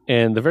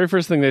 And the very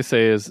first thing they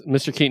say is,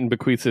 Mr. Keaton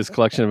bequeaths his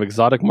collection of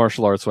exotic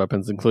martial arts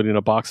weapons, including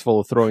a box full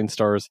of throwing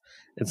stars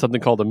and something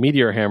called a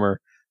meteor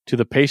hammer, to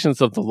the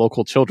patients of the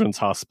local children's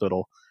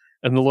hospital.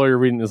 And the lawyer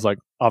reading is like,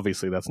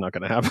 obviously that's not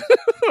going to happen.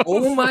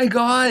 Oh my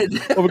God.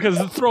 Well, because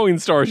it's throwing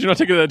stars. You're not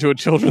taking that to a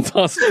children's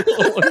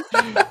hospital.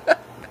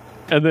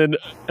 And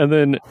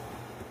then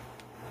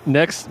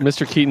next,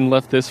 Mr. Keaton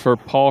left this for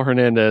Paul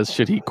Hernandez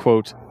should he,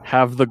 quote,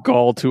 have the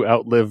gall to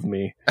outlive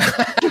me.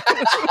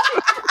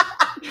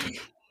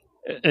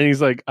 And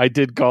he's like, I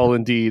did gall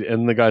indeed.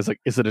 And the guy's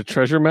like, is it a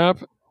treasure map?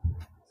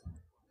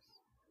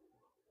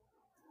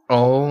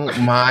 Oh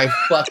my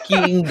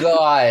fucking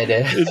God.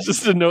 It's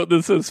just a note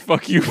that says,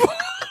 fuck you.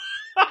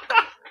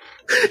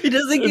 He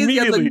doesn't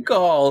get the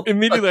gall.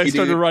 Immediately I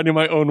started writing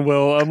my own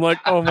will. I'm like,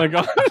 oh my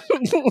God.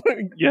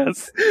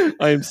 Yes,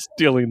 I am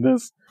stealing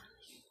this.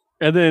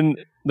 And then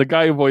the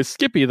guy who voiced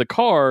Skippy, the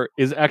car,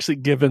 is actually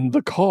given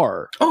the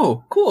car.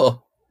 Oh,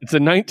 cool. It's a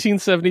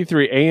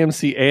 1973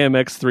 AMC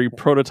AMX3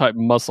 prototype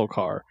muscle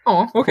car.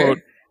 Oh, okay. Quote,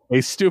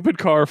 a stupid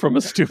car from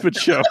a stupid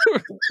show.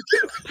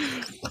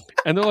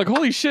 And they're like,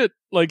 holy shit,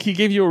 like he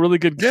gave you a really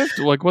good gift.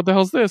 Like, what the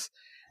hell's this?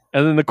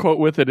 And then the quote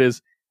with it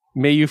is,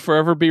 may you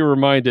forever be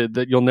reminded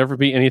that you'll never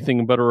be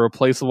anything but a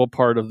replaceable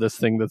part of this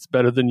thing that's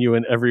better than you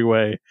in every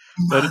way.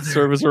 Let it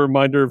serve as a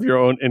reminder of your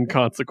own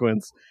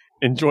inconsequence.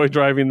 Enjoy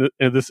driving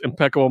this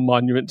impeccable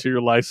monument to your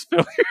life's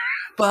failure.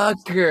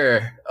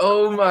 Fucker.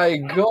 Oh my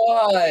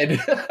God.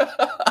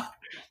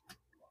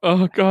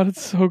 Oh God,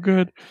 it's so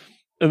good.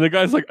 And the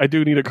guy's like, I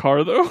do need a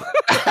car though.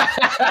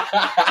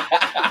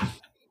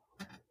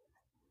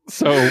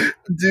 So,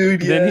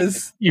 dude,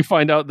 yes. You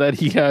find out that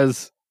he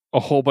has a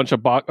whole bunch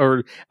of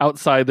or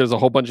outside there's a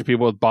whole bunch of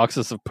people with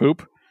boxes of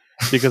poop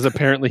because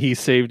apparently he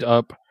saved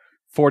up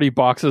 40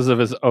 boxes of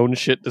his own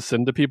shit to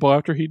send to people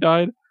after he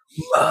died.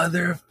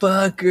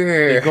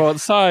 Motherfucker. They go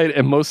outside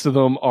and most of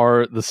them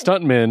are the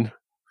stuntmen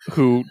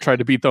who tried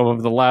to beat them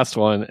over the last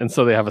one, and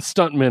so they have a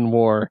stuntman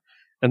war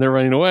and they're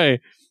running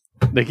away.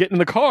 They get in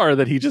the car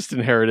that he just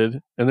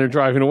inherited and they're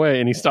driving away,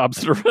 and he stops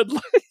at a red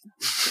light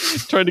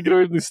trying to get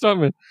away from the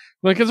stuntman.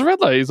 Like, it's a red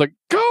light. He's like,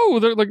 go.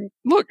 They're like,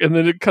 look. And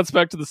then it cuts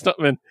back to the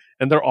stuntman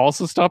and they're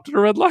also stopped at a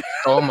red light.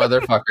 Oh,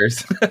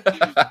 motherfuckers.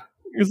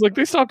 He's like,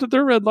 they stopped at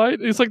their red light.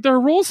 He's like, there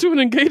are rules to an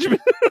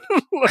engagement.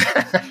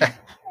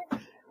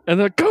 And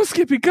they're like, go,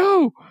 Skippy,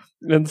 go.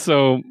 And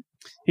so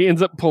he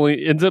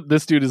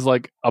this dude is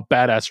like a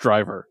badass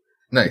driver.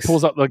 Nice. He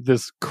pulls out like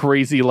this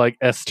crazy like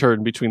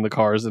S-turn between the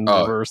cars and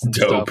reverse and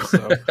dope.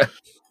 stuff.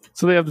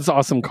 So they have this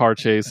awesome car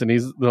chase, and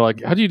they're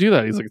like, how do you do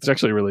that? He's like, it's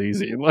actually really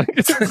easy. Like,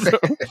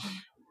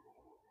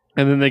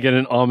 and then they get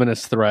an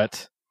ominous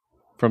threat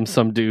from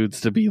some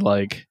dudes to be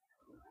like,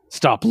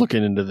 stop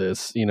looking into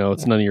this. You know,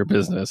 it's none of your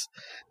business.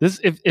 This,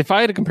 if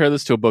I had to compare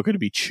this to a book, it'd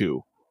be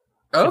Chew.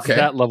 Okay. It's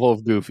that level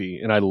of goofy,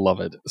 and I love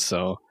it.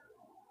 So,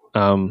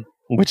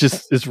 which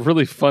is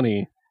really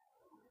funny.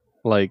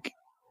 Like,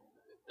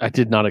 I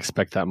did not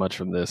expect that much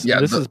from this. Yeah,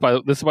 this is by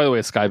the way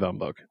a Skybound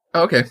book.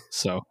 Oh, okay.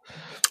 So,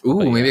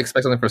 maybe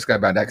expect something for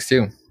Skybound X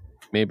too.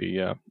 Maybe,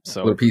 yeah.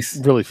 So what a piece.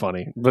 Really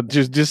funny, but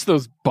just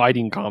those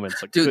biting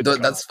comments, like, dude,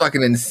 that's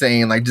fucking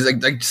insane. Like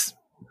just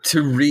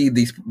to read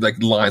these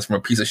like lines from a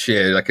piece of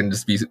shit, that can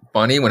just be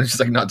funny when it's just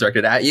like not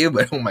directed at you.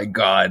 But oh my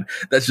God,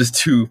 that's just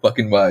too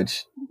fucking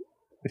much.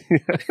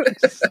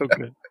 It's so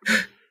good.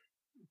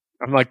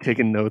 I'm like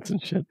taking notes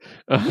and shit.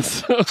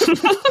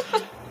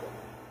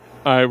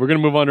 All right, we're going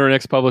to move on to our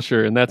next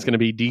publisher, and that's going to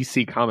be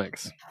DC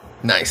Comics.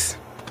 Nice.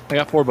 I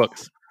got 4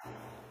 books.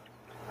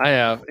 I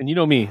have, and you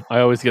know me,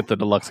 I always get the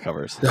deluxe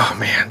covers. Oh,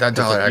 man, that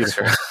 $1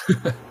 extra.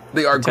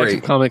 They are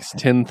Detective great. Comics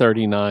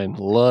 1039.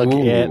 Look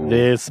at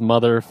this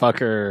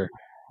motherfucker.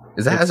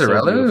 Is that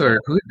Azzarello, or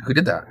who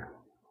did that?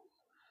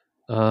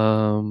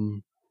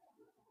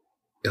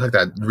 Like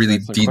that really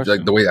deep,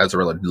 like the way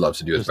Azzarello loves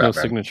to do his Batman.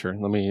 No signature.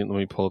 Let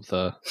me pull up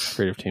the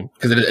creative team,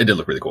 because it did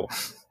look really cool.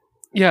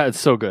 Yeah, it's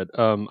so good.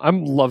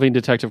 I'm loving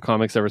Detective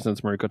Comics ever since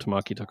Mariko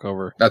Tamaki took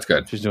over. That's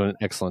good. She's doing an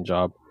excellent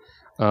job.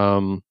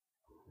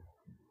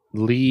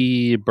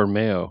 Lee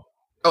Bermeo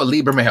Oh,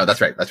 Lee Bermejo.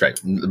 That's right.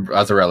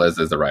 Azzarello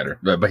is the writer,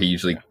 but he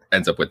usually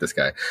ends up with this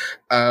guy.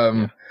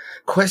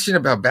 Question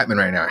about Batman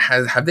right now.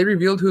 Have they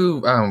revealed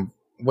who,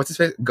 what's his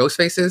face?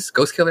 Ghostface is?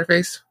 Ghost Killer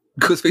Face?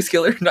 Ghostface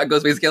Killer? Not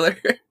Ghostface Killer?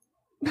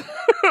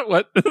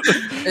 What?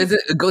 Is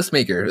it a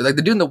Ghostmaker? Like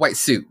the dude in the white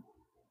suit.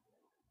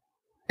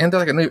 And they're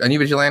like a new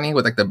vigilante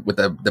with like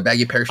the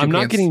baggy parachute. I'm not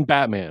pants. getting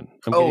Batman.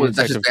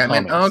 That's just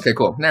Batman. Oh, okay,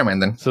 cool. Never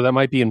mind then. So that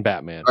might be in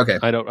Batman. Okay.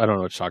 I don't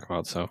know what you're talking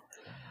about. So,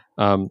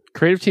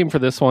 creative team for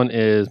this one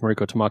is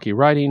Mariko Tamaki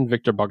writing,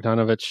 Victor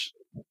Bogdanovich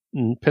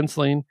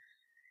penciling,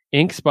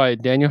 inks by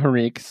Daniel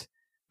Henriques,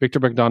 Victor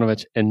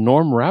Bogdanovich, and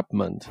Norm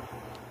Rapmund.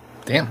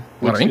 Damn,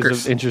 a lot of inkers.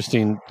 Is an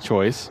interesting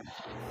choice.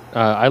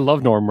 I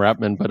love Norm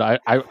Rapmund, but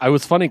I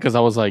was funny because I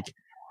was like,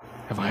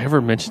 have I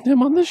ever mentioned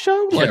him on this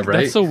show? Like, yeah,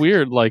 right. That's so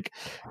weird. Like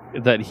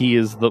that he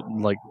is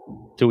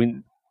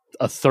doing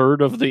a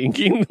third of the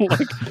inking,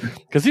 like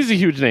because he's a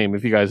huge name.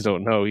 If you guys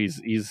don't know,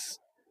 he's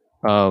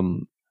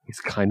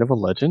kind of a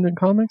legend in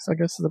comics, I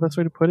guess is the best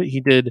way to put it.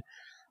 He did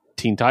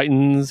Teen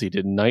Titans, he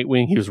did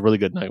Nightwing. He was really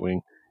good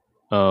Nightwing.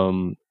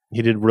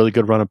 He did really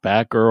good run of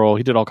Batgirl.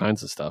 He did all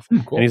kinds of stuff.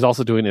 Cool. And he's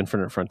also doing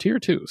Infinite Frontier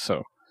too.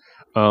 So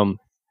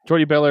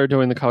Jordi Belair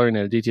doing the coloring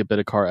and Aditya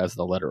Bidikar as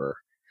the letterer.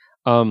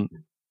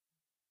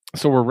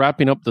 So we're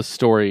wrapping up the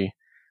story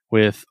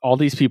with all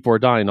these people are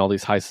dying, all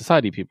these high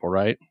society people,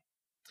 right?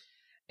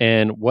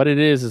 And what it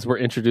is we're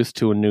introduced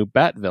to a new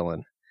Bat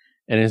villain,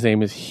 and his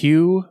name is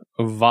Hugh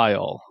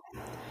Vile.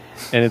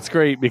 And it's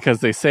great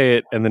because they say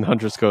it, and then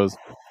Huntress goes,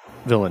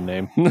 villain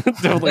name.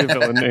 Definitely a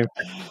villain name.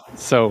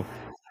 So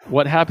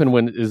what happened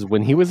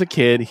when he was a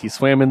kid, he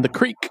swam in the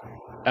creek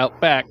out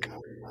back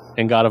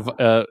and got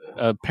a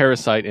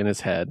parasite in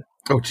his head.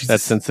 Oh, Jesus.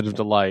 That's sensitive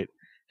to light.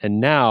 And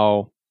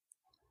now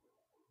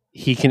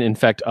he can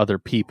infect other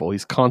people.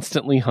 He's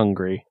constantly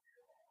hungry,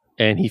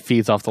 and he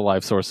feeds off the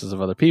life sources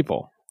of other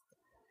people.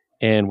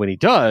 And when he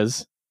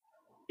does,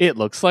 it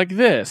looks like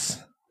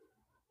this.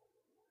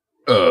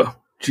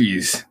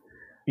 Jeez.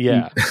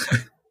 Yeah.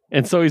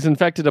 And so he's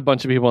infected a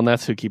bunch of people, and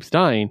that's who keeps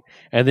dying.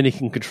 And then he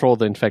can control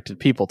the infected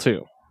people,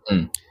 too.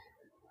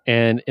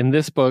 And in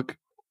this book,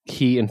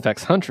 he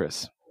infects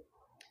Huntress.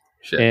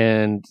 Shit.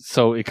 And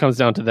so it comes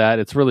down to that.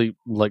 It's really,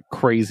 like,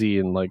 crazy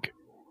and, like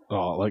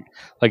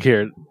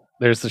here,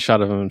 there's the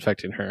shot of him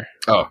infecting her.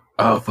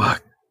 Oh,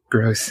 fuck.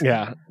 Gross.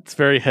 Yeah. It's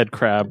very head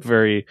crab,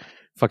 very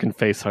fucking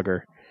face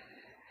hugger.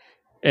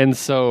 And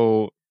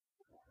so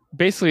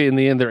basically, in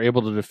the end, they're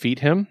able to defeat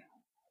him.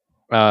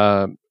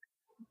 And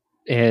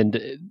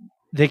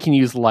they can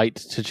use light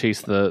to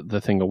chase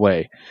the thing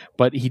away.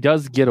 But he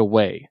does get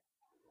away.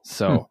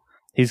 So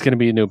he's going to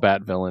be a new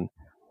Bat villain.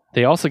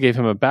 They also gave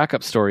him a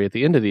backup story at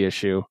the end of the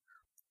issue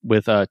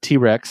with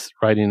T-Rex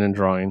writing and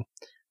drawing,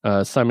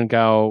 Simon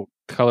Gao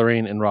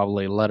coloring, and Rob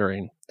Lay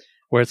lettering,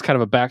 where it's kind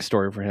of a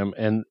backstory for him.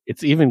 And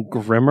it's even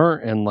grimmer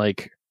and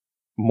like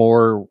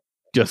more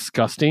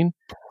disgusting.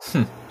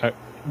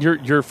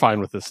 You're fine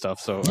with this stuff,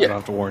 so I don't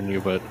have to warn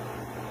you, but...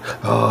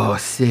 Oh,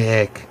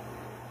 sick.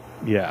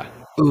 Yeah.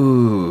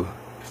 Ooh.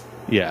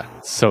 Yeah,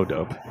 so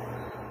dope.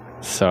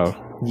 So,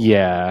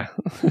 yeah.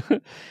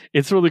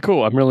 It's really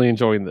cool. I'm really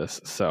enjoying this.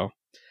 So,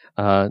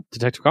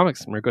 Detective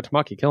Comics, Mariko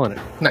Tamaki, killing it.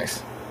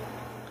 Nice.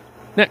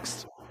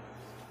 Next.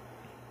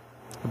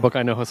 A book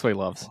I know Josue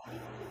loves.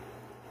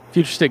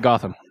 Future State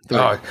Gotham 3.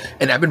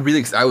 And I've been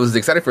I was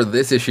excited for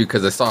this issue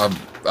because I saw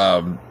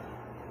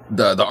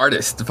the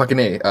artist, the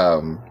fucking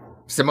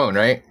Simone,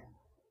 right?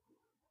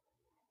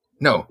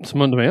 No.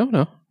 Simone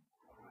DeMeo?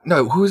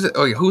 No, who's it?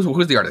 Oh, yeah,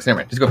 who's the artist? Never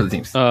mind. Just go for the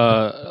teams.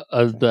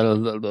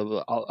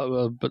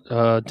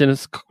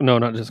 Dennis. No,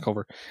 not Dennis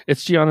Culver.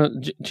 It's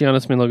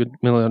Giannis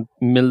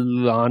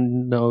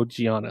Milano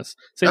Giannis.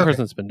 Same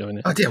person that's been doing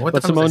it. Oh, damn. What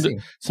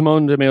the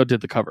Simone DeMeo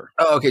did the cover.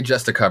 Oh, okay.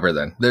 Just the cover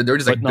then. They're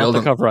just like building. Not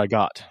the cover I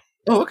got.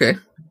 Oh, okay.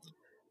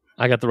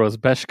 I got the Rose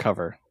Besh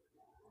cover,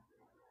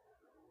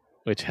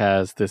 which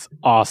has this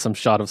awesome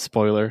shot of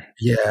Spoiler.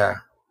 Yeah.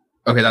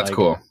 Okay, that's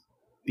cool.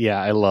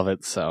 Yeah, I love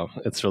it. So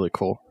it's really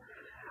cool.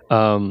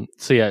 So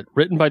yeah,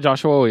 written by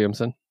Joshua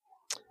Williamson.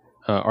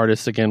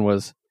 Artist again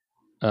was,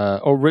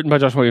 written by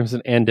Joshua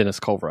Williamson and Dennis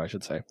Culver, I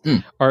should say.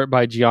 Art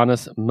by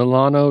Giannis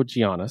Milano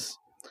Giannis.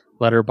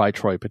 Letter by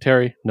Troy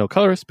Pateri. No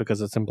colorist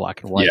because it's in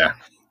black and white. Yeah.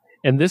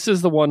 And this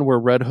is the one where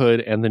Red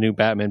Hood and the new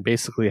Batman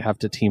basically have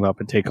to team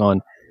up and take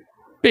on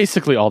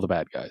basically all the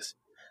bad guys.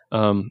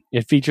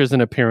 It features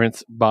an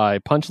appearance by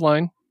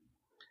Punchline,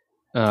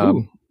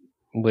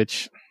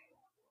 which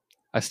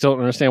I still don't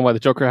understand why the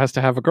Joker has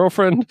to have a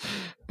girlfriend,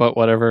 but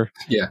whatever.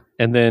 Yeah.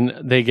 And then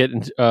they get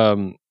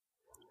into,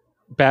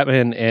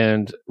 Batman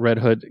and Red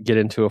Hood get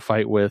into a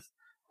fight with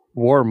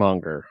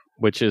Warmonger,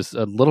 which is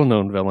a little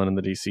known villain in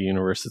the DC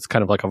universe. It's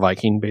kind of like a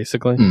Viking,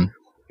 basically.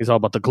 He's all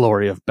about the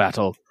glory of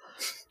battle.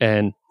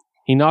 And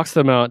he knocks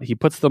them out. He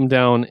puts them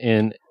down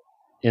in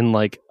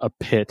like a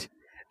pit,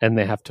 and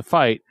they have to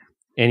fight.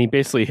 And he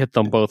basically hit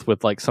them both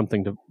with like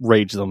something to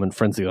rage them and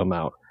frenzy them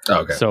out.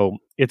 Okay. So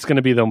it's going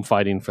to be them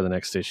fighting for the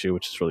next issue,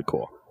 which is really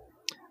cool.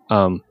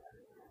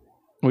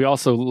 We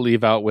also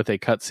leave out with a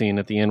cutscene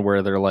at the end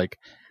where they're like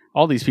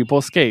All these people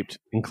escaped,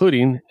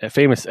 including a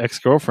famous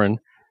ex-girlfriend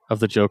of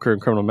the Joker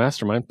and criminal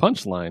mastermind,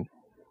 Punchline.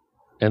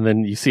 And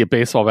then you see a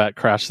baseball bat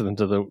crash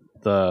into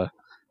the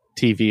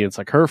TV. And it's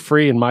like, her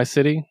free in my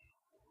city?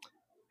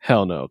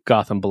 Hell no.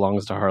 Gotham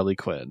belongs to Harley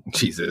Quinn.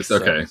 Jesus.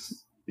 Okay.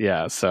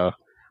 Yeah. So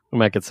we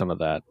might get some of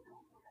that.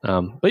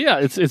 But yeah,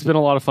 it's been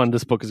a lot of fun.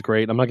 This book is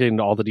great. I'm not getting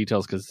into all the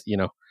details because,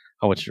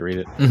 I want you to read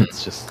it.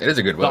 Mm-hmm. It is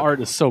a good book. The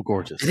art is so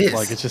gorgeous. It is.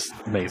 Like, it's just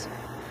amazing.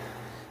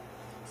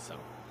 So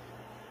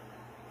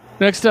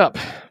next up,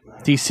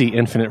 DC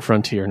Infinite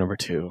Frontier number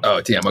 2.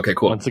 Oh, damn. Okay,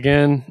 cool. Once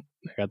again,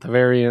 I got the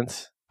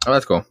variants. Oh,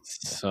 that's cool.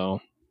 So,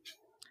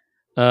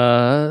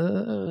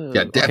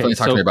 yeah, definitely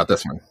talk to me about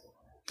this one.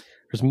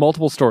 There's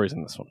multiple stories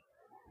in this one.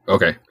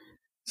 Okay.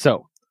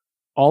 So,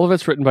 all of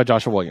it's written by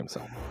Joshua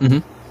Williamson. Mm-hmm.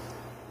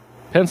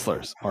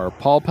 Pencilers are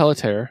Paul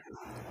Pelletier,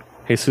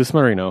 Jesus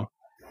Marino,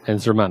 and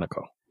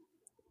Zermanico.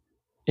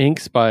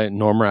 Inks by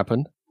Norm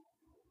Rappin,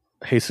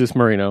 Jesus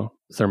Marino,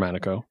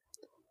 Zermanico.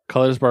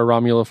 Colors by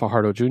Romulo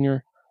Fajardo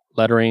Jr.,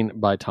 lettering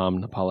by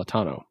Tom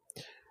Napolitano.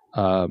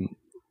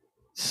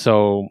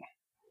 So,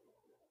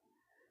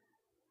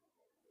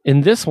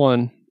 in this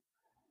one,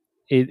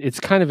 it's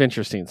kind of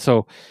interesting.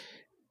 So,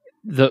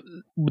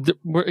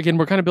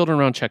 we're kind of building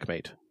around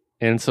Checkmate.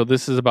 And so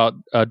this is about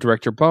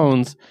Director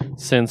Bones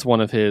sends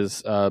one of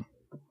his,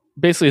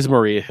 basically his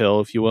Maria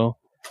Hill, if you will,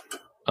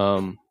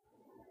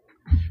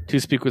 to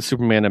speak with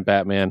Superman and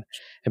Batman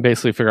and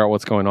basically figure out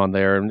what's going on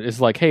there. And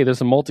it's like, hey,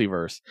 there's a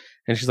multiverse.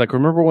 And she's like,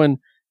 remember when...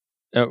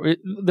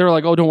 they're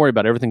like, oh, don't worry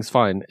about it. Everything's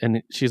fine.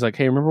 And she's like,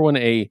 hey, remember when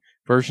a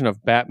version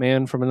of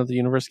Batman from another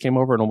universe came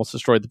over and almost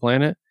destroyed the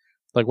planet?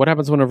 Like, what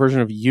happens when a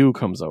version of you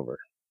comes over?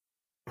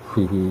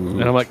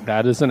 And I'm like,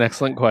 that is an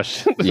excellent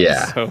question.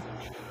 Yeah. So,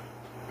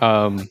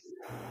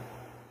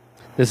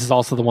 this is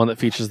also the one that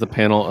features the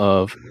panel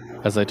of,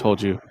 as I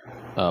told you,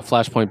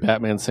 Flashpoint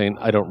Batman saying,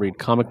 I don't read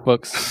comic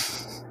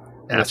books.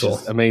 Which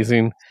is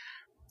amazing.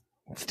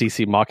 It's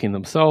DC mocking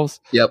themselves.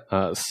 Yep.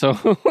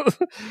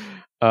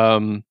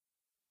 And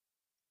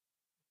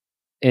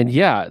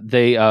yeah,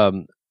 they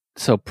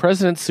so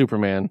President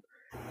Superman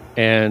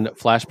and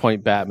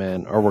Flashpoint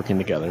Batman are working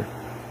together.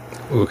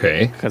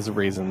 Okay. Because of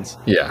reasons.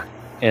 Yeah.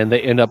 And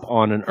they end up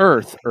on an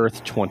Earth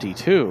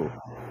 22.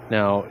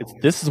 Now,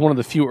 this is one of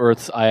the few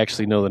Earths I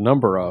actually know the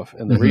number of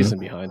and the reason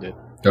behind it.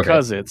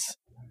 Because it's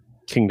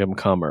Kingdom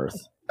Come Earth.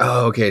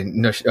 Oh, okay.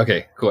 No,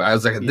 okay, cool. I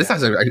was like, this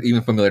sounds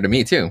even familiar to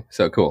me too.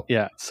 So cool.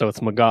 Yeah, so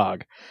it's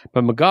Magog.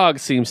 But Magog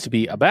seems to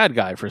be a bad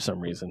guy for some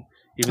reason,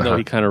 even though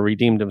he kind of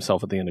redeemed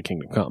himself at the end of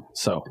Kingdom Come.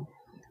 So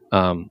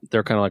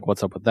they're kind of like,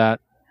 what's up with that?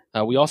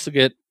 We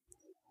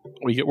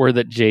get word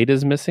that Jade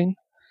is missing.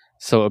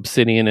 So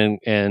Obsidian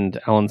and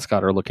Alan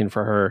Scott are looking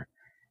for her.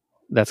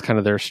 That's kind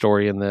of their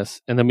story in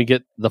this. And then we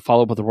get the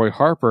follow-up with Roy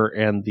Harper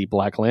and the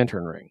Black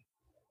Lantern ring.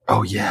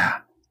 Oh, yeah.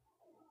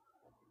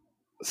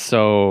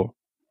 So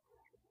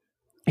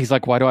he's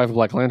like, why do I have a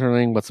Black Lantern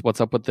ring? What's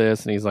up with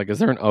this? And he's like, is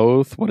there an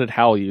oath? What did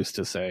Hal used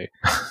to say?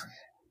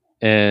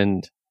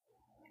 And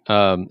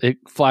it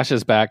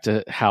flashes back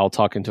to Hal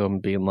talking to him,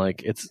 being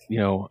like, it's,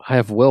 I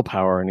have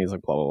willpower. And he's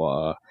like, blah, blah,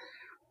 blah.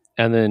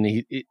 And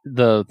then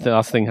the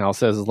last thing Hal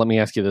says is, let me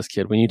ask you this,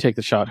 kid. When you take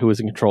the shot, who is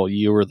in control,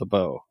 you or the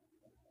bow?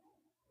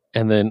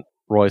 And then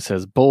Roy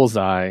says,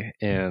 bullseye,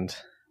 and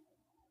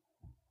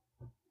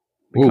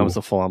becomes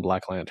a full-on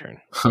Black Lantern.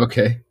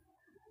 Okay.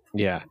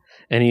 Yeah.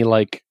 And he,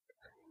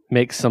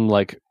 makes some,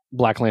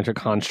 Black Lantern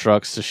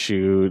constructs to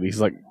shoot. He's,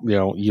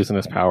 using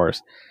his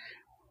powers.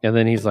 And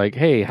then he's like,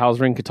 hey, Hal's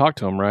ring could talk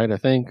to him, right? I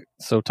think.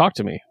 So talk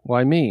to me.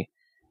 Why me?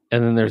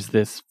 And then there's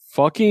this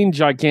fucking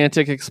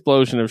gigantic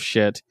explosion of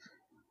shit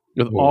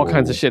with all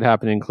kinds of shit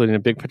happening, including a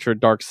big picture of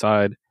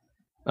Darkseid,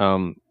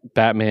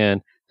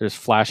 Batman. There's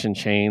Flash and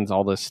chains,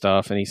 all this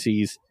stuff. And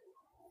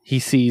he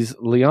sees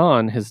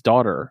Leon, his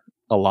daughter,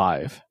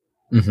 alive,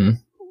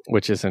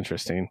 which is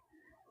interesting.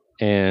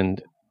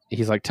 And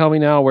he's like, tell me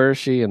now, where is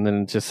she? And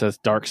then it just says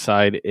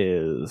Darkseid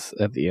is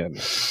at the end.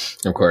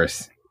 Of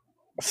course.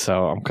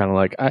 So I'm kind of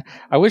like,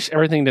 I wish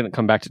everything didn't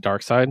come back to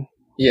Darkseid.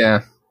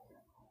 Yeah.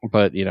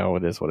 But,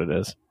 it is what it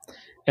is.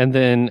 And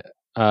then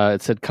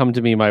it said, come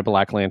to me, my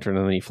Black Lantern,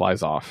 and then he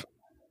flies off.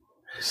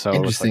 So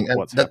interesting. It's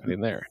what's happening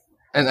there?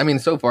 And I mean,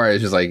 so far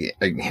it's just like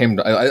him.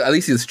 At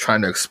least he's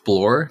trying to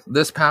explore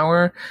this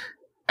power.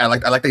 I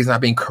like that he's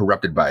not being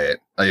corrupted by it.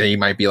 He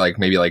might be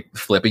maybe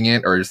flipping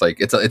it, or just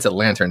it's a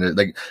lantern.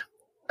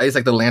 It's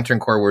like the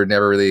Lantern Corps were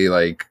never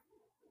really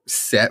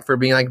set for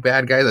being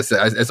bad guys.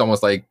 It's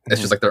almost like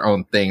it's just their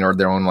own thing, or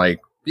their own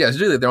it's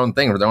really their own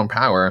thing or their own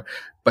power.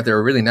 But they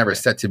were really never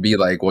set to be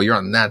well, you're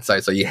on that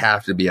side, so you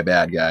have to be a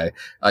bad guy.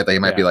 They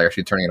might be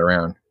actually turning it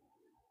around.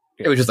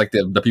 It was just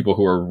the people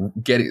who were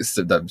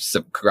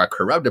got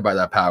corrupted by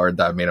that power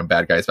that made them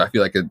bad guys. But I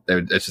feel like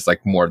it's just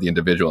more of the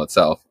individual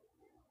itself.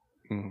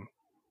 Mm.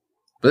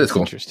 But it's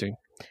cool. Interesting.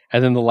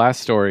 And then the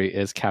last story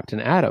is Captain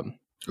Atom.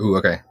 Ooh,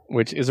 okay.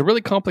 Which is a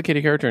really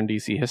complicated character in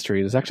DC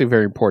history. It's actually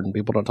very important.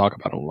 People don't talk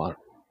about him a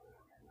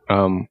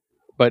lot.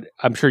 But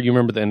I'm sure you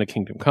remember the end of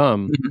Kingdom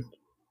Come.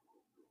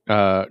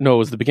 No, it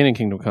was the beginning of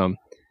Kingdom Come.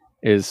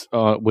 is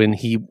when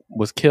he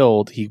was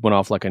killed, he went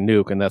off like a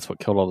nuke, and that's what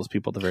killed all those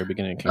people at the very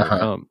beginning of Kingdom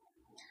Come.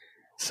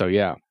 So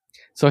yeah.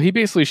 So he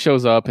basically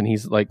shows up, and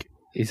he's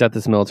at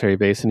this military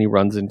base, and he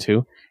runs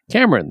into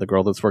Cameron, the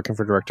girl that's working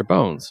for Director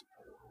Bones.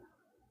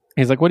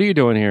 He's like, "What are you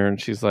doing here?"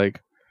 And she's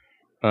like,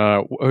 he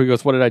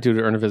goes, "What did I do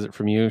to earn a visit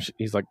from you?"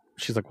 She's like,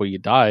 "Well, you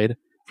died,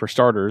 for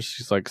starters."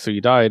 She's like, "So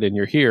you died, and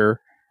you're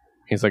here."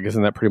 He's like,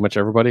 "Isn't that pretty much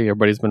everybody?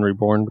 Everybody's been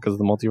reborn because of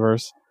the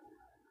multiverse."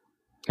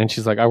 And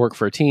she's like, "I work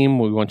for a team.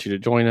 We want you to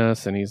join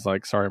us." And he's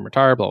like, "Sorry, I'm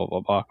retired, blah, blah,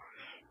 blah, blah."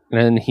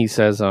 And then he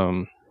says,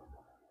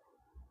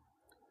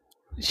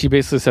 she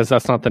basically says,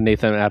 "That's not the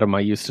Nathan Adam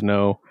I used to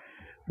know.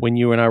 When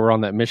you and I were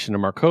on that mission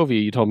in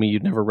Markovia, you told me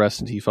you'd never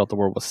rest until you felt the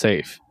world was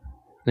safe."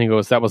 And he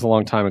goes, "That was a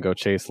long time ago,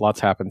 Chase. Lots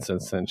happened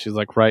since then." She's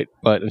like, "Right,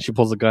 but," and she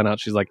pulls a gun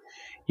out. She's like,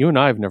 "You and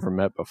I have never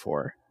met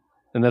before."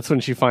 And that's when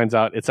she finds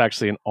out it's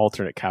actually an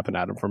alternate Captain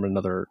Atom from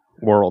another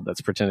world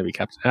that's pretending to be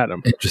Captain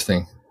Atom.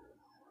 Interesting.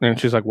 And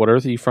she's like, "What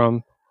Earth are you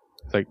from?"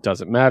 He's like,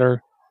 "Doesn't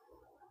matter."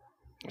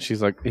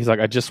 He's like,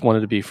 "I just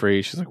wanted to be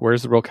free." She's like,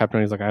 "Where's the real Captain?"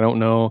 He's like, "I don't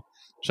know."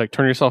 She's like,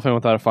 "Turn yourself in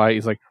without a fight."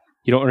 He's like,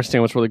 "You don't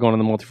understand what's really going on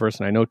in the multiverse,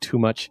 and I know too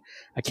much.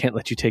 I can't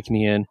let you take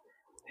me in." And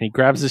he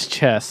grabs his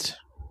chest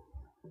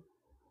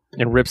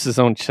and rips his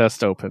own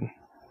chest open.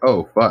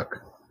 Oh,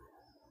 fuck.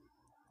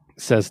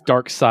 Says,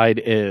 "Dark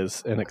side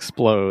is," and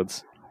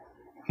explodes.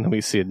 And then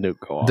we see a nuke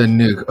go off. The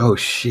nuke. Oh,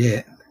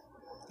 shit.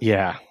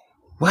 Yeah.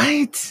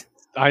 What?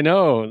 I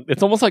know.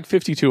 It's almost like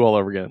 52 all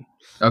over again.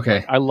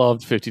 Okay. I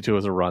loved 52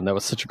 as a run. That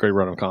was such a great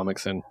run of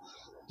comics, and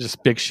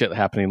just big shit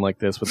happening like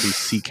this with these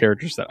C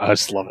characters that I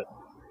just love it.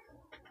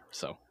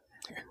 So,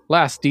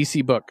 last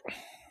DC book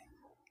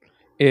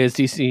is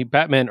DC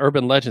Batman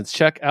Urban Legends.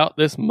 Check out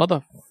this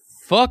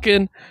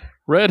motherfucking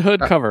Red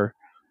Hood cover.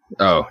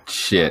 Oh,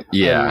 shit.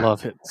 Yeah. I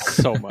love it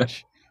so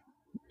much.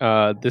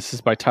 This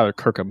is by Tyler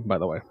Kirkham, by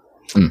the way.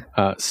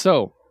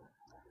 So,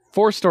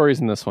 4 stories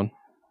in this one.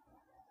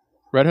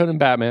 Red Hood and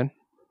Batman,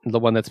 the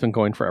one that's been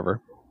going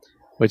forever,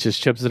 which is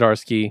Chip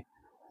Zdarsky.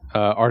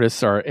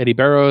 Artists are Eddie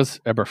Barrows,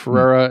 Eber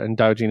Ferreira, and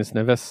Diogenes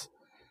Neves.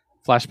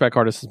 Flashback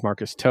artist is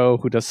Marcus Toe,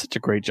 who does such a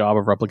great job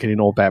of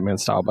replicating old Batman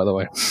style, by the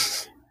way.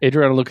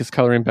 Adriana Lucas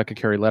coloring, Becca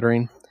Carey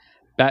lettering.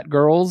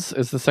 Batgirls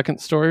is the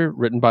second story,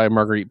 written by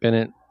Marguerite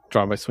Bennett,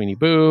 drawn by Sweeney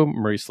Boo,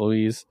 Maurice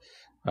Louise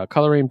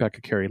coloring,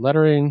 Becca Carey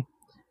lettering.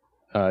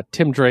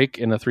 Tim Drake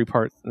in a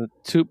part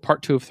 2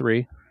 of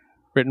 3,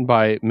 written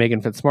by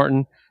Megan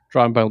Fitzmartin,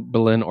 drawn by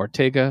Belen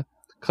Ortega,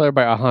 colored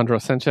by Alejandro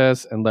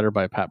Sanchez, and lettered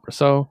by Pat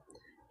Brousseau.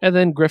 And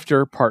then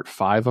Grifter, part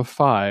 5 of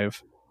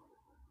 5.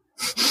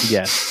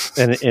 Yes,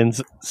 and it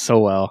ends so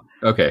well.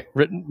 Okay.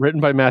 Written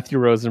by Matthew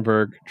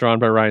Rosenberg, drawn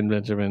by Ryan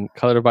Benjamin,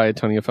 colored by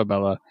Antonio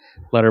Fabella,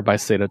 lettered by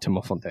Seda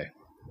Timofonte.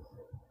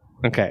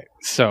 Okay,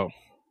 so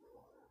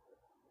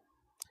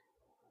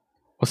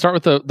we'll start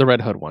with the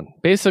Red Hood one.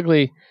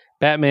 Basically,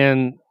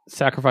 Batman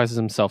sacrifices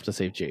himself to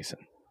save Jason.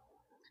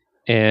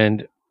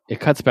 And it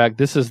cuts back.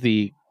 This is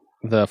the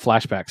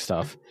flashback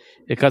stuff.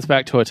 It cuts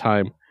back to a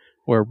time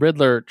where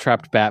Riddler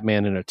trapped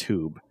Batman in a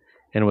tube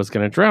and was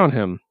going to drown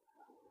him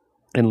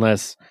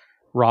unless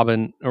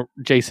Robin or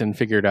Jason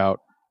figured out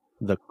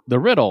the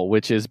riddle,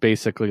 which is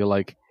basically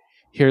like,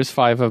 here's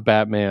 5 of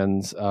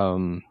Batman's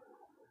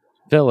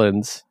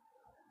villains.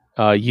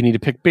 You need to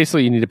pick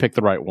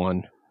the right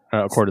one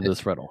according to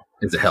this riddle.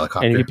 It's a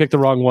helicopter. And if you pick the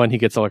wrong one, he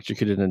gets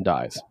electrocuted and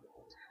dies.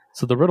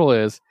 So the riddle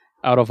is,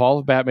 out of all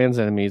of Batman's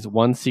enemies,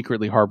 one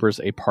secretly harbors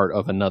a part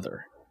of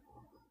another.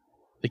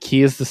 The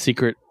key is the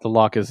secret, the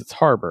lock is its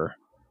harbor.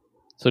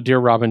 So, dear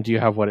Robin, do you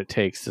have what it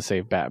takes to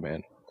save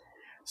Batman?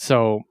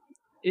 So,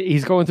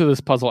 he's going through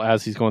this puzzle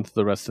as he's going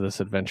through the rest of this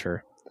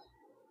adventure.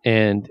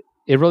 And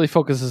it really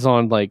focuses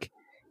on, like,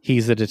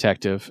 he's a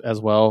detective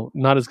as well.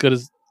 Not as good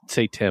as,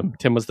 say, Tim.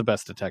 Tim was the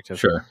best detective.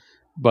 Sure.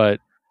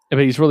 But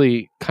he's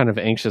really kind of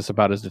anxious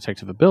about his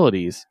detective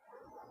abilities.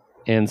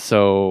 And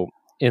so,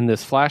 in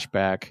this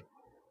flashback,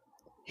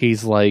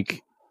 he's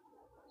like,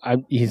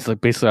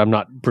 basically, I'm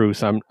not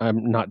Bruce. I'm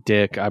not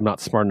Dick. I'm not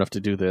smart enough to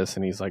do this.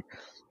 And he's like,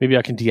 maybe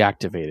I can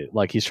deactivate it.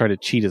 Like, he's trying to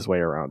cheat his way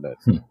around it.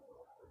 And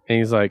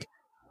he's like,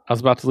 I was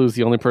about to lose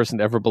the only person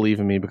to ever believe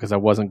in me because I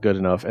wasn't good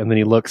enough. And then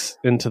he looks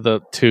into the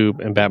tube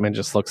and Batman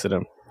just looks at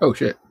him. Oh,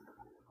 shit.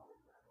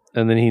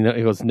 And then he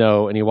goes,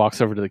 no. And he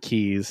walks over to the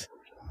keys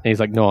and he's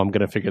like, no, I'm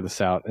going to figure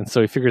this out. And so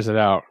he figures it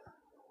out.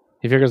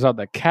 He figures out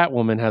that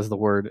Catwoman has the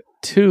word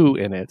two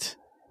in it,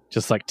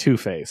 just like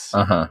Two-Face.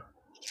 Uh-huh.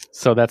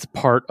 So that's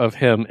part of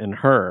him and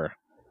her.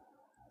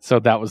 So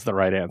that was the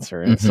right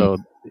answer. And so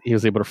he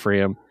was able to free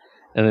him.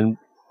 And then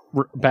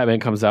Batman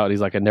comes out and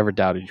he's like, I never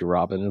doubted you,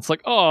 Robin. And it's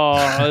like, oh,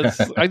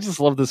 I just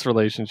love this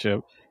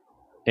relationship.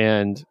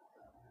 And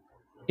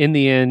in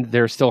the end,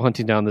 they're still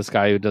hunting down this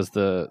guy who does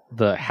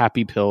the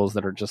happy pills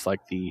that are just like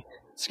the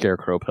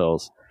Scarecrow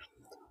pills.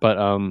 But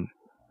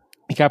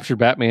he captured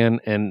Batman,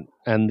 and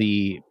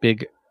the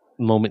big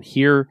moment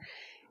here,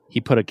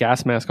 he put a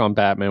gas mask on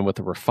Batman with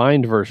a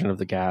refined version of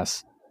the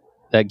gas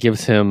that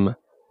gives him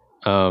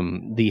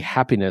the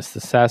happiness, the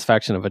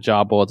satisfaction of a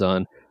job well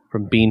done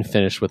from being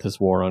finished with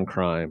his war on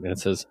crime. And it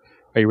says,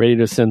 are you ready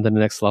to ascend to the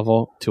next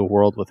level to a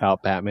world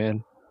without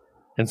Batman?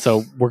 And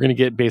so we're going to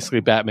get basically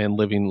Batman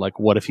living like,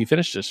 what if he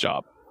finished his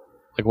job?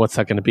 Like, what's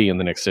that going to be in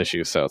the next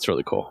issue? So it's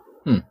really cool.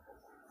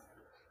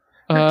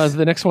 Nice.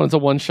 The next one is a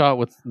one-shot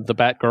with the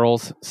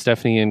Batgirls,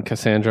 Stephanie and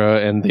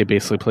Cassandra, and they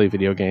basically play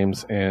video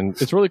games. And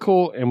it's really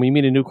cool, and we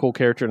meet a new cool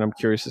character, and I'm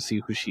curious to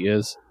see who she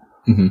is.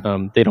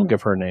 Mm-hmm. They don't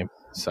give her a name.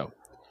 So,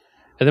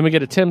 and then we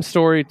get a Tim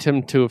story,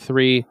 Tim 2 of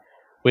 3,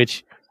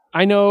 which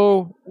I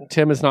know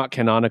Tim is not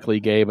canonically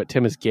gay, but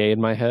Tim is gay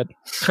in my head.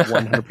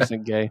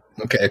 100% gay.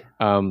 Okay.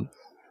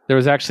 There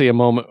was actually a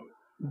moment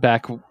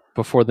back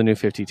before the New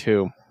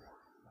 52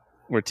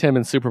 where Tim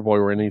and Superboy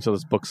were in each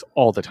other's books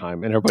all the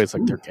time, and everybody's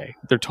like, they're gay.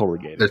 They're totally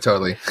gay. They're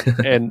totally.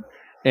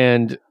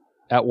 and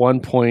at one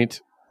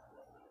point,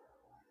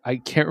 I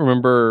can't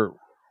remember,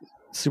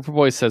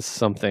 Superboy says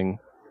something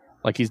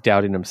like he's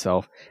doubting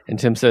himself, and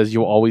Tim says,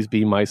 "You'll always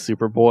be my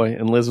Superboy,"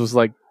 and Liz was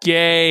like,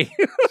 "Gay."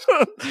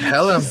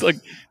 Hell, she's like,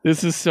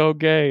 "This is so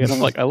gay," and I'm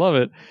like, "I love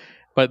it,"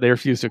 but they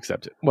refuse to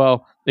accept it.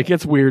 Well, it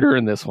gets weirder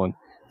in this one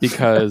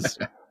because,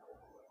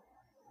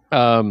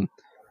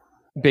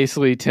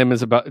 basically,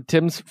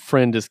 Tim's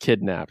friend is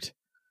kidnapped,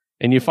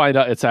 and you find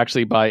out it's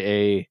actually by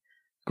a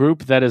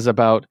group that is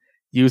about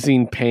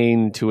using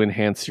pain to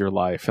enhance your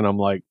life, and I'm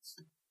like,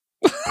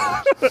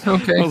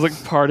 okay. I was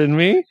like, "Pardon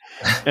me,"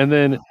 and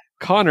then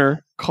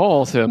Connor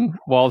calls him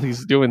while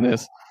he's doing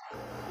this.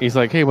 He's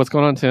like, "Hey, what's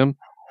going on, Tim?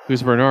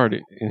 Who's Bernard?"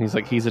 And he's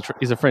like, he's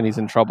a friend. He's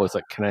in trouble. He's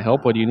like, "Can I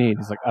help? What do you need?"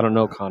 He's like, "I don't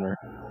know, Connor."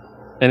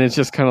 And it's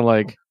just kind of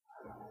like,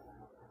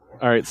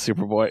 all right,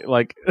 Superboy.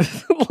 Like,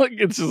 like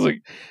it's just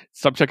like,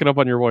 stop checking up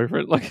on your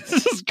boyfriend. Like,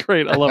 this is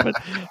great. I love it.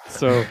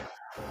 So,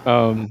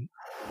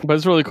 but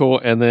it's really cool.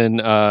 And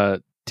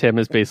then Tim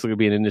is basically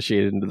being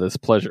initiated into this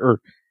pleasure or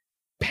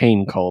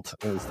pain cult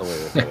is the way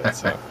to put it.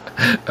 So,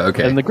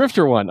 okay. And the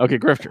Grifter one. Okay,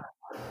 Grifter.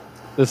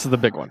 This is the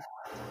big one.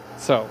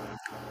 So,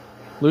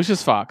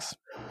 Lucius Fox.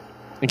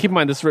 And keep in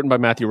mind, this is written by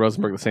Matthew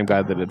Rosenberg, the same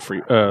guy that did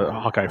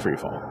Hawkeye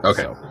Freefall.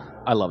 Okay. So,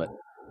 I love it.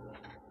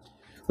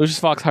 Lucius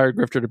Fox hired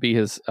Grifter to be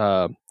his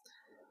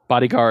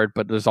bodyguard,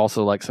 but there's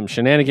also like some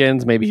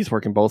shenanigans. Maybe he's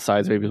working both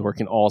sides. Maybe he's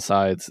working all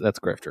sides. That's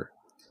Grifter.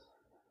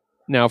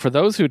 Now, for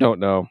those who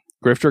don't know,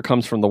 Grifter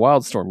comes from the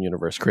Wildstorm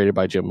universe created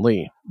by Jim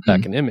Lee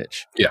back in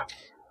Image. Yeah.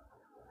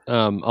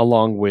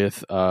 Along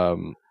with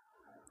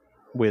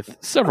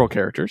several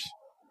characters.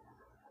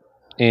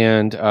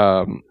 And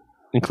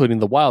including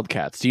the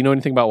Wildcats. Do you know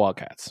anything about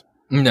Wildcats?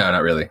 No,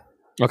 not really.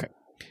 Okay.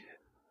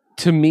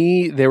 To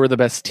me, they were the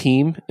best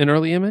team in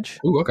early Image.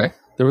 Ooh, okay.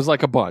 There was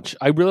like a bunch.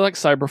 I really like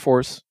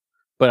Cyberforce,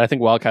 but I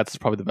think Wildcats is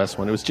probably the best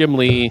one. It was Jim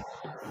Lee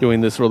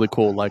doing this really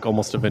cool, like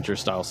almost adventure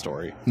style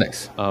story.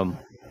 Nice.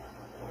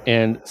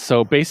 And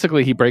so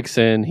basically he breaks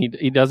in,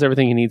 he does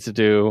everything he needs to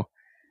do,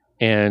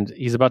 and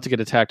he's about to get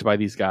attacked by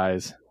these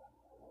guys.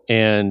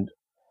 And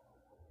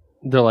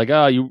they're like,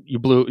 "Oh, you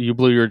blew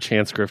your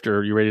chance, Grifter.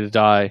 Are you ready to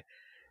die?"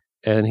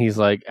 And he's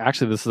like,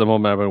 "Actually, this is the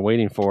moment I've been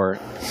waiting for."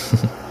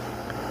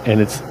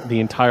 And it's the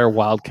entire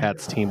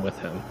Wildcats team with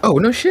him. Oh,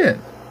 no shit.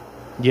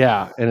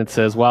 Yeah, and it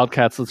says,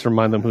 "Wildcats, let's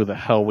remind them who the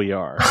hell we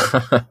are."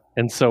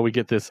 And so we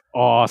get this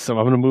awesome...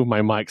 I'm going to move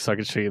my mic so I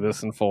can show you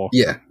this in full.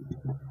 Yeah.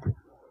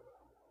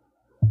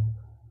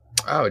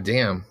 Oh,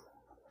 damn.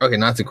 Okay,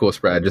 not a cool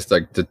spread. Just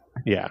like to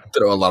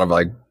throw a lot of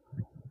like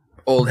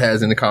old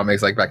heads in the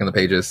comics, like back in the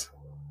pages.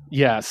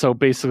 Yeah, so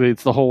basically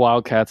it's the whole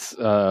Wildcats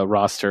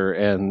roster,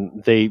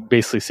 and they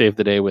basically save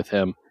the day with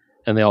him,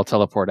 and they all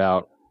teleport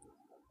out.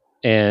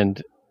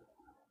 And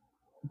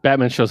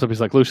Batman shows up, he's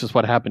like, "Lucius,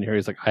 what happened here?"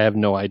 He's like, "I have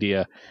no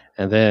idea."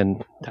 And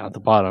then, down at the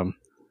bottom,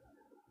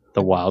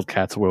 the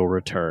Wildcats will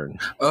return.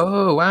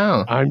 Oh,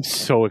 wow. I'm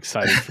so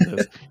excited for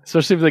this.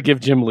 Especially if they give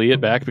Jim Lee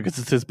it back, because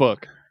it's his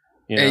book.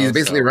 And he's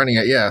basically running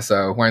it, yeah,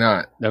 so why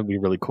not? That would be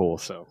really cool,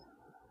 so.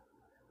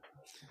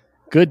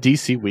 Good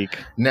DC week.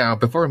 Now,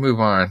 before we move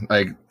on,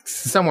 like,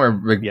 somewhere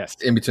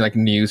in between like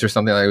news or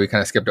something like we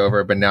kind of skipped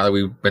over, but now that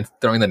we've been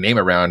throwing the name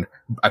around,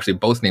 actually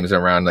both names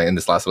around like, in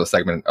this last little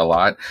segment a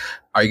lot,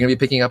 are you going to be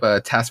picking up a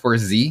Task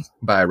Force Z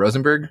by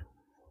Rosenberg?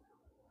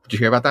 Did you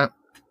hear about that?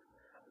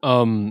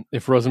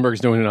 If Rosenberg's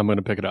doing it, I'm going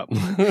to pick it up.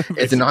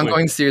 It's an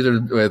ongoing series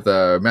with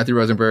Matthew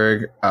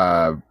Rosenberg,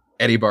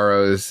 Eddie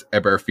Barros,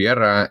 Eber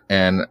Fiera,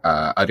 and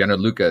Adriano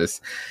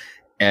Lucas,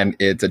 and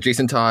it's a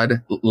Jason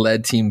Todd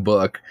led team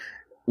book,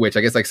 which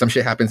I guess like some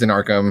shit happens in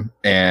Arkham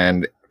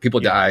and people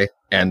die,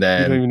 and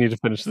then you don't even need to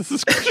finish this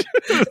description.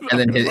 And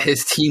then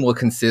his team will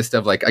consist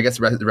of like I guess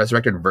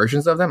resurrected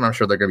versions of them. I'm not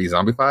sure they're going to be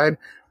zombified,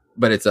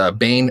 but it's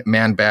Bane,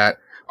 Man Bat,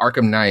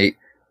 Arkham Knight,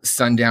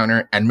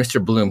 Sundowner, and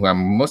Mr. Bloom, who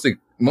I'm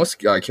most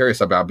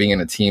curious about being in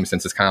a team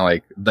since it's kind of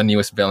like the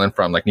newest villain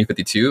from like New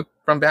 52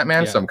 from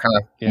Batman. So I'm kind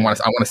of I want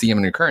to see him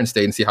in the current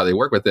state and see how they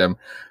work with him.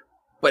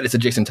 But it's a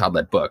Jason Todd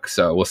led book,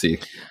 so we'll see.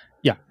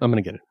 Yeah, I'm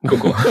gonna get it.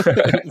 Cool.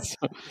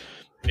 So,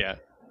 yeah.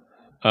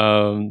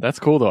 That's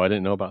cool though. I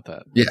didn't know about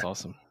that. That's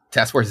awesome.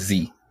 Task Force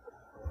Z.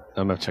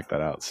 I'm gonna check that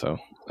out. So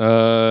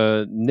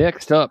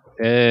next up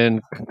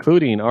and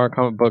concluding our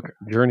comic book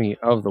journey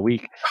of the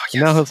week.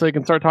 Now Jose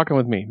can start talking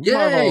with me.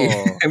 Yay!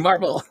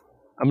 Marvel.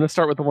 I'm going to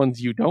start with the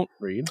ones you don't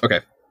read.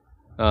 Okay.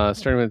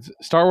 Starting with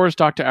Star Wars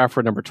Dr.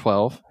 Aphra number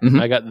 12.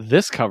 I got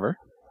this cover.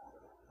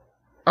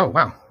 Oh,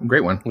 wow.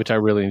 Great one. Which I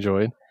really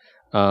enjoyed.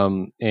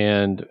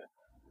 And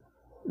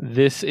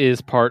this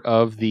is part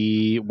of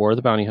the War of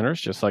the Bounty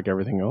Hunters, just like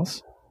everything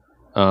else.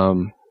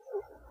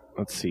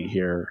 Let's see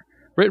here.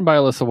 Written by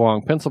Alyssa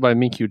Wong, penciled by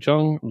Minkyu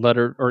Jung,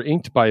 lettered or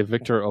inked by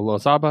Victor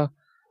Olazaba,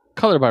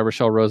 colored by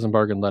Rochelle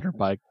Rosenberg, and lettered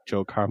by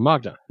Joe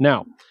Caramagna.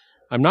 Now,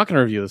 I'm not going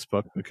to review this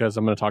book because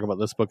I'm going to talk about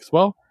this book as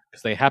well,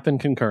 because they happen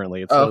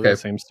concurrently. It's the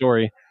same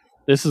story.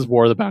 This is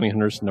War of the Bounty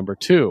Hunters number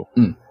 2.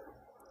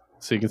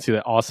 So you can see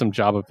that awesome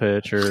Jabba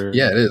picture.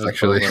 Yeah, it is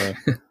actually.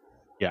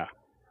 Yeah.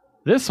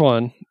 This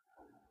one,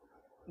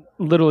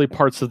 literally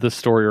parts of this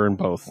story are in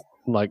both.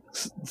 Like,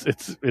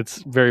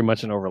 it's very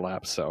much an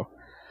overlap. So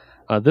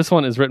this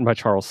one is written by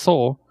Charles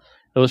Soule,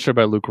 illustrated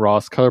by Luke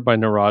Ross, colored by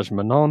Niraj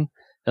Menon,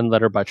 and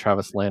lettered by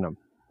Travis Lanham.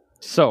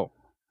 So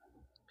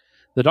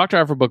the Dr.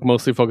 Aphra book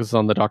mostly focuses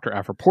on the Dr.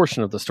 Aphra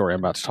portion of the story I'm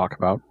about to talk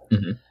about.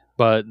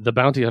 But the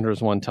Bounty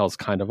Hunters one tells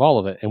kind of all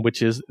of it, and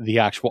which is the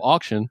actual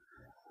auction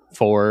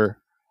for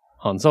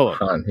Han Solo,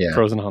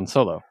 Frozen Han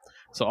Solo.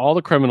 So all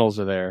the criminals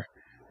are there.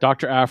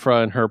 Dr.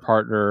 Aphra and her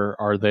partner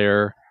are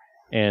there,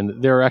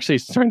 and they're actually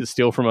trying to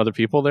steal from other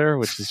people there,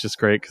 which is just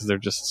great because they're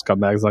just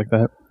scumbags like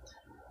that.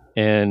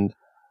 And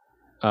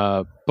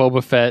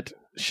Boba Fett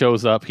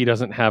shows up. He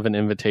doesn't have an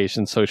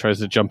invitation, so he tries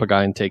to jump a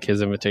guy and take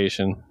his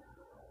invitation.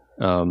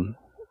 And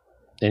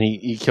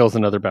he kills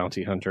another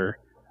bounty hunter.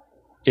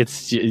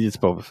 It's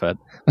Boba Fett.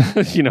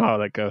 You know how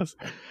that goes.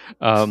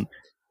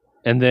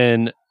 And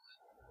then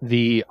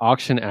the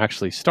auction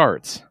actually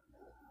starts,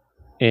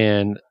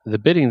 and the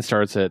bidding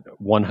starts at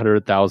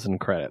 100,000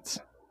 credits,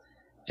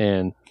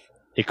 and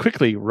it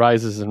quickly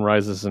rises and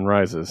rises and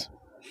rises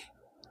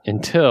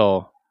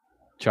until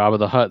Jabba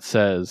the Hutt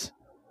says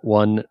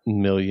 1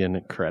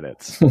 million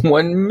credits.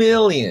 1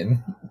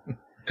 million.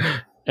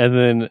 And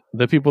then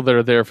the people that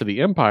are there for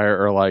the Empire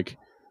are like,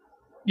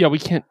 yeah, we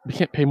can't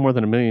pay more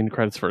than 1 million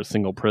credits for a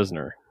single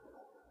prisoner.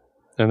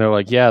 And they're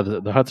like, yeah,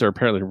 the Hutts are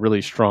apparently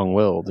really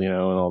strong-willed, and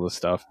all this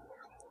stuff.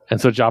 And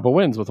so Jabba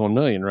wins with 1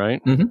 million,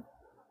 right?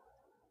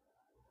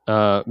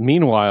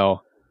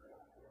 Meanwhile,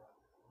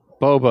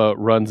 Boba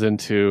runs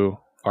into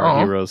our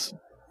heroes.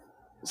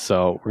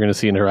 So we're going to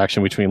see an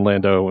interaction between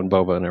Lando and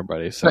Boba and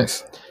everybody. So.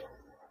 Nice.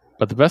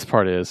 But the best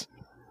part is,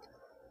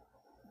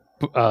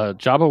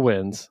 Jabba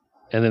wins,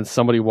 and then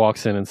somebody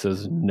walks in and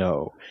says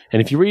no.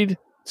 And if you read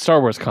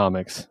Star Wars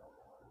comics,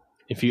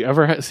 if you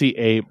ever see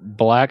a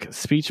black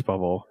speech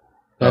bubble,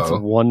 that's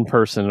one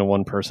person and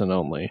one person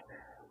only.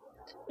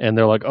 And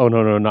they're like, oh,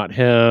 no, not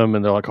him.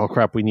 And they're like, oh,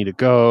 crap, we need to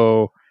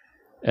go.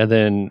 And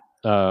then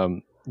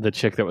the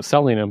chick that was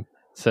selling him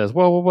says,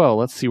 well,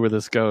 let's see where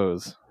this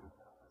goes.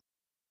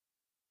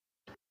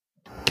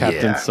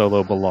 Captain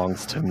Solo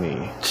belongs to me.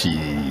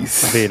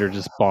 Jeez. Vader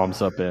just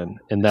bombs up in,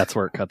 and that's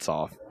where it cuts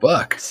off.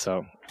 Fuck.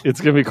 So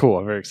it's going to be cool.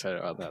 I'm very excited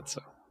about that.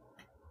 So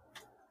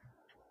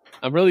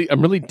I'm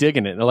really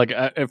digging it. Like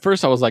at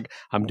first I was like,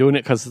 I'm doing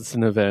it because it's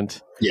an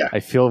event. Yeah.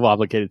 I feel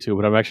obligated to,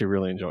 but I'm actually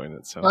really enjoying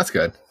it. So that's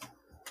good.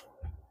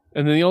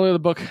 And then the only other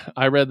book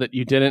I read that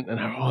you didn't, and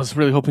I was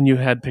really hoping you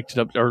had picked it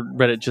up or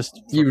read it just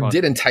for You fun.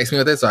 did entice me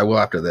with it, so I will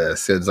after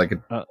this. It's like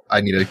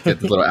I need to get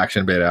this little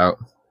action bit out.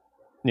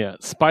 Yeah,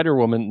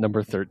 Spider-Woman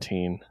number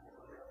 13.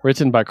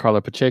 Written by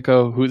Carla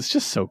Pacheco, who is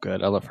just so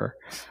good. I love her.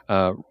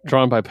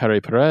 Drawn by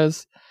Pere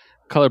Perez,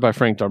 colored by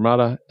Frank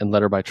Darmada, and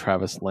lettered by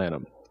Travis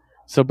Lanham.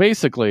 So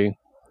basically,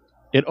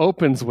 it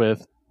opens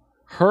with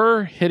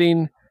her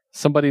hitting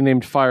somebody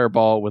named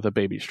Fireball with a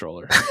baby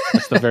stroller.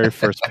 That's the very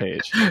first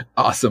page.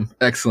 Awesome.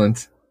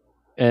 Excellent.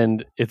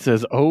 And it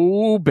says,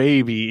 oh,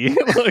 baby.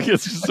 Like,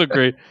 it's just so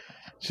great.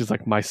 She's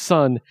like, my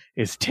son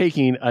is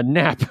taking a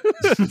nap.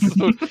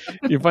 So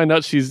you find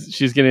out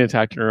she's getting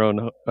attacked in her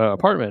own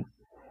apartment.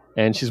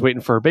 And she's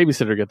waiting for her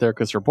babysitter to get there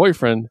because her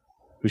boyfriend,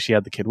 who she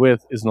had the kid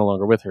with, is no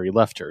longer with her. He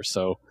left her.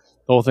 So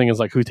the whole thing is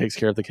like, who takes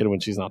care of the kid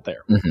when she's not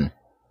there? Mm-hmm.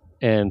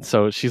 And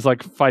so she's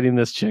like fighting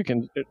this chick,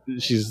 and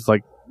she's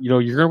like,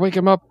 you're going to wake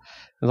him up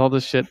and all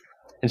this shit.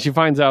 And she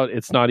finds out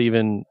it's not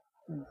even,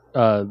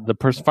 the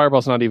person,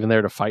 Fireball's not even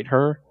there to fight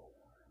her.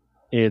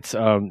 It's,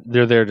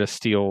 they're there to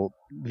steal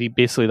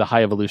basically the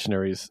High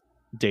Evolutionary's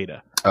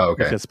data. Oh,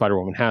 okay. Because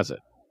Spider-Woman has it.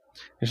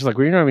 And she's like,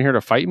 well, you're not even here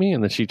to fight me?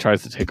 And then she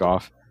tries to take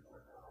off.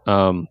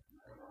 Dude,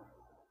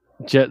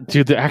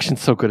 the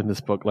action's so good in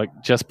this book. Like,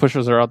 Jess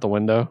pushes her out the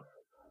window.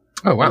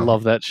 Oh, wow. I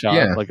love that shot.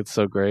 Yeah. Like, it's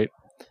so great.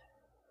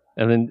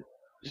 And then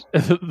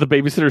the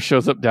babysitter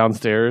shows up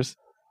downstairs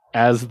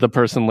as the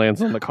person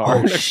lands on the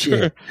car. Oh,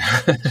 shit.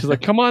 She's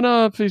like, come on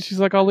up. And she's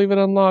like, I'll leave it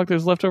unlocked.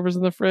 There's leftovers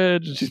in the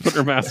fridge. And she's putting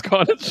her mask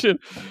on and shit.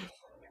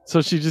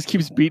 So she just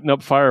keeps beating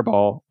up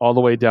Fireball all the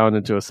way down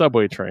into a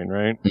subway train,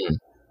 right? Mm.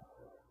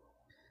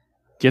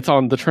 Gets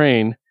on the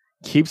train,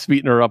 keeps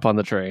beating her up on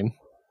the train.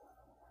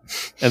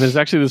 And there's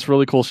actually this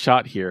really cool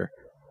shot here.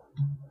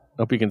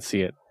 Hope you can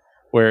see it.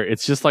 Where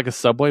it's just like a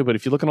subway, but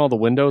if you look in all the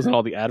windows and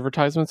all the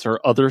advertisements, there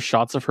are other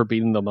shots of her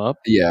beating them up.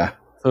 Yeah.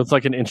 So it's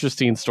like an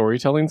interesting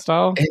storytelling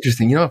style.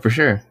 Interesting, for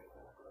sure.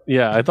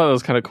 Yeah, I thought that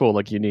was kind of cool,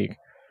 like unique.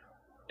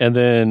 And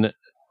then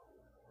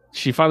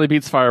she finally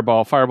beats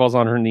Fireball. Fireball's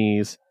on her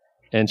knees,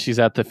 and she's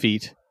at the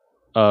feet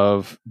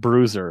of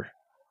Bruiser,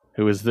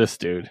 who is this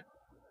dude,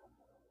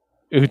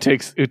 who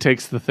takes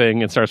the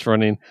thing and starts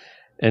running.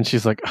 And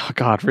she's like, "Oh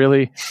God,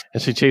 really?"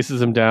 And she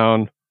chases him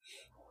down,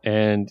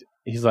 and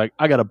he's like,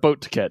 "I got a boat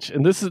to catch."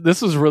 And this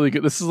was really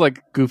good. This is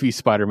like goofy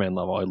Spider-Man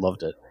level. I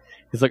loved it.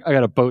 He's like, "I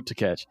got a boat to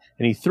catch,"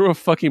 and he threw a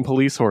fucking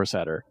police horse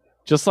at her,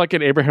 just like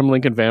an Abraham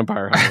Lincoln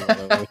Vampire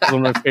Hunter. It's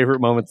one of my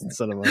favorite moments in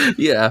cinema.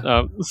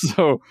 Yeah.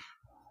 So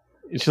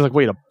she's like,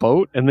 "Wait, a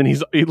boat?" And then he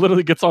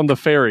literally gets on the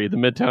ferry, the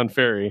Midtown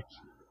ferry,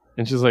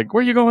 and she's like,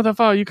 "Where are you going with that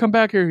file? You come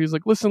back here." He's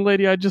like, "Listen,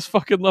 lady, I just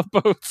fucking love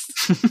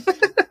boats."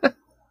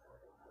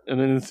 And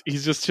then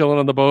he's just chilling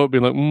on the boat,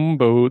 being like,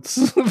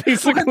 boats,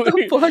 basically. What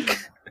the fuck?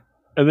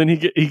 And then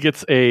he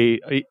gets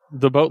the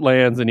boat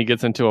lands and he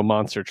gets into a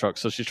monster truck.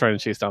 So she's trying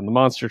to chase down the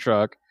monster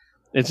truck.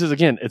 It's just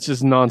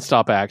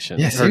nonstop action.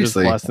 Yeah,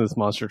 seriously. Her just blasting this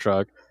monster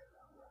truck.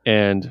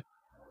 And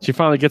she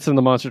finally gets in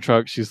the monster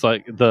truck. She's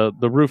like, the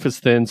roof is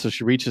thin, so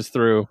she reaches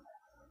through,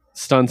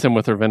 stuns him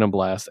with her venom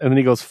blast, and then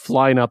he goes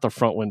flying out the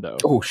front window.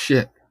 Oh,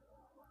 shit.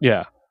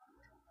 Yeah.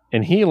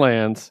 And he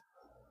lands,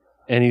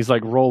 and he's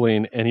like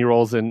rolling, and he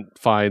rolls and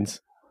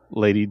finds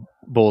Lady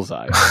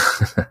Bullseye,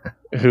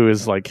 who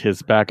is like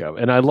his backup.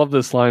 And I love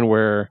this line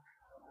where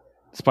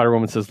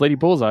Spider-Woman says, "Lady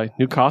Bullseye,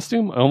 new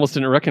costume? I almost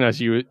didn't recognize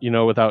you,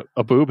 without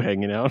a boob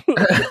hanging out."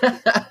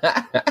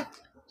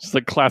 Just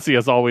like classy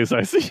as always,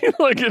 I see.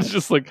 Like, it's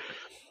just like,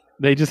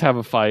 they just have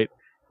a fight.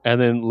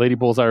 And then Lady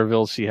Bullseye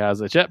reveals she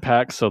has a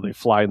jetpack, so they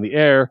fly in the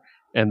air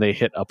and they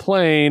hit a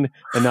plane,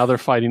 and now they're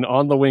fighting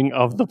on the wing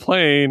of the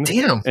plane.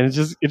 Damn. And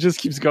it just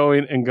keeps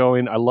going and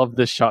going. I love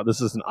this shot. This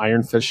is an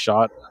Iron Fist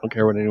shot. I don't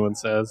care what anyone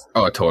says.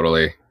 Oh,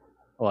 totally.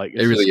 Like,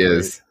 it really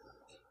is.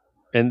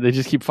 And they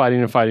just keep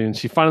fighting and fighting, and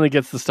she finally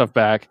gets the stuff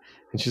back,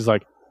 and she's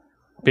like,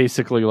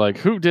 basically like,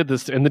 "Who did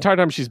this?" And the entire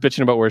time she's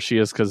bitching about where she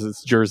is because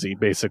it's Jersey,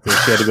 basically.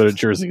 She had to go to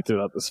Jersey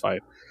throughout this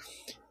fight.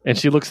 And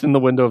she looks in the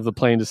window of the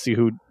plane to see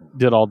who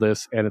did all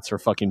this, and it's her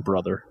fucking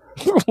brother.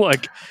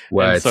 Like,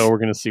 what? And so we're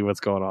going to see what's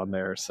going on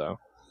there. So,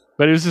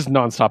 but it was just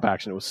nonstop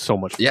action. It was so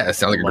much fun. Yeah, it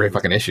sounds like a great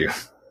fucking issue.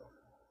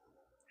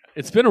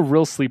 It's been a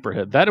real sleeper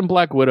hit. That and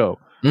Black Widow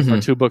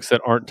are two books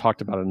that aren't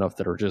talked about enough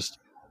that are just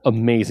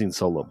amazing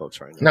solo books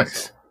right now.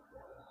 Nice. So.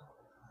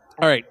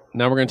 All right,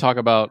 now we're going to talk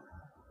about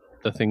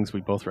the things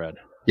we both read.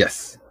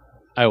 Yes.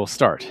 I will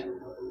start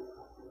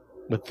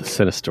with The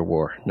Sinister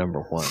War,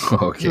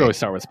 #1. Okay. We always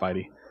start with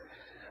Spidey.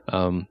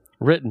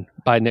 Written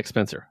by Nick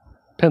Spencer.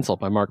 Penciled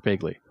by Mark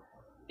Bagley.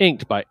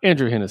 Inked by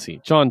Andrew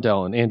Hennessy, John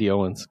Dell, and Andy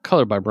Owens.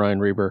 Colored by Brian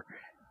Reber.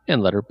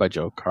 And lettered by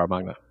Joe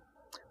Caramagna.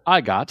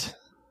 I got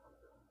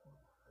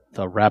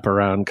the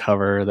wraparound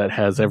cover that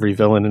has every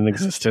villain in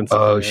existence.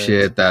 Oh,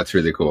 shit. That's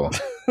really cool.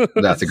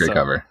 That's a great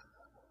cover.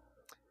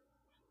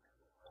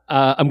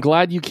 I'm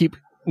glad you keep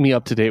me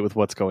up to date with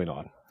what's going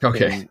on.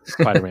 Okay. In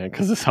Spider-Man,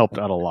 because this helped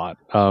out a lot.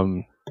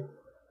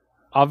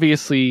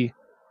 Obviously,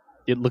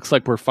 it looks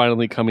like we're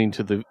finally coming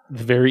to the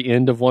very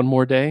end of One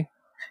More Day.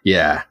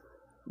 Yeah.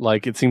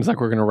 Like, it seems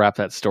like we're going to wrap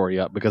that story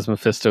up because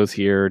Mephisto's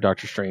here,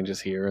 Doctor Strange is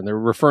here, and they're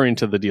referring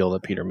to the deal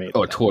that Peter made.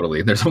 Oh,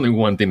 totally. There's only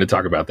one thing to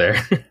talk about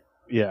there.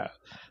 Yeah.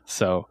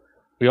 So,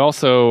 we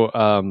also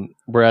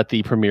were at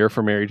the premiere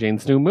for Mary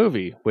Jane's new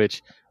movie,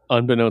 which,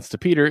 unbeknownst to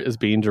Peter, is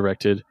being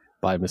directed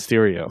by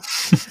Mysterio.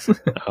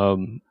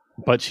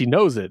 But she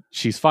knows it.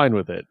 She's fine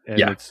with it.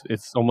 And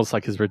it's almost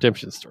like his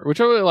redemption story,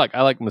 which I really like.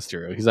 I like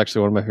Mysterio. He's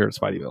actually one of my favorite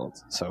Spidey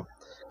villains. So,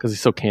 because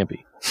he's so campy.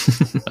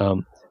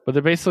 But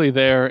they're basically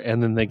there,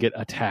 and then they get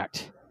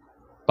attacked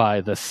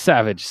by the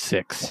Savage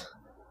Six,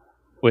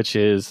 which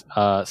is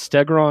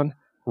Stegron,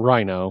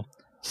 Rhino,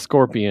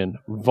 Scorpion,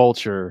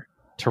 Vulture,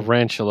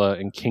 Tarantula,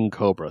 and King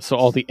Cobra. So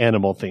all the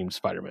animal-themed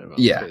Spider-Man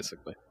villains,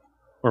 basically.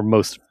 Or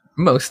most.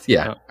 Most,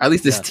 yeah. At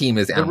least this team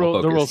is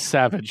animal-focused. The real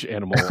savage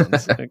animal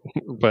ones.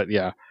 But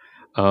yeah.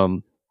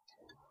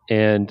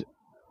 And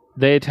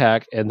they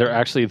attack, and they're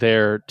actually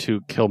there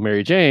to kill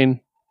Mary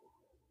Jane,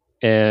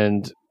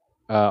 and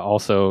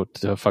also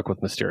to fuck with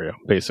Mysterio,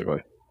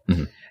 basically.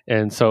 Mm-hmm.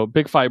 And so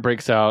big fight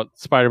breaks out.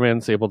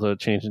 Spider-Man's able to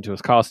change into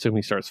his costume.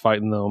 He starts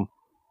fighting them.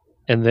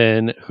 And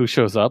then who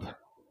shows up?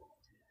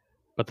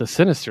 But the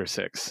Sinister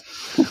Six.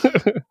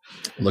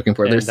 Looking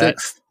for their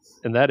sixth.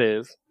 And that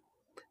is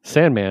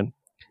Sandman,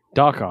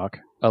 Doc Ock,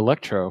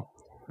 Electro,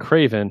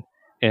 Kraven,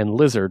 and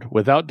Lizard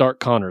without Dark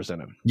Connors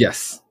in him.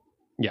 Yes.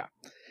 Yeah.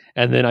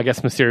 And then I guess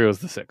Mysterio is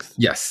the sixth.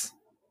 Yes.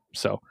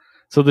 So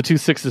the two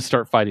sixes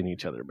start fighting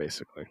each other,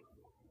 basically.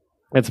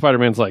 And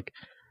Spider-Man's like,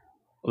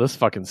 well, this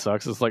fucking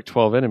sucks. It's like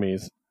 12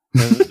 enemies.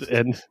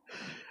 And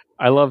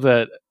I love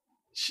that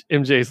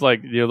MJ's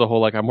like, the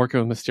whole, like, I'm working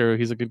with Mysterio.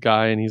 He's a good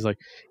guy. And he's like,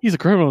 he's a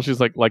criminal. She's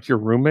like your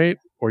roommate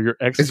or your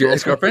ex-girlfriend? Is your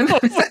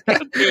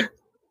ex-girlfriend?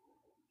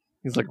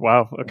 He's like,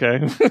 wow, okay.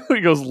 He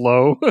goes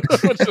low.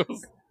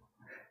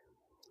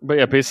 But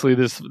yeah, basically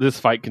this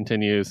fight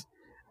continues.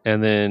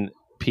 And then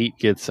Pete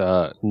gets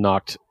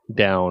knocked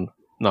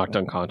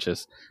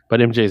unconscious. But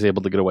MJ is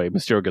able to get away.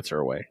 Mysterio gets her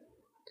away.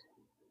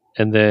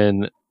 And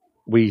then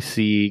we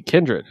see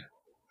Kindred,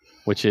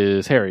 which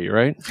is Harry,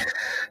 right?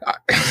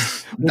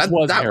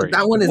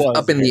 That one is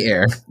up in the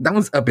air. That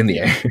one's up in the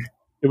air.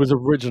 It was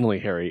originally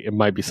Harry. It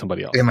might be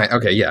somebody else.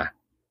 Okay, yeah.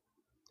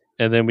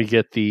 And then we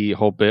get the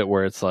whole bit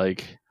where it's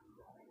like,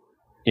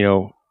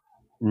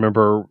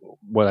 remember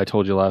what I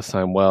told you last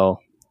time?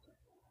 Well,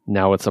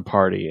 now it's a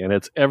party, and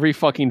it's every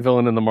fucking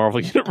villain in the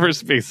Marvel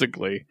universe,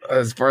 basically.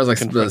 As far as like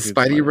the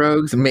Spidey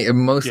rogues,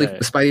 mostly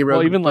Spidey rogue.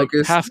 Well, even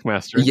focus. Like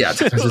Taskmaster. Yeah,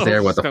 Taskmaster's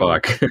there. What the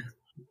fuck?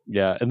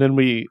 Yeah, and then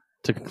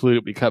to conclude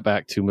it, we cut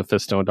back to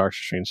Mephisto and Doctor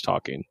Strange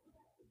talking.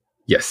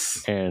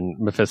 Yes, and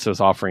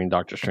Mephisto's offering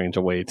Doctor Strange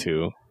a way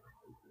to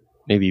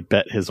maybe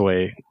bet his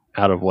way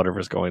out of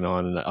whatever's going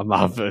on.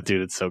 And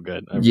dude, it's so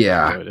good. I really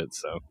enjoyed it.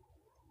 So.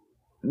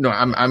 No,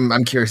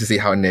 I'm curious to see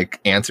how Nick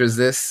answers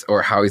this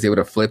or how he's able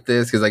to flip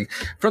this, because like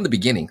from the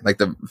beginning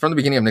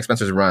of Nick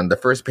Spencer's run, the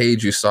first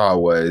page you saw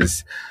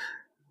was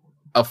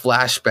a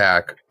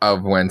flashback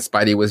of when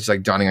Spidey was just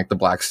like donning like the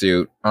black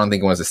suit. I don't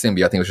think it was a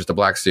symbiote. I think it was just a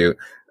black suit.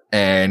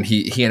 And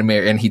he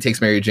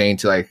takes Mary Jane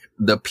to like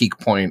the peak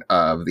point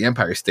of the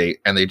Empire State,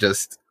 and they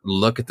just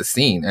look at the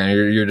scene, and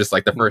you're just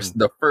like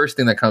the first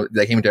thing that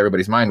came into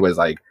everybody's mind was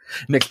like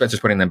Nick Spencer's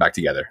putting them back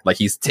together. Like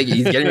he's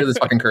getting rid of this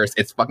fucking curse.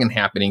 It's fucking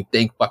happening.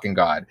 Thank fucking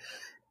God.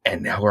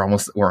 And now we're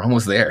almost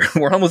there.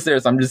 We're almost there.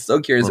 So I'm just so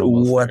curious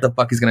what the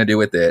fuck he's gonna do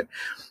with it.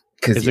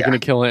 Is it going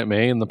to kill Aunt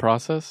May in the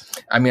process?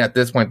 I mean, at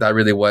this point, that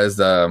really was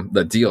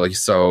the deal.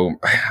 So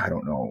I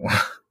don't know.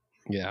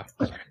 Yeah,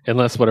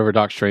 unless whatever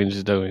Doc Strange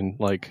is doing,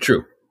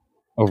 true,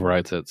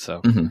 overrides it.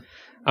 So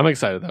I'm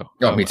excited though.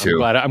 Oh, me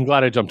too. I'm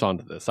glad I jumped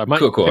onto this. I might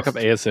pick up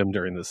ASM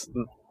during this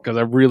because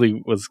I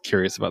really was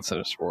curious about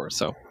Sinister Four.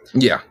 So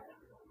yeah,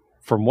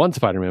 from one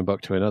Spider-Man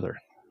book to another,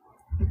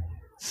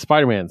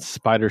 Spider-Man: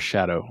 Spider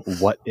Shadow.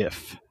 What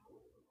if?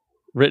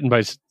 Written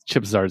by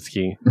Chip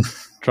Zdarsky,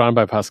 drawn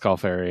by Pascal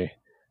Ferry,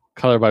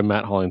 colored by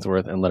Matt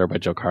Hollingsworth, and lettered by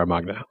Joe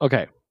Caramagna.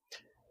 Okay.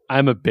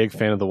 I'm a big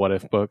fan of the What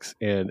If books,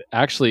 and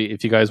actually,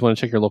 if you guys want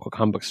to check your local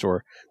comic book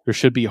store, there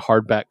should be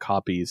hardback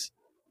copies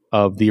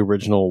of the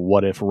original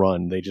What If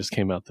run. They just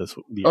came out this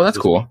week. Oh, that's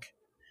cool.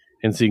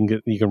 And so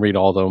you can read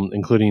all of them,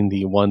 including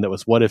the one that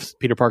was What If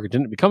Peter Parker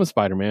didn't become a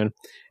Spider-Man,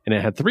 and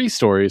it had 3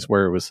 stories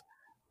where it was,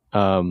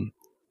 let me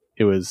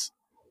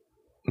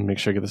make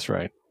sure I get this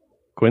right.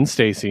 Gwen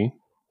Stacy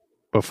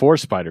before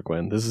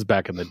Spider-Gwen. This is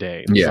back in the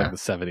day. It was like the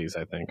 70s,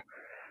 I think.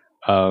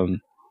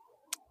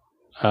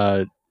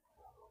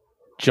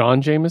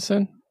 John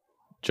Jameson,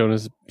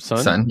 Jonah's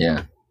son,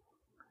 yeah,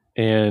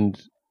 and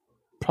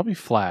probably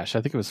Flash.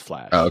 I think it was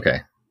Flash. Oh,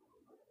 okay.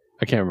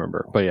 I can't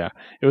remember, but yeah,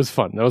 it was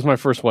fun. That was my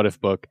first What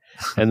If book,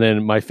 and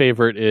then my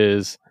favorite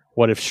is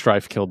What If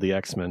Strife killed the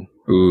X-Men.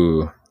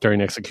 Ooh, during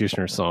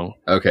Executioner's Song.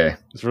 Okay,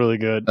 it's really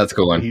good. That's a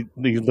cool one. He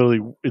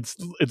literally, it's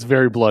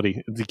very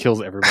bloody. He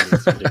kills everybody.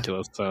 It's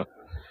ridiculous. So,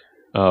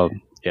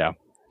 yeah.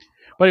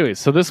 But anyway,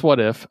 so this What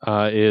If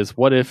is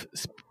what if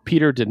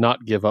Peter did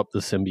not give up the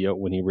symbiote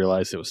when he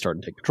realized it was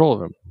starting to take control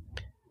of him.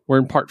 We're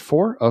in part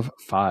 4 of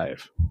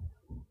 5.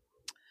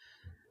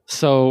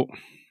 So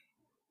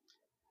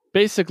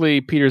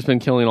basically, Peter's been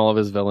killing all of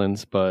his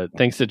villains, but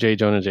thanks to J.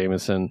 Jonah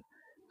Jameson,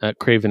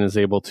 Kraven is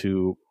able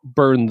to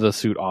burn the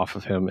suit off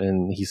of him,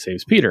 and he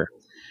saves Peter.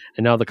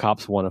 And now the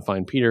cops want to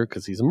find Peter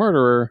because he's a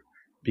murderer,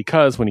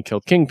 because when he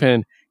killed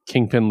Kingpin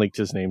leaked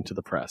his name to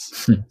the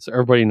press. So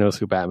everybody knows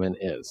who Batman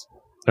is.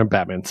 Or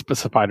Batman,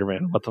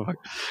 Spider-Man, what the fuck.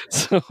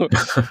 So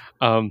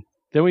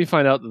then we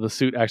find out that the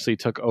suit actually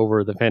took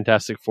over the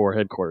Fantastic Four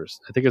headquarters.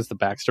 I think it's the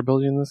Baxter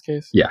Building in this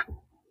case. Yeah.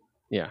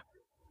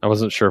 I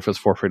wasn't sure if it's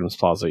Four Freedoms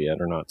Plaza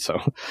yet or not. So,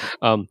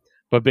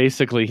 but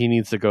basically he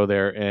needs to go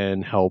there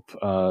and help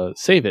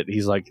save it.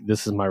 He's like,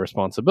 this is my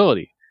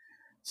responsibility.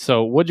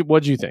 So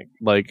what'd you think?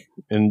 Like,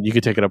 and you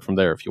could take it up from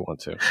there if you want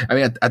to. I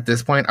mean, at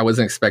this point, I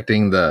wasn't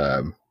expecting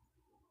the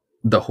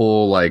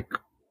whole like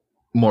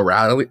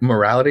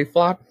morality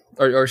flop.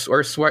 Or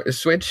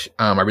switch.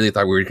 I really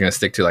thought we were going to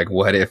stick to like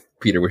what if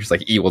Peter was just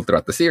like evil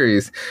throughout the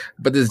series,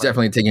 but this is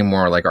definitely taking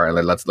more like, all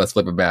right, let's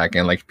flip it back,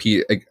 and like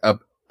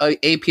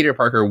Peter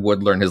Parker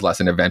would learn his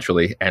lesson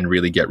eventually and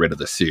really get rid of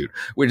the suit,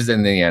 which is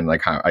in the end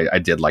like how I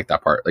did like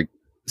that part, like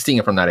seeing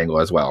it from that angle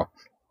as well.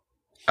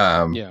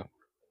 Yeah.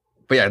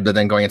 But yeah, but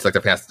then going into like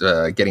the past,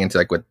 getting into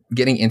it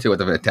with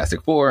the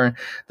Fantastic Four,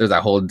 there's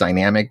that whole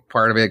dynamic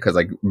part of it because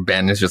like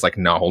Ben is just like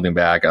not holding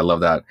back. I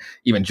love that.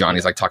 Even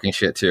Johnny's like talking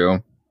shit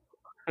too.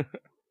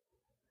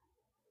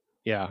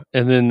 Yeah,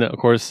 and then of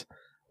course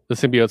the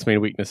symbiote's main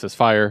weakness is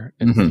fire,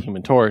 and the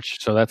Human Torch,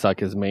 so that's like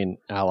his main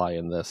ally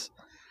in this.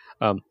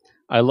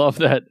 I love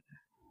that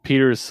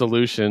Peter's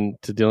solution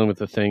to dealing with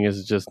the thing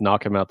is just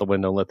knock him out the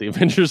window and let the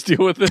Avengers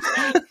deal with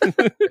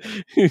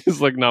it.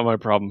 He's like, not my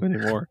problem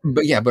anymore.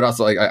 But yeah, but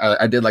also like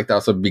I did like that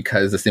also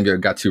because the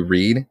symbiote got to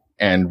Reed,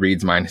 and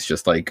Reed's mind is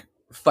just like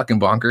fucking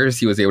bonkers.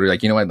 He was able to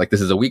like, you know what, like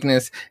this is a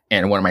weakness,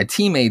 and one of my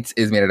teammates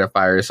is made out of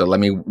fire, so let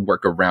me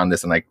work around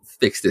this and like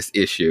fix this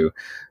issue.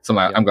 So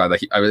I'm glad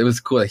that it was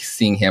cool like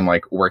seeing him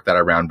like work that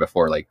around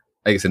before, like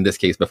I guess in this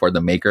case before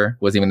the Maker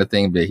was even a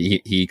thing, but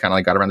he kind of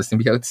like got around the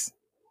symbiotes.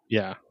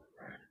 Yeah.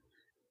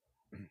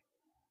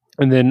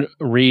 And then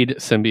Reed,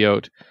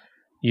 symbiote,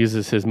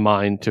 uses his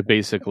mind to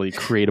basically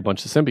create a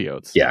bunch of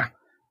symbiotes. Yeah.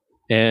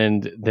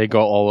 And they go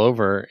all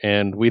over,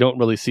 and we don't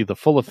really see the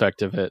full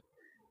effect of it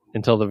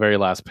until the very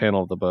last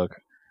panel of the book,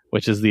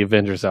 which is the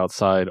Avengers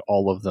outside,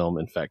 all of them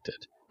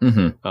infected.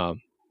 Mm-hmm.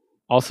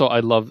 Also, I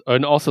love,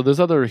 and also there's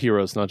other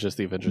heroes, not just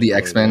the Avengers. The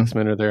X-Men. The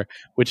X-Men are there,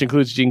 which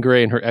includes Jean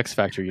Grey and her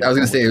X-Factor uniform. I was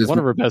going to say it was one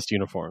of her best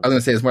uniforms. I was going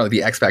to say it's more like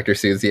the X-Factor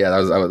suits. Yeah,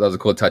 that was a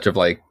cool touch of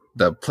like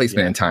the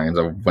placement in times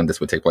of when this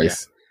would take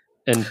place.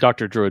 Yeah. And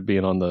Dr. Druid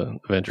being on the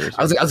Avengers.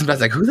 I was about to say,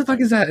 like, who the fuck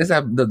is that? Is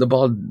that the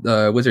bald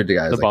wizard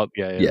guy? The bald,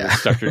 yeah.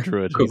 Dr.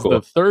 Druid. He's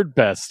the third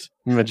best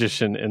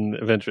magician in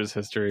Avengers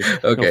history.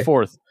 Okay. No,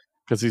 fourth,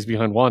 because he's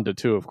behind Wanda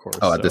too, of course.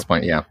 Oh, at this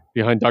point, yeah.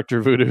 Behind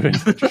Dr. Voodoo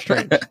and Doctor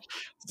Strange.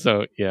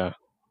 So, yeah.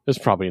 There's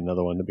probably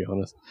another one, to be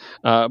honest.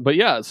 But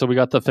yeah, so we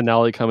got the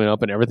finale coming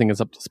up, and everything is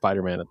up to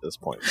Spider-Man at this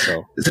point.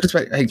 So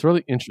it's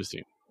really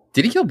interesting.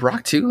 Did he kill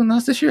Brock too in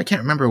this issue? I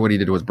can't remember what he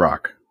did with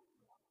Brock.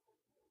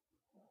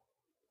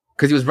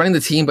 Because he was running the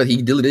team, but he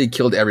literally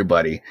killed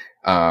everybody.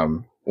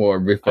 Or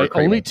before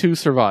only 2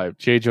 survived: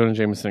 J. Jonah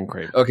Jameson and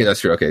Craven. Okay, that's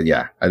true. Okay,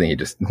 yeah, I think he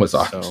just was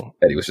off.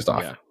 Eddie was just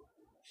off. Yeah.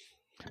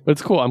 But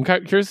it's cool. I'm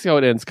curious to see how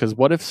it ends, because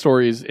what if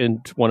stories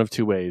in one of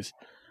 2 ways,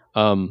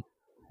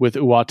 with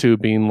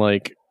Uatu being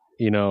like,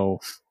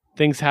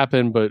 things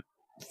happen, but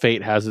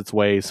fate has its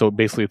way. So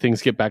basically,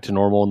 things get back to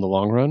normal in the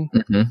long run,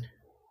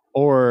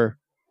 or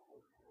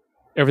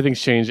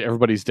everything's changed.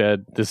 Everybody's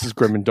dead. This is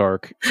grim and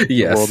dark.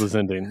 Yes. The world is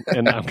ending.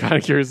 And I'm kind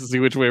of curious to see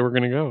which way we're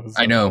going to go. So.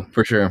 I know,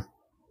 for sure.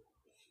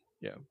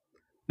 Yeah.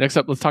 Next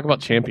up, let's talk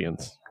about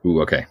Champions.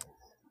 Ooh, okay.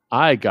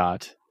 I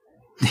got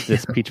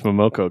this Peach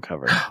Momoko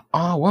cover.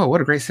 Oh, whoa. What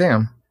a great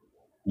Sam.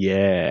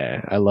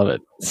 Yeah. I love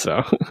it.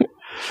 So,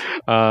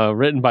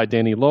 written by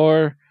Danny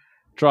Lore,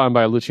 drawn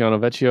by Luciano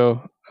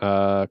Vecchio,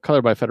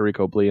 colored by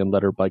Federico Blee, and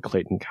lettered by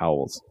Clayton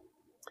Cowles.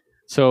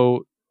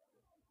 So,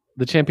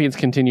 the Champions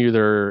continue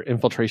their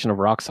infiltration of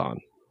Roxxon,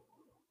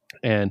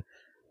 and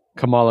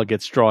Kamala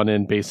gets drawn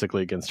in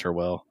basically against her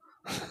will,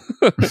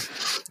 which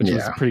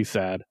was pretty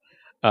sad.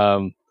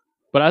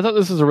 But I thought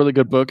this was a really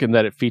good book in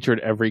that it featured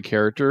every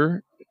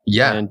character,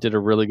 and did a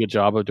really good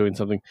job of doing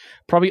something.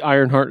 Probably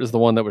Ironheart is the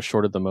one that was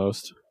shorted the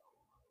most.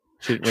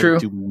 She didn't really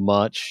do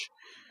much,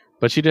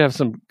 but she did have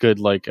some good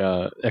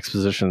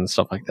exposition and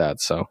stuff like that.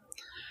 So,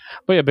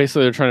 but yeah,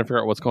 basically they're trying to figure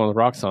out what's going on with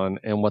Roxxon,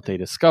 and what they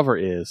discover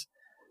is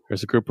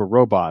there's a group of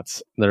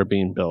robots that are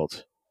being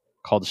built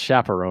called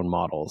chaperone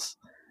models.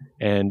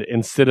 And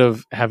instead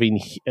of having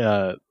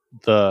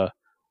the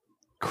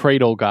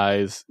cradle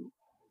guys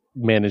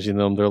managing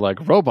them, they're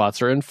like,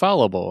 robots are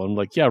infallible. I'm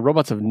like, yeah,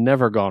 robots have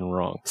never gone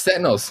wrong.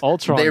 Sentinels.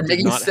 Ultron. They're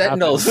making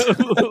Sentinels.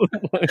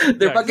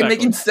 They're fucking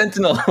making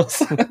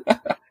Sentinels.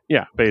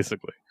 Yeah,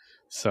 basically.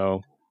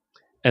 So,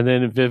 and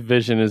then Viv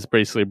Vision is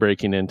basically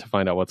breaking in to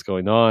find out what's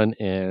going on,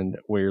 and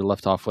we're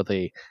left off with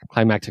a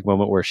climactic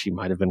moment where she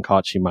might have been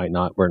caught, she might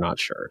not, we're not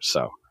sure.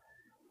 So,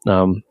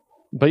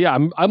 but yeah,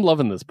 I'm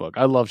loving this book.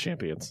 I love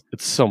Champions.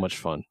 It's so much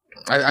fun.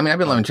 I mean, I've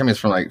been loving Champions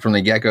from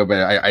the get go, but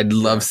I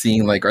love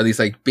seeing or at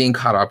least being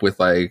caught up with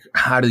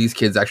how do these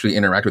kids actually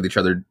interact with each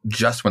other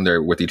just when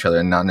they're with each other,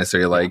 and not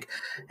necessarily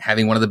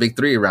having one of the big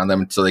 3 around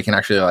them, so they can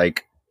actually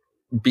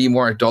be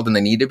more adult than they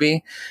need to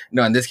be.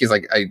 No, in this case,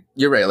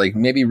 you're right.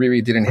 Maybe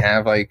Riri didn't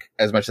have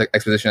as much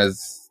exposition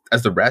as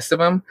the rest of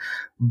them,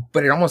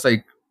 but it almost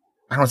I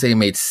don't say it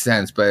made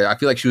sense, but I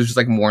feel like she was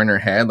just more in her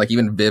head.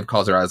 Even Viv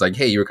calls her out,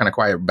 hey, you were kind of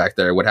quiet back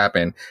there. What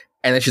happened?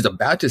 And then she's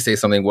about to say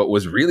something what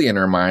was really in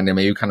her mind, and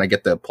maybe kind of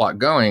get the plot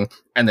going.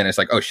 And then it's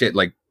oh shit,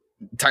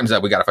 time's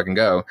up. We gotta fucking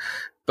go.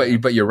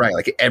 But you're right.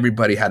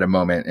 Everybody had a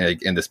moment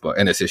in this book,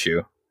 in this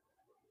issue.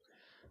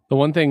 The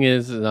one thing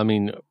is, I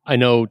mean, I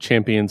know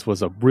Champions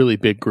was a really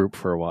big group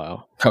for a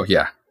while. Oh,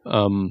 yeah.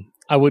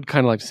 I would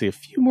kind of like to see a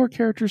few more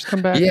characters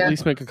come back, at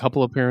least make a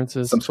couple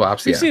appearances. Some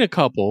swaps, We've seen a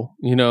couple,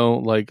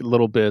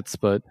 little bits,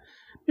 but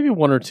maybe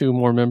 1 or 2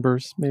 more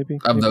members, maybe.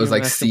 Of maybe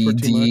those C,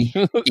 D,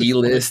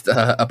 E-list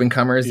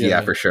up-and-comers? Yeah,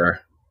 for sure.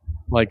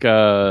 What's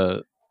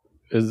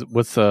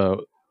the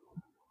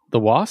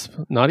Wasp?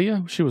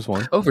 Nadia? She was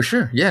one. Oh, for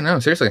sure. Yeah, no,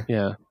 seriously.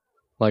 Yeah.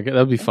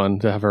 That'd be fun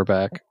to have her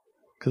back.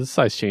 Because it's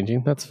size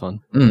changing. That's fun.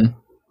 Mm.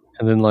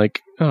 And then, I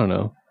don't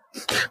know.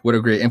 What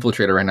a great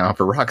infiltrator right now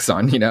for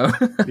Roxxon,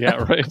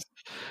 Yeah, right.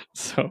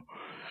 So,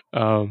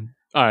 all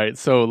right.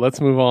 So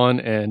let's move on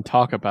and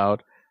talk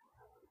about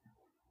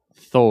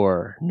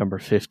Thor number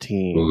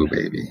 15. Ooh,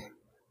 baby.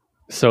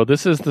 So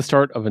this is the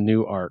start of a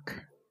new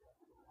arc.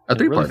 A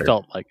 3-parter. It really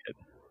felt like it.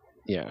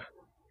 Yeah.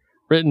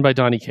 Written by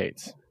Donny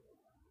Cates.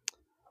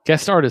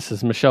 Guest artist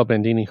is Michelle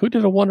Bandini, who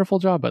did a wonderful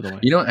job, by the way.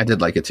 I did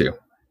like it too.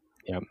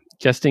 Yeah.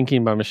 Guest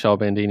inking by Michelle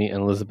Bandini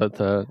and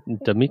Elizabeth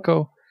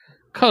D'Amico.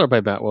 Color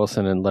by Matt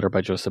Wilson and letter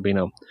by Joe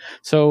Sabino.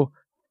 So,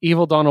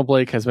 evil Donald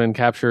Blake has been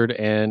captured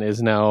and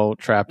is now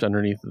trapped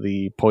underneath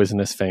the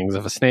poisonous fangs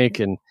of a snake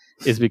and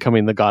is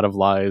becoming the god of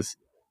lies.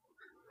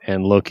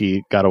 And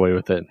Loki got away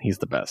with it. He's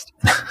the best.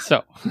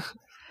 So,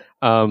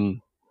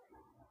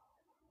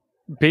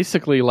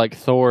 basically like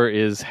Thor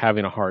is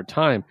having a hard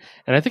time.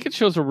 And I think it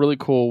shows a really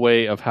cool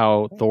way of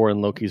how Thor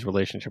and Loki's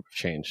relationship have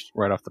changed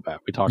right off the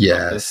bat. We talked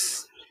about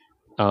this.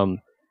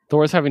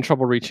 Thor is having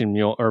trouble picking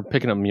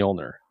up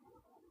Mjolnir.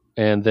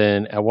 And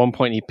then at one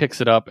point he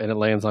picks it up and it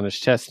lands on his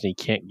chest and he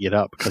can't get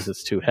up because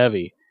it's too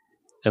heavy.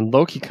 And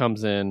Loki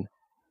comes in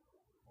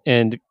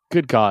and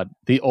good God,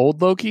 the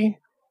old Loki,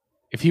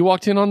 if he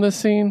walked in on this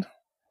scene,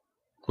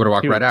 would have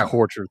walked right out.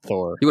 Tortured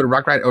Thor. He would have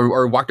walked right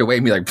or walked away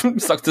and be like,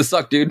 sucks to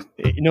suck, dude.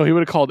 He would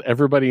have called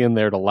everybody in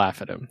there to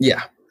laugh at him.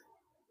 Yeah.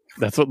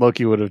 That's what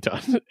Loki would have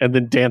done. And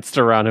then danced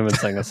around him and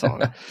sang a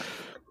song.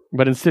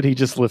 But instead he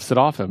just lifts it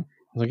off him.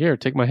 He's like, here,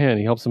 take my hand.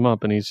 He helps him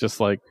up and he's just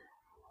like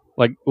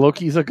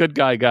Loki's a good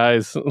guy,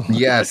 guys.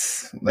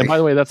 Yes. And by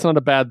the way, that's not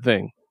a bad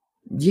thing.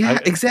 Yeah,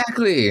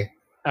 exactly.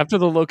 After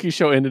the Loki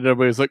show ended,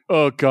 everybody's like,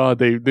 oh God,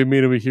 they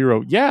made him a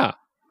hero. Yeah.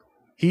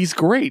 He's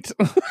great.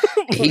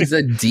 He's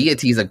a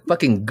deity. He's a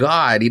fucking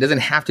god. He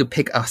doesn't have to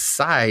pick a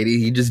side.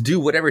 He just do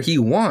whatever he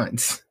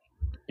wants.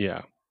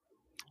 Yeah.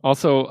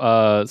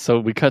 Also, so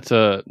we cut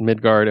to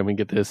Midgard and we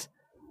get this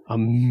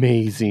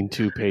amazing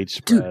 2-page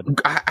spread.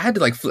 Dude, I had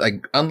to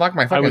like unlock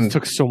my fucking...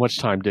 Took so much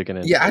time digging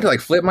in. Yeah, I had to like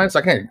flip mine so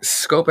I can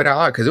scope it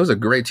out because it was a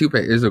great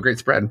 2-page. It was a great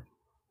spread.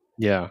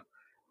 Yeah.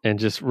 And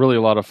just really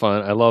a lot of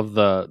fun. I love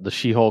the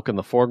She-Hulk in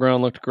the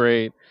foreground looked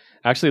great.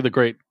 Actually, the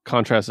great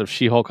contrast of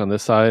She-Hulk on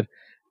this side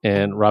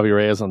and Robbie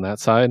Reyes on that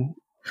side,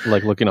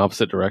 like looking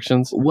opposite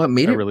directions. I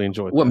really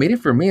enjoyed. What made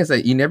it for me is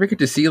that you never get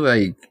to see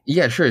like,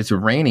 yeah, sure, it's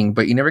raining,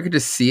 but you never get to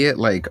see it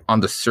like on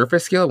the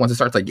surface scale. Once it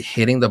starts like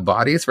hitting the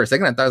bodies, for a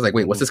second I thought I was like,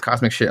 wait, what's this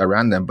cosmic shit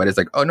around them? But it's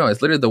like, oh no,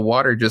 it's literally the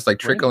water just like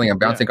trickling and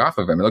bouncing off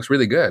of them. It looks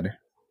really good.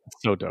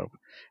 It's so dope.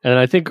 And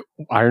I think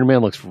Iron Man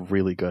looks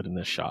really good in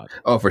this shot.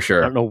 Oh, for sure.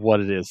 I don't know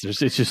what it is. It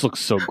just looks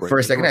so great. For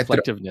a second, I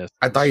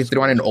thought he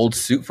threw on an old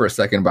suit for a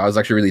second, but I was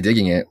actually really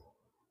digging it.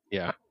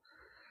 Yeah.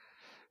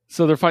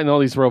 So they're fighting all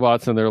these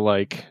robots, and they're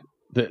like,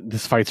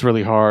 this fight's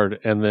really hard.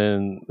 And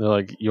then they're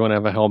like, you want to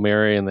have a Hail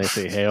Mary? And they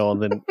say hail.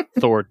 And then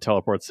Thor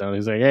teleports down.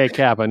 He's like, hey,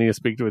 Cap, I need to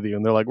speak with you.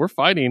 And they're like, we're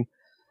fighting.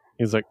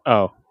 He's like,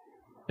 oh.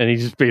 And he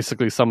just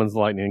basically summons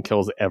lightning and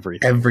kills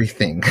everything.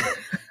 Everything.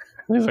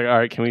 He's like, all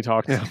right, can we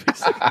talk now?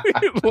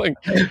 Basically.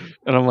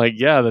 And I'm like,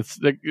 yeah,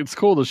 it's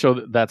cool to show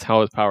that that's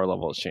how his power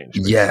level has changed.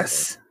 Basically.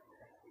 Yes.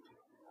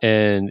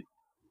 And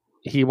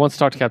he wants to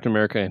talk to Captain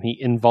America, and he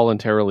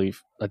involuntarily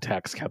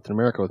attacks Captain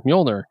America with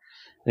Mjolnir.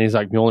 And he's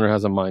like, Mjolnir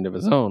has a mind of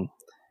his own. And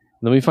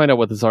then we find out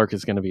what this arc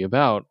is going to be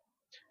about.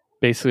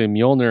 Basically,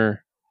 Mjolnir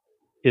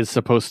is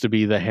supposed to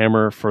be the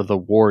hammer for the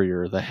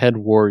warrior, the head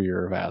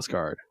warrior of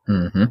Asgard.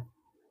 Mm-hmm.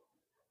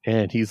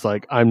 And he's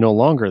like, I'm no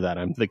longer that.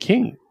 I'm the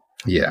king.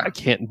 Yeah. I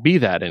can't be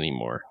that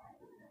anymore.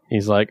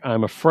 He's like,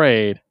 I'm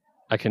afraid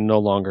I can no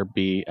longer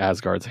be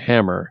Asgard's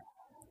hammer.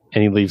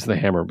 And he leaves the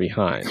hammer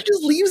behind. He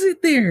just leaves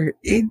it there.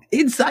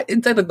 Inside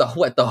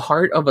like the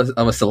heart of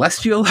a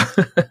celestial?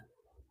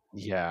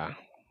 Yeah.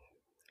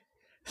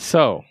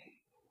 So,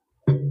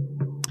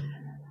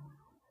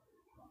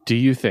 do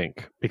you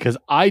think, because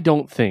I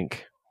don't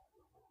think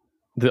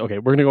okay,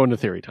 we're going to go into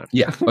theory time.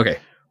 Yeah, okay.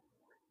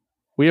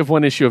 We have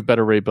one issue of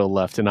Beta Ray Bill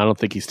left, and I don't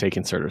think he's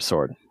taking Surtur's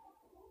sword.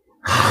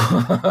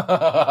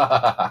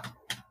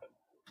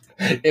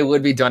 It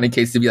would be daunting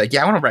case to be like,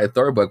 yeah, I want to write a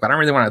Thor book, but I don't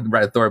really want to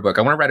write a Thor book.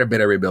 I want to write a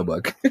Beta Ray Bill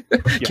book.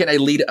 Yeah. Can I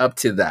lead up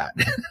to that?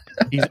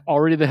 He's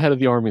already the head of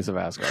the armies of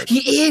Asgard.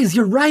 He is.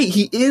 You're right.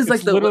 He is. It's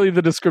like literally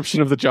the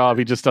description of the job.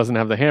 He just doesn't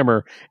have the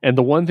hammer, and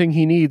the one thing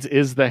he needs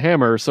is the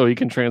hammer so he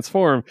can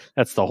transform.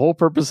 That's the whole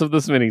purpose of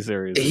this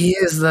miniseries. He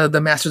is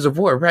the Masters of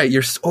War, right?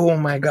 Oh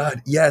my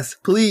God, yes,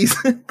 please,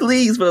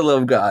 please, for the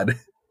love of God.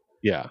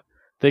 Yeah,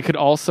 they could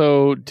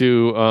also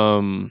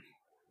do.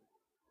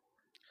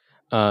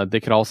 They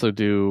could also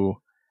do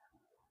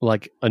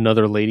like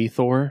another Lady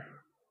Thor.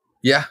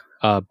 Yeah.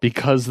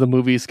 Because the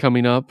movie's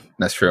coming up.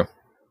 That's true.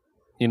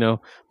 You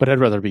know, but I'd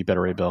rather be Beta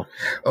Ray Bill.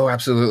 Oh,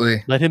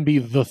 absolutely. Let him be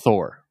the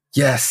Thor.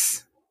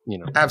 Yes. You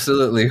know.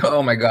 Absolutely.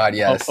 Oh my God,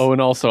 yes. Oh, and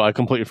also I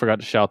completely forgot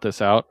to shout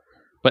this out,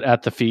 but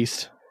at the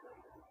feast,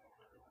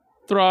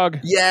 Throg.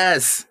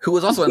 Yes. Who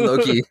was also in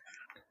Loki.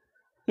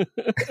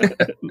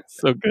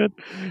 So good.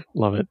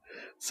 Love it.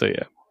 So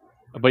yeah.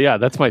 But yeah,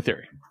 that's my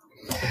theory.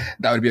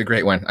 That would be a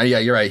great one. Yeah,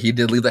 you're right. He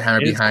did leave the hammer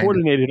behind. It's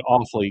coordinated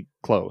awfully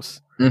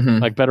close. Mm-hmm.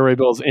 Like Beta Ray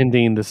Bill's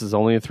ending. This is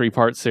only a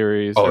 3-part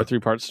series or a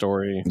 3-part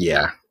story.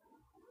 Yeah.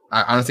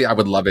 Honestly, I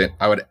would love it.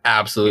 I would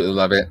absolutely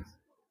love it.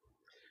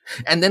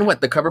 And then what?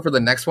 The cover for the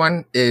next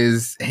one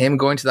is him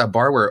going to that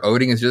bar where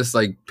Odin is just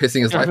like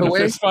pissing his life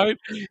away.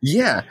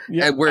 Yeah.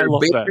 And where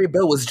Beta Ray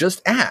Bill was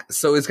just at.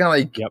 So it's kind of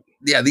like,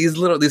 yeah, these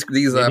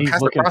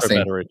paths are crossing.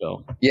 Beta Ray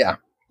Bill. Yeah.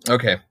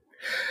 Okay.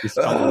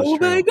 Oh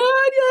my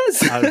God,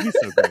 yes. He's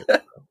so great.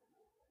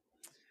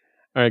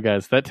 All right,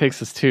 guys, that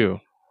takes us to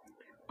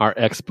our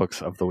X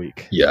books of the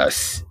week.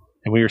 Yes.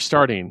 And we are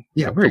starting.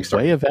 We're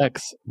excited. Way of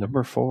X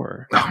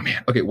 #4. Oh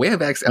man. Okay, Way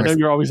of X. I know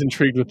you're always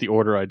intrigued with the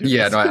order I do.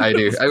 Yeah, no, I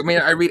do. I mean,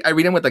 I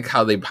read them with like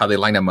how they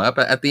line them up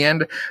at the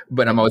end,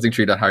 but I'm always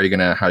intrigued on how you're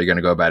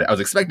gonna go about it. I was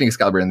expecting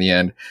Excalibur in the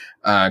end,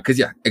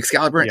 because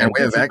Excalibur and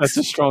Way of X. That's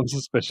a strong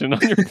suspicion on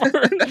your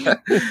part.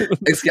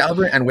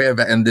 Excalibur and Way of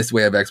X, and this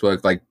Way of X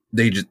book, like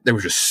there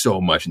was just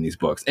so much in these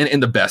books, and in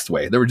the best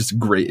way. There were just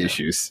great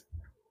issues.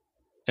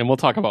 And we'll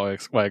talk about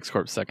X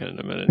Corp second in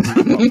a minute.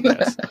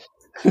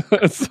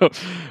 So,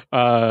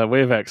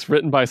 Way of X,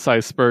 written by Cy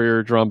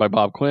Spurrier, drawn by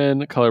Bob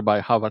Quinn, colored by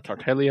Hava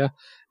Tartaglia,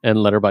 and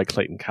letter by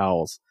Clayton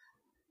Cowles.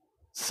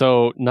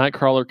 So,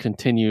 Nightcrawler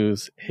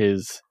continues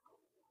his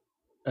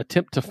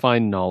attempt to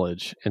find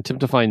knowledge,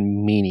 attempt to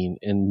find meaning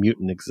in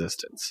mutant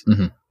existence.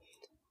 Mm-hmm.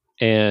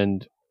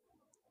 And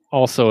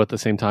also, at the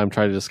same time,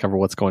 try to discover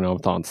what's going on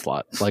with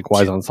Onslaught. Like,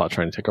 why is Onslaught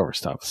trying to take over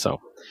stuff? So,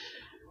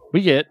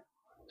 we get,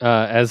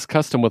 as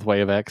custom with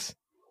Way of X,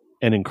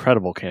 an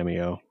incredible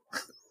cameo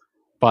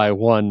by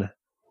one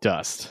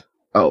Dust.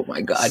 Oh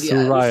my god,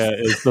 Soraya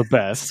is the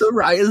best.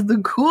 Soraya is the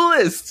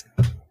coolest.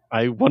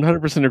 I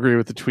 100% agree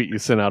with the tweet you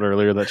sent out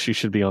earlier that she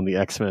should be on the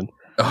X-Men.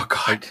 Oh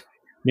god. Like,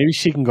 maybe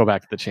she can go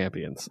back to the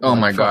Champions. Oh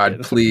my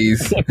god,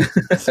 please.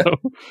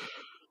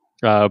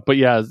 But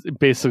yeah,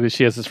 basically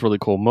she has this really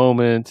cool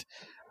moment.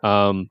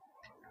 And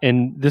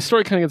this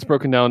story kind of gets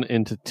broken down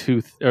into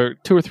two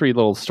or three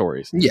little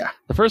stories. Yeah.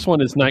 The first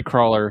one is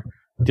Nightcrawler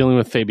dealing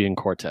with Fabian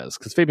Cortez,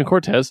 because Fabian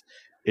Cortez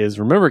is,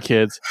 remember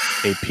kids,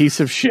 a piece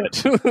of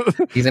shit.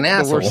 He's an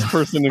asshole. The worst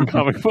person in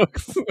comic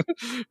books.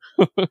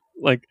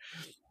 Like,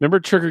 remember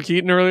Trigger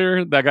Keaton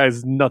earlier? That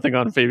guy's nothing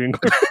on Fabian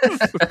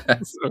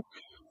Cortez.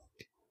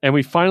 And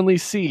we finally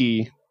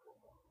see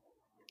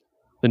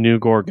the new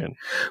Gorgon.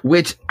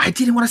 Which, I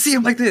didn't want to see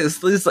him like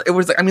this. It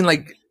was like, I mean,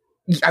 like,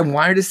 I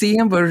wanted to see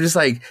him, but it was just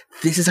like,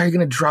 this is how you're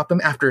going to drop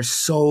him after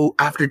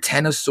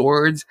 10 of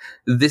Swords.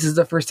 This is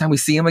the first time we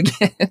see him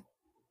again.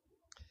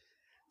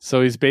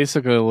 So he's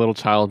basically a little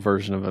child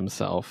version of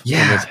himself in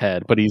his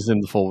head, but he's in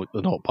the full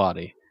adult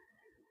body.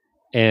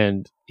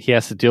 And he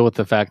has to deal with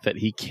the fact that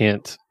he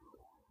can't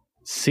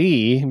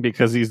see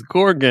because he's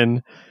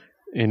Gorgon.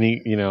 And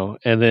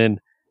and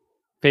then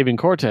Fabian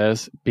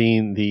Cortez,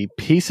 being the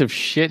piece of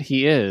shit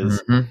he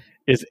is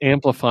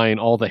amplifying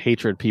all the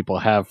hatred people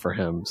have for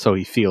him. So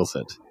he feels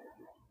it.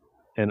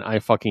 And I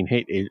fucking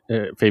hate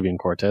Fabian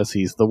Cortez.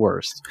 He's the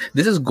worst.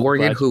 This is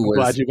Gorgon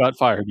glad you got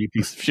fired, you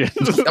piece of shit.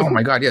 Oh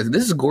my god, yes.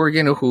 This is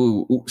Gorgon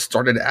who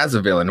started as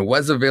a villain,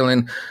 was a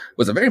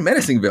very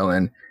menacing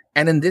villain.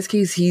 And in this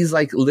case, he's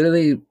like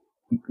literally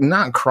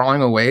not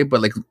crawling away, but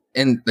like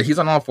he's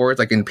on all fours,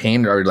 like in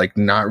pain, or like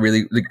not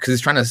really, because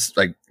he's trying to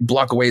like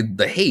block away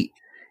the hate.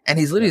 And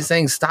he's literally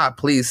saying, "Stop,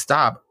 please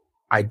stop.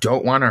 I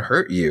don't want to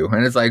hurt you."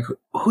 And it's like,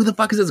 who the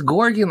fuck is this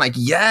Gorgon? Like,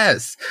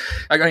 yes.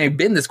 Like, I mean,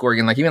 been this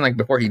Gorgon, like, even like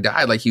before he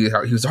died, like he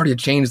was already a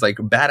changed, like,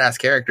 badass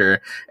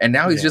character. And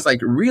now he's just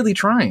like really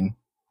trying.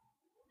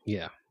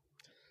 Yeah.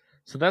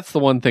 So that's the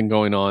one thing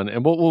going on.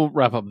 And we'll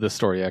wrap up this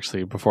story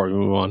actually before we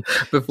move on.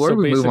 Before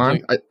we move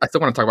on, I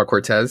still want to talk about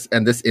Cortez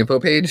and this info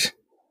page.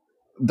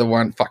 The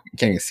one, fuck, you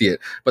can't even see it.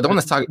 But the one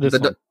that's talking,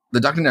 the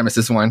Dr.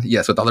 Nemesis one,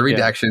 yes, with all the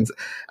redactions.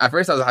 Yeah. At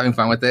first I was having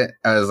fun with it.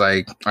 I was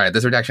like, all right,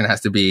 this redaction has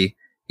to be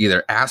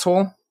either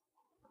asshole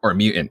or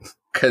mutant,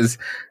 because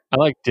I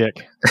like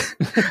dick.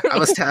 I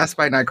was tasked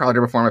by Nightcrawler to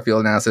perform a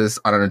field analysis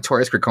on a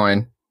notorious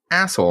Krakoan,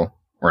 asshole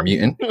or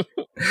mutant.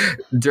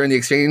 During the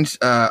exchange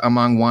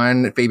among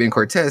one Fabian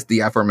Cortez, the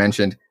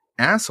aforementioned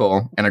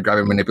asshole, and a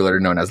gravity manipulator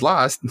known as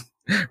Lost,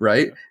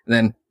 right? And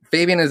then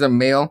Fabian is a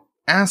male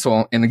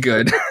asshole in a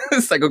good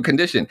psycho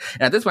condition.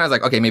 And at this point I was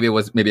like, okay, maybe it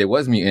was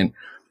mutant.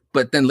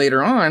 But then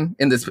later on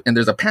and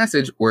there's a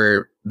passage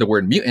where the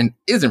word mutant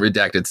isn't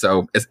redacted,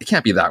 so it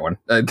can't be that one.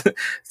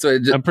 So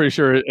I'm pretty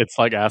sure it's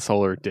like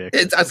asshole or dick.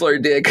 It's asshole or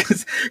dick,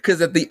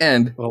 because at the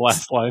end, the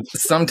last line,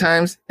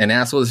 sometimes an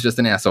asshole is just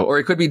an asshole, or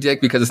it could be dick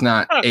because it's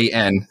not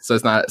an, so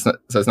it's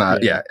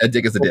not. Yeah, a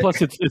dick is a dick.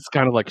 Plus, it's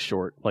kind of like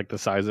short, like the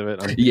size of it.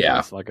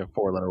 It's like a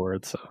 4-letter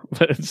word, so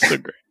but it's so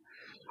great.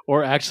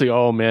 Or actually,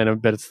 oh man, I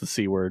bet it's the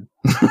C word.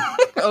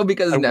 Oh,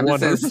 because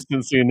Nemesis.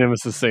 100% see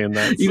Nemesis saying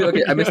that. So.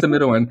 Okay, I missed the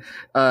middle one.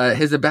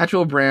 His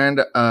habitual brand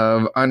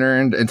of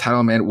unearned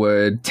entitlement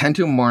would tend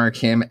to mark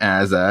him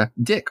as a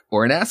dick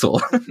or an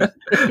asshole,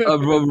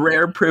 of a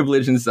rare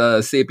privilege in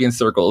sapient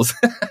circles.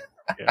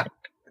 Yeah.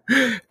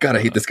 God,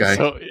 I hate this guy.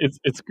 So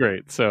it's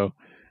great. So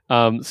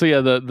yeah,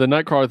 the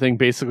Nightcrawler thing.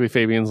 Basically,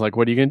 Fabian's like,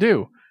 "What are you gonna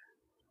do?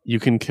 You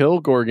can kill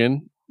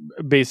Gorgon."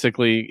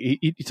 Basically,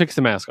 he takes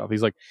the mask off.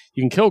 He's like,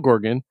 "You can kill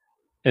Gorgon,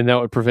 and that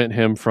would prevent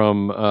him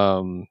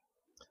from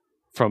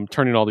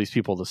turning all these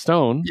people to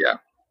stone." Yeah.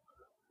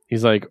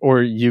 He's like,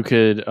 or you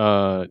could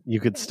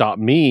stop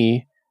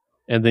me,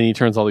 and then he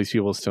turns all these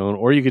people to stone,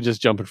 or you could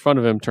just jump in front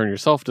of him, turn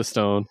yourself to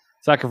stone,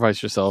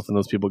 sacrifice yourself, and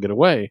those people get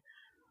away.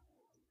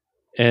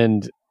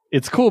 And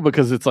it's cool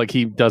because it's like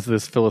he does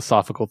this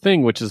philosophical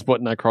thing, which is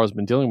what Nightcrawler's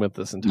been dealing with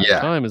this entire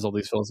time, is all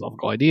these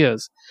philosophical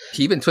ideas.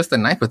 He even twists the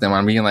knife with him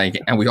on being like,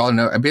 and we all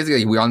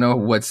know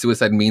what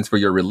suicide means for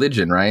your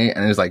religion, right?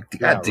 And it's like,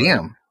 God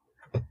damn.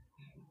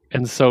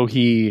 And so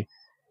he's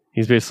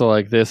basically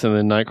like this, and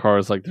then Nightcrawler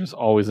is like, there's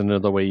always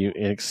another way, you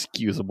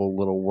inexcusable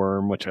little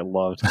worm, which I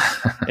loved.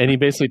 And he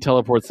basically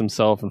teleports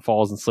himself and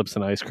falls and slips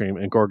in ice cream,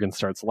 and Gorgon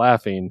starts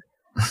laughing,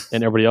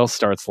 and everybody else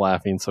starts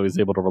laughing, so he's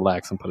able to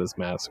relax and put his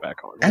mask back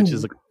on, which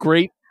is a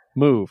great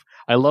move.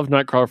 I love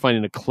Nightcrawler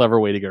finding a clever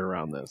way to get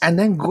around this. And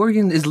then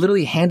Gorgon is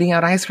literally handing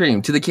out ice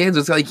cream to the kids.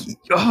 It's like,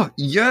 oh,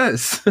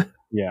 yes.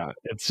 Yeah,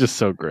 it's just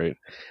so great.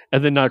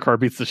 And then Nightcrawler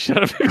beats the shit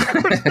out of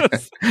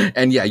him.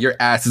 And yeah, your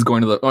ass is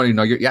going to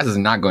your ass is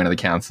not going to the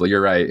council.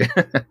 You're right.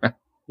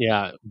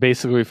 Yeah,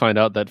 basically we find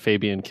out that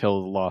Fabian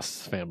killed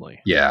Lost's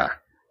family. Yeah.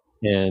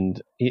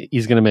 And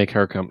he's going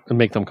to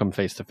make them come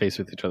face to face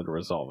with each other to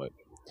resolve it.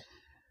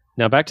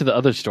 Now back to the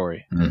other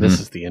story. Mm-hmm. This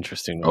is the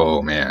interesting one.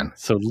 Oh man!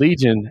 So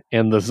Legion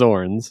and the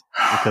Zorns,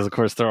 because of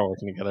course they're all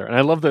working together, and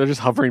I love that they're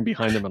just hovering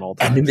behind them at all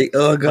times. And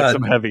oh god, like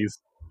some heavies.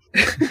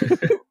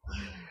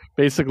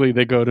 Basically,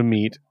 they go to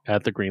meet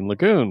at the Green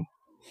Lagoon,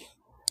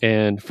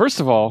 and first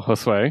of all,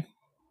 Josue.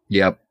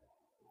 Yep.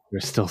 They're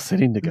still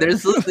sitting together. They're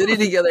still sitting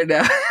together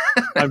now.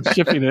 I'm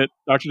shipping it.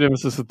 Dr.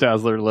 Nemesis with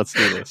Dazzler. Let's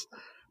do this.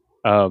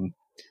 And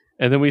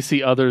then we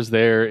see others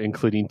there,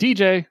 including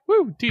DJ.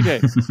 Woo,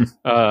 DJ.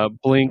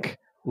 Blink.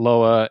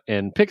 Loa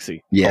and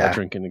Pixie all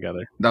drinking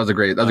together. That was a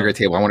great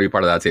table. I want to be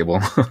part of that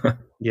table.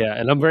 Yeah,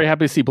 and I'm very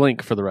happy to see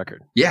Blink for the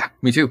record. Yeah,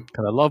 me too.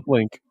 Because I love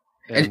Blink.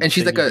 And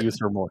she's like use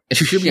her more. And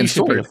she should be in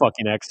Sword. Be a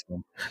fucking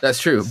X-Men.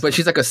 That's true. But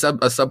she's like a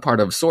sub part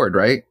of Sword,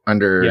 right?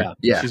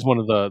 Yeah. She's one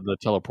of the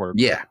teleporter.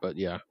 Yeah. But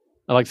yeah.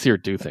 I like to see her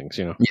do things,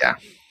 you know? Yeah.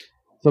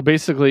 So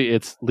basically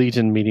it's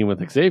Legion meeting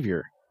with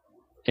Xavier.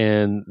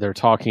 And they're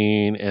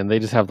talking and they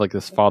just have like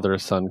this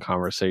father-son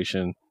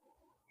conversation.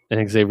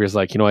 And Xavier's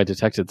like, I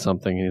detected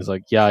something. And he's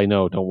like, yeah, I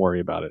know. Don't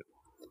worry about it.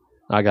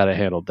 I got to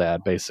handle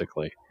Dad,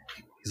 basically.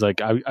 He's like,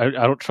 I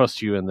don't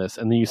trust you in this.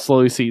 And then you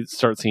slowly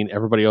start seeing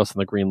everybody else in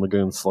the Green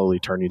Lagoon slowly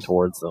turning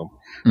towards them.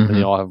 Mm-hmm. And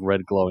they all have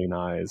red glowing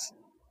eyes.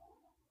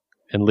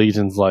 And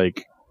Legion's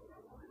like,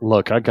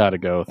 look, I got to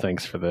go.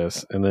 Thanks for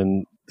this. And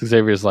then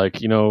Xavier's like,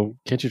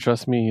 can't you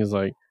trust me? He's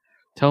like,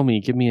 tell me,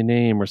 give me a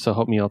name or so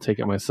help me. I'll take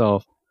it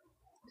myself.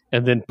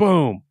 And then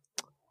boom.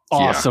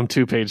 Awesome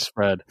 2-page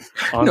spread.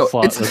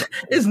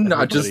 It's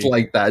not just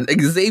like that.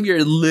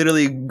 Xavier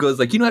literally goes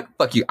like, you know what?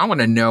 Fuck you. I want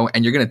to know,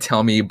 and you're going to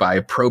tell me by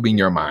probing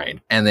your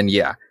mind. And then,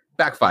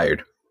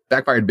 backfired.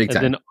 Backfired big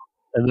time.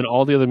 And then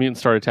all the other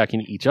mutants start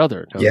attacking each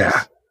other.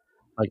 Yeah.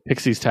 Like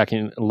Pixie's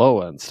attacking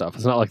Loa and stuff.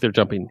 It's not like they're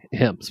jumping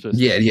him.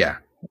 Yeah.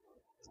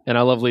 And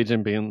I love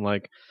Legion being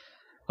like,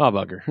 oh,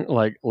 bugger.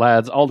 Like,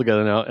 lads, all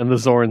together now. And the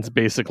Zorns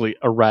basically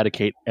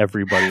eradicate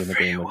everybody in the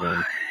Green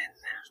Lagoon.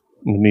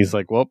 And he's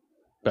like, well,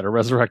 better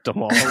resurrect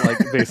them all,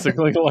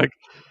 basically,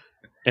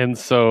 and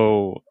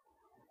so,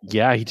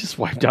 he just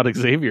wiped out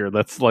Xavier.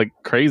 That's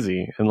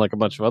crazy, and a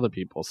bunch of other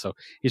people. So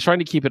he's trying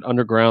to keep it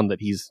underground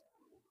that he's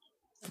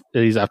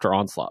after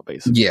Onslaught,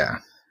 basically. Yeah,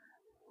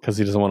 because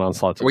he doesn't want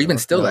Onslaught to. Or even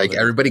still,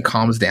 everybody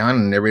calms down,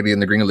 and everybody in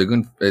the Green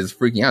Lagoon is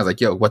freaking out. It's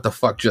like, yo, what the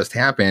fuck just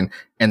happened?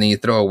 And then you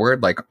throw a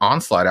word like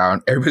Onslaught out,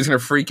 and everybody's gonna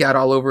freak out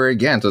all over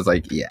again. So it's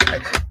like,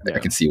 I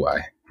can see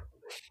why.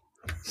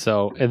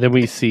 So, and then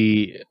we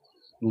see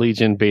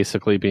Legion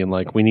basically being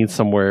like, we need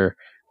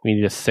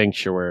a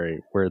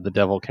sanctuary where the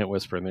devil can't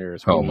whisper in their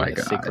ears. We need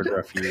a sacred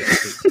refuge,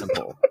 a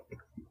temple.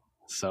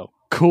 So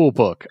cool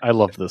book. I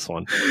love this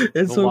one.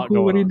 It's so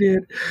cool what he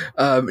did.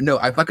 No,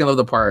 I fucking love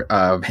the part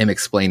of him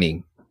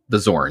explaining the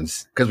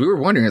Zorns, because we were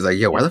wondering, it's like,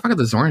 yo, why the fuck are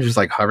the Zorns just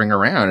hovering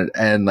around?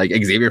 And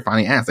Xavier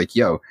finally asked, like,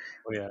 yo,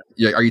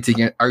 are you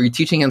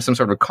teaching him some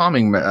sort of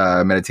calming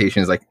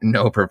meditation? He's like,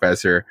 no,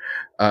 Professor.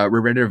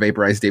 We're ready to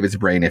vaporize David's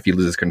brain if he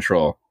loses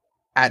control.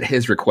 At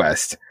his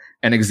request.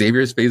 And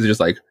Xavier's face is just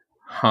like,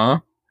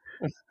 huh?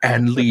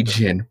 And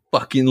Legion,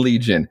 fucking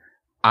Legion,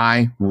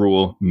 I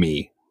rule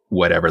me,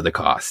 whatever the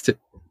cost.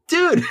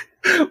 Dude,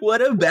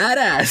 what a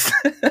badass.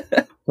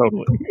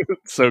 Totally.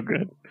 So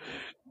good.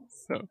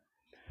 So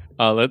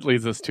that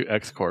leads us to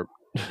X-Corp.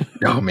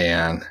 Oh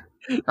man.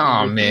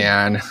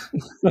 Okay,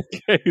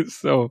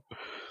 so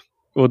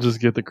we'll just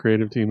get the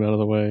creative team out of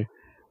the way.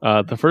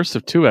 The first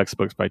of 2 X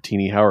books by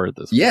Teenie Howard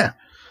this week. Yeah.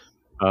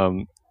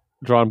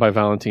 Drawn by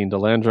Valentin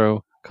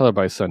Delandro, colored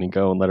by Sonny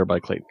Go, and lettered by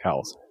Clayton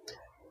Cowles.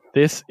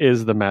 This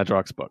is the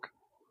Madrox book.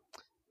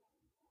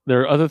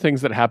 There are other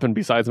things that happen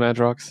besides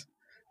Madrox.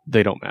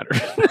 They don't matter.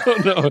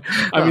 No.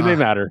 I mean, they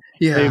matter.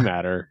 Yeah. They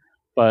matter.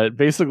 But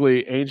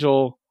basically,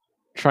 Angel,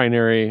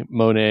 Trinary,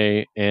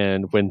 Monet,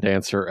 and Wind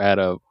Dancer at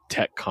a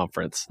tech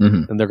conference,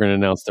 and they're going to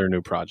announce their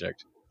new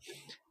project.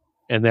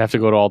 And they have to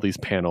go to all these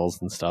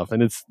panels and stuff.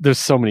 And there's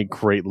so many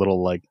great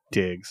little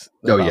digs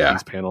about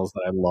these panels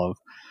that I love.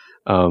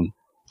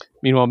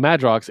 Meanwhile,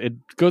 Madrox, it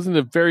goes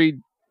into very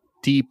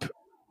deep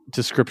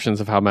descriptions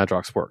of how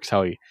Madrox works,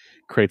 how he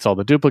creates all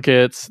the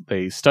duplicates,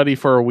 they study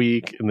for a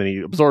week, and then he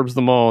absorbs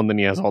them all, and then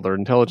he has all their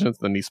intelligence,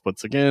 then he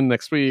splits again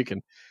next week,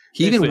 and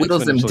he even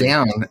whittles them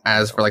down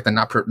as for the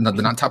not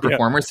top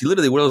performers. He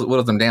literally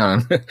whittles them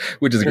down,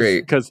 which is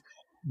great. Because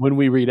when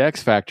we read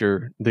X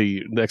Factor,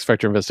 the X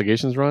Factor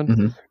investigations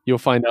run, you'll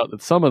find out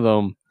that some of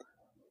them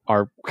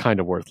are kind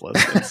of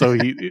worthless. And so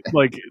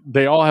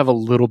they all have a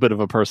little bit of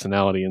a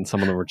personality, and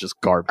some of them are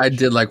just garbage. I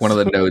did like one of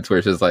the notes where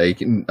it's just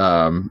like,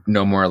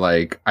 no more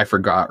like I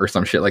forgot or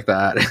some shit like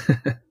that.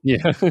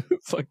 Yeah,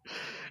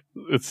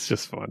 it's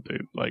just fun,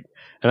 dude. Like,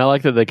 and I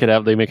like that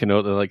they make a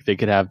note that like they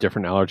could have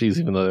different allergies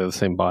even though they're the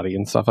same body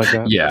and stuff like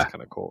that. Yeah, that's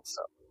kind of cool.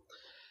 So,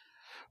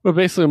 but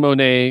basically,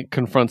 Monet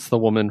confronts the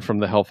woman from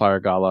the Hellfire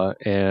Gala,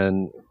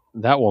 and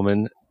that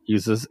woman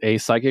uses a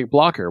psychic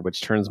blocker,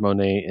 which turns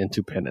Monet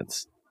into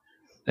penance.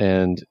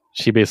 And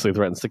she basically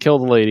threatens to kill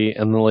the lady,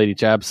 and the lady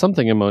jabs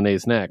something in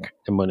Monet's neck,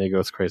 and Monet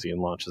goes crazy and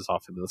launches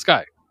off into the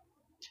sky,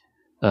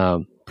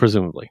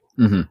 presumably.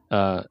 Mm-hmm.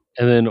 And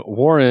then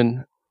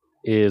Warren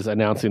is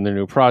announcing their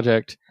new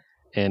project,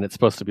 and it's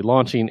supposed to be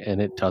launching,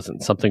 and it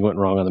doesn't. Something went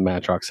wrong on the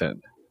Madrox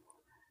end.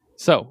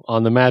 So,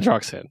 on the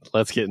Madrox end,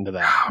 let's get into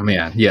that. Oh,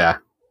 man, yeah.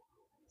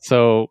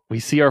 So,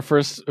 we see our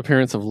first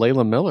appearance of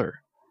Layla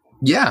Miller.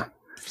 Yeah.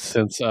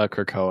 Since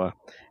Krakoa.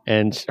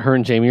 And her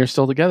and Jamie are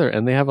still together,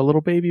 and they have a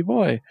little baby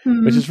boy,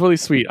 which is really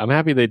sweet. I'm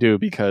happy they do,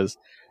 because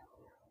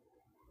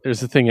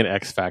there's a thing in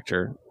X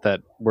Factor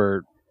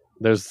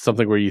there's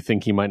something where you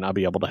think he might not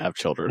be able to have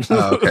children.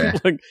 Oh, okay.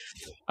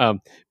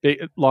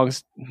 Long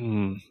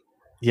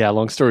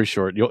story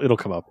short, it'll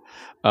come up.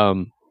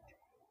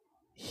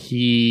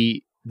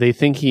 They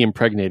think he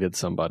impregnated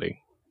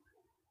somebody,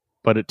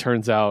 but it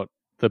turns out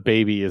the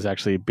baby is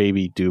actually a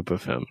baby dupe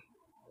of him.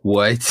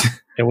 What?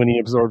 And when he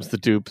absorbs the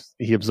dupe,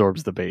 he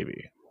absorbs the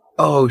baby.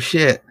 Oh,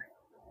 shit.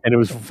 And it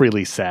was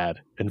really sad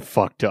and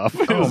fucked up.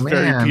 It was man.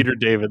 Very Peter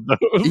David, though.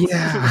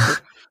 Yeah.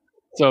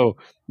 So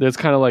it's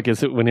kind of like,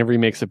 is it whenever he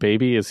makes a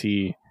baby, is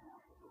he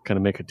going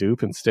to make a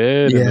dupe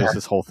instead? Yeah. And there's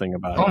this whole thing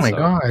about it. Oh, my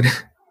God.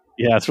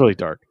 Yeah, it's really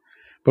dark.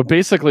 But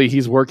basically,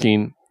 he's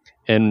working,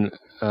 and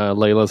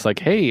Layla's like,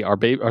 hey,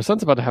 our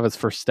son's about to have his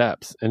first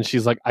steps. And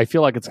she's like, I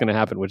feel like it's going to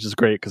happen, which is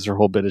great, because her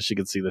whole bit is she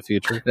can see the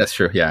future. That's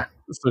true, yeah.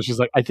 So she's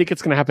like, I think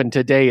it's going to happen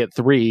today at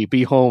 3.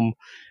 Be home.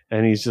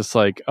 And he's just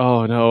like,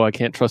 oh, no, I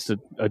can't trust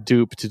a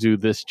dupe to do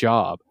this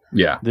job.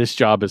 Yeah. This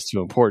job is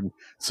too important.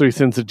 So he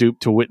sends a dupe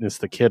to witness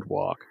the kid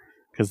walk,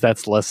 because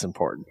that's less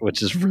important,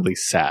 which is really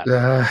sad.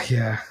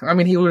 Yeah. I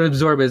mean, he would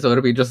absorb it, so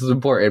it'll be just as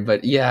important.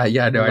 But I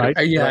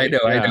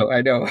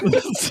know.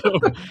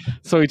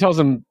 So he tells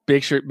him,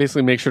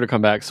 basically make sure to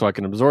come back so I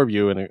can absorb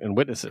you and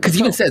witness it. Because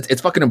he even says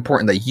it's fucking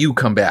important that you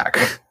come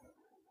back.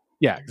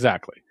 Yeah,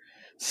 exactly.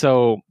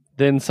 So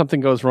then something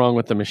goes wrong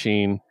with the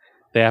machine.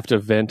 They have to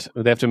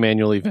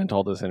manually vent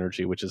all this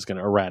energy, which is going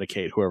to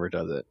eradicate whoever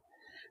does it.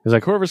 He's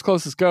like, whoever's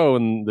closest, go.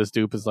 And this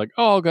dupe is like,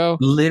 oh, I'll go.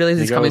 Literally,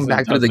 he's coming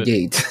back through the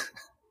gate.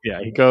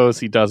 Yeah, he goes,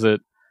 he does it,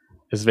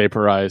 is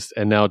vaporized,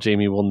 and now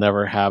Jamie will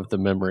never have the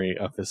memory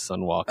of his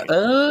son walking.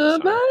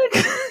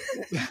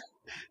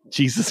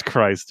 Jesus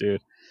Christ,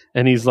 dude.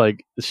 And he's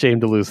like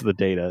ashamed to lose the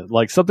data.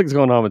 Like, something's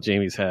going on with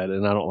Jamie's head,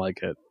 and I don't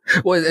like it.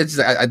 Well,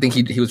 I think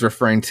he was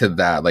referring to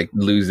that, like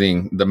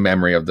losing the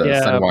memory of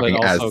the son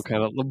walking as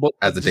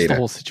the data. The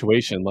whole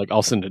situation, like,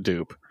 I'll send a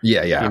dupe.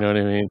 Yeah. You know what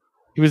I mean?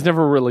 He was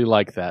never really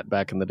like that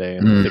back in the day,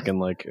 and I'm thinking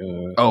like...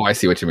 oh, I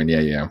see what you mean.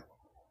 Yeah.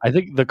 I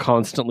think the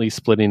constantly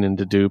splitting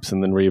into dupes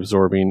and then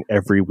reabsorbing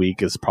every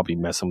week is probably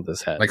messing with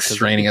his head. Like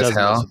straining as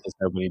hell?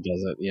 When he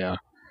does it, yeah.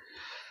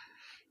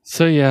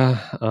 So, yeah.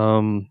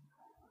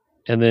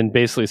 And then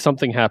basically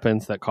something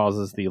happens that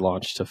causes the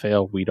launch to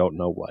fail. We don't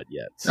know what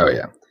yet. So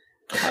yeah.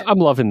 I'm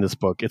loving this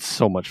book. It's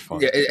so much fun.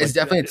 Yeah, it's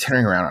definitely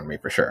turning around on me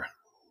for sure.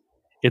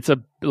 It's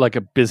a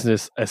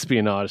business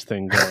espionage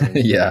thing going.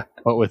 Yeah.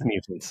 But with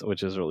mutants,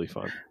 which is really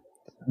fun.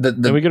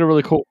 And we get a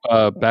really cool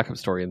backup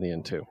story in the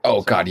end too.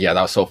 Oh, God, yeah,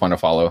 that was so fun to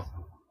follow.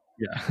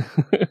 Yeah.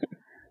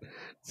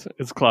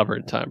 It's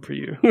clobbering time for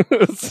you.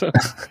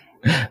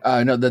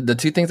 No, the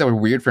two things that were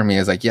weird for me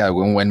is like, yeah,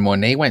 when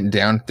Monet went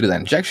down through that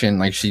injection,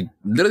 like she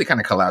literally kind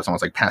of collapsed,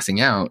 almost like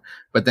passing out.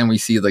 But then we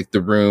see like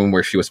the room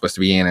where she was supposed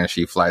to be in, and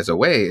she flies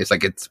away. It's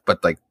like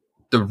but like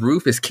the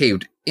roof is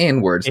caved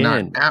inwards,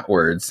 not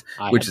outwards,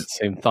 which is the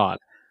same thought.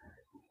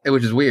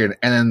 Which is weird.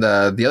 And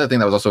then the other thing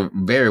that was also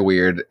very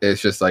weird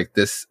is just like,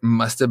 this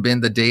must have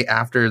been the day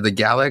after the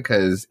gala,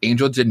 because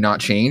Angel did not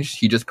change.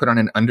 He just put on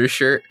an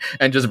undershirt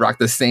and just rocked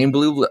the same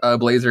blue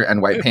blazer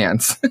and white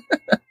pants.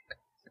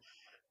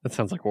 That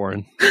sounds like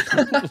Warren.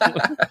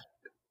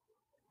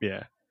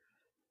 Yeah.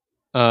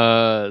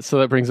 So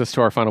that brings us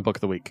to our final book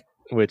of the week,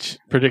 which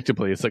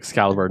predictably is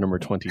Excalibur number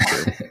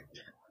 22.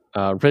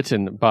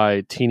 Written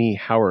by Teenie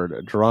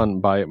Howard,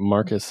 drawn by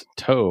Marcus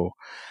Toe,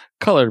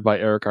 colored by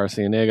Eric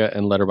Arcianega,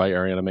 and lettered by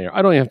Ariana Mayer.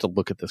 I don't even have to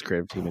look at this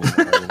creative team anymore.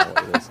 I don't know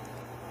what it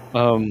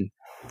is.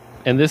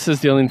 And this is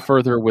dealing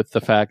further with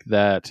the fact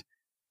that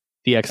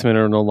the X-Men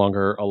are no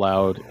longer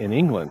allowed in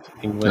England.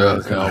 England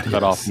has now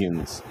cut off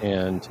mutants.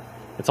 And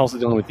it's also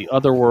dealing with the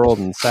Otherworld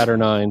and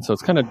Saturnine, so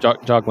it's kind of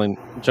juggling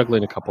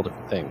a couple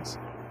different things.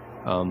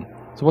 So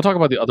we'll talk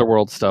about the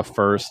Otherworld stuff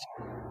first.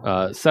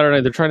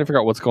 Saturnine, they're trying to figure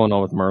out what's going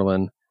on with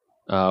Merlin.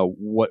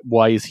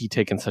 Why is he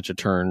taking such a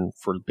turn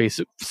for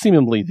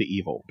seemingly the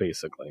evil,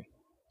 basically?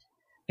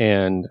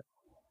 And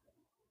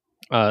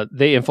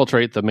they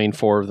infiltrate the main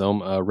four of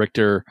them: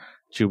 Richter,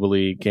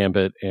 Jubilee,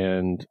 Gambit,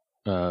 and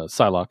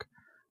Psylocke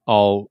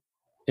all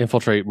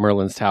infiltrate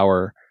Merlin's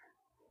tower.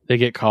 They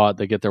get caught.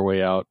 They get their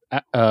way out.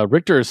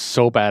 Richter is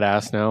so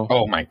badass now.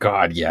 Oh my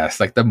god, yes!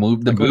 Like the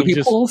move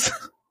he pulls.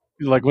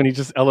 Like when he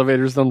just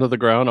elevators them to the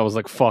ground, I was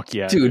like, "Fuck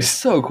yeah, dude!"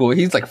 So cool.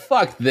 He's like,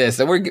 "Fuck this,"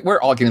 and we're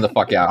all getting the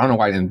fuck out. I don't know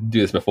why I didn't do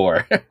this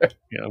before. Yeah,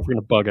 we're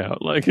gonna bug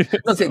out. Like,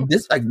 let's say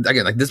this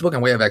again. Like this book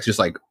on Way of X just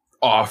like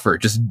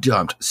just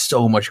dumped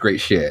so much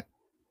great shit.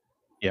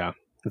 Yeah,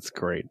 it's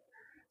great.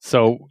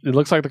 So it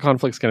looks like the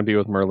conflict's going to be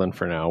with Merlin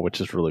for now,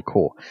 which is really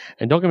cool.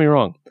 And don't get me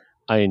wrong,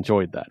 I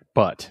enjoyed that,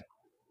 but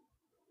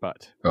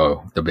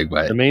oh, the big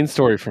but. The main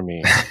story for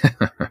me,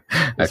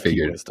 I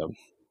figured. Pete Wisdom.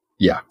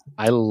 Yeah,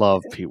 I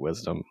love Pete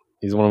Wisdom.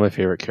 He's one of my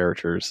favorite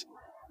characters.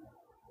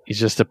 He's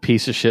just a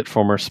piece of shit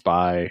former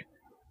spy.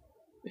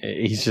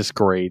 He's just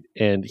great,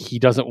 and he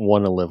doesn't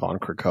want to live on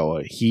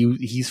Krakoa.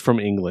 He's from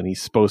England.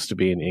 He's supposed to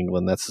be in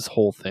England. That's his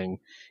whole thing.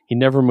 He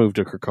never moved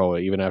to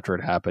Krakoa, even after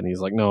it happened. He's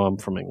like, no, I'm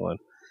from England,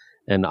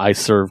 and I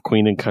serve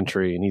Queen and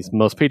country. And he's the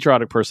most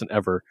patriotic person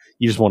ever.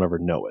 You just won't ever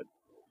know it.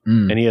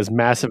 And he has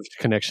massive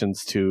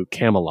connections to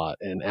Camelot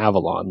and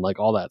Avalon, like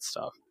all that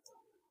stuff.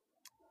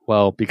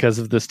 Well, because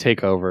of this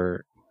takeover,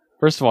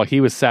 first of all, he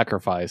was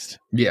sacrificed.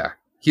 Yeah,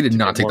 he did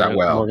not take that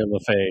well. Morgan Le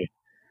Fay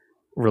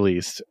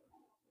released.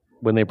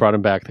 When they brought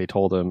him back, they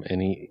told him,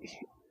 and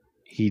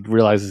he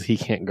realizes he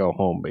can't go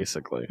home,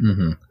 basically.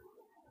 Mm-hmm.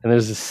 And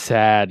there's a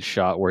sad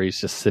shot where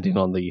he's just sitting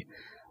on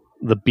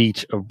the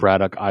beach of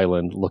Braddock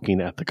Island,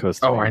 looking at the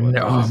coast. Oh, I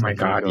know! Oh my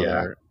god,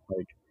 yeah.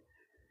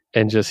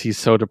 And just he's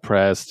so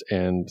depressed,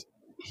 and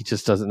he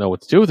just doesn't know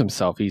what to do with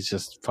himself. He's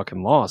just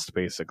fucking lost,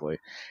 basically.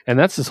 And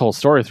that's his whole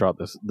story throughout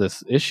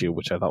this issue,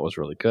 which I thought was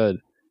really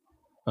good.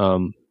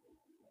 And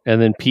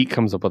then Pete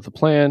comes up with a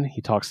plan.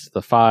 He talks to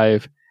the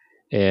Five,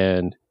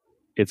 and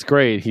it's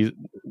great.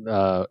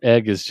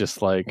 Egg is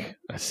just like,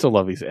 I still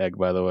love his Egg,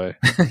 by the way.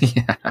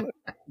 Yeah.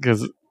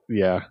 Because,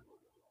 yeah,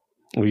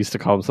 we used to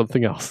call him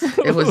something else.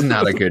 It was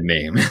not a good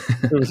name.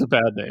 It was a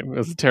bad name. It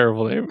was a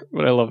terrible name,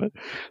 but I love it.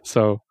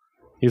 So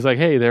he's like,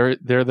 hey,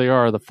 there they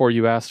are, the four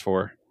you asked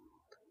for.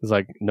 He's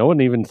like, no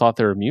one even thought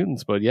they were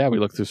mutants, but yeah, we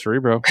looked through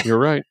Cerebro. You're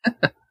right.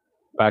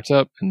 Backed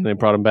up, and they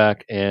brought him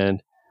back.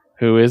 And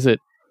who is it?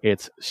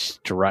 It's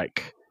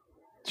Strike.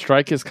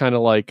 Strike is kind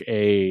of like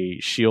a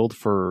shield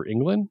for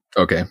England.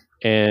 Okay.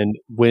 And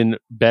when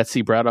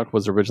Betsy Braddock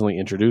was originally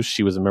introduced,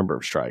 she was a member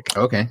of Strike.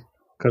 Okay.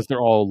 Because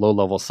they're all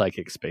low-level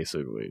psychics,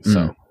 basically.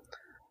 So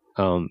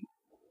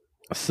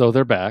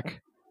they're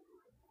back,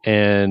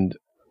 and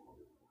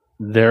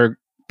they're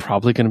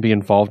probably going to be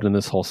involved in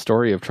this whole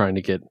story of trying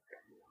to get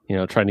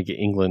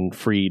England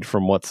freed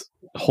from what's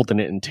holding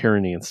it in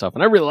tyranny and stuff.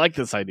 And I really like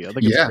this idea. I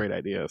think it's a great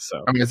idea.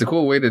 So I mean, it's a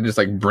cool way to just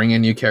like bring in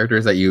new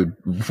characters that you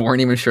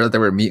weren't even sure that they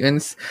were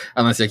mutants,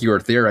 unless like you were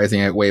theorizing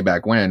it way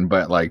back when.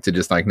 But like to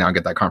just like now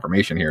get that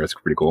confirmation here is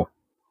pretty cool.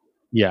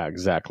 Yeah,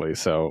 exactly.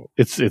 So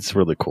it's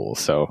really cool.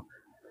 So,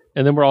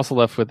 and then we're also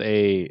left with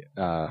a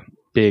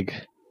big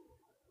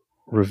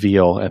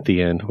reveal at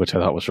the end, which I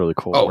thought was really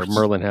cool, where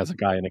Merlin has a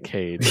guy in a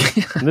cage.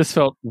 And this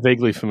felt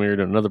vaguely familiar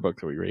to another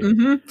book that we read.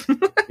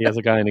 Mm-hmm. He has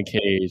a guy in a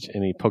cage,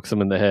 and he pokes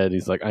him in the head.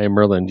 He's like, I am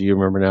Merlin. Do you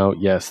remember now?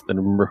 Yes. Then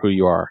remember who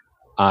you are.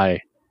 I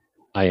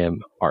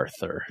am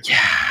Arthur.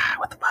 Yeah.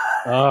 What the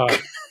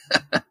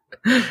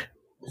fuck?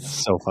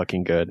 So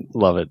fucking good.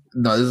 Love it.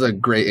 No, this is a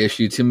great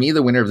issue. To me,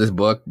 the winner of this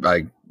book,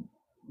 like,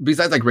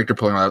 besides like Richter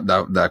pulling out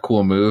that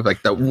cool move,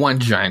 like that one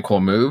giant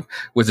cool move,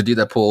 was the dude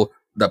that pulled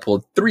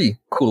 3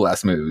 cool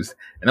ass moves,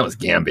 and that was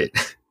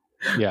Gambit.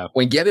 Yeah.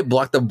 When Gambit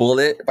blocked the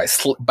bullet by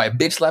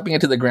bitch slapping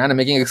it to the ground and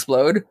making it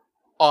explode,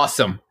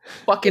 awesome,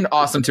 fucking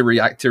awesome to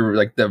react to,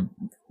 like the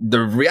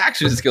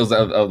reaction skills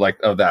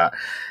of that.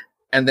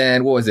 And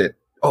then what was it?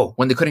 Oh,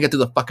 when they couldn't get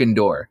through the fucking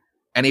door,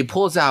 and he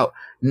pulls out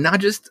not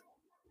just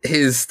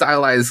his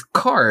stylized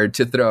card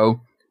to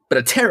throw, but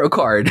a tarot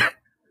card.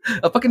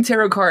 A fucking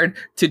tarot card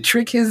to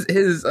trick his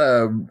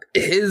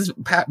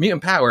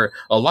mutant power,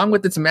 along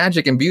with its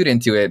magic imbued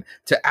into it,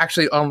 to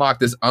actually unlock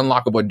this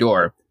unlockable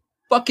door.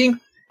 Fucking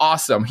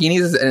awesome. He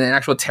needs an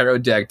actual tarot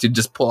deck to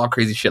just pull out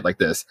crazy shit like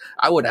this.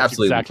 I would That's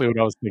absolutely exactly what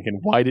I was thinking.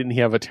 Why didn't he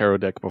have a tarot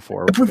deck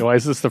before? Why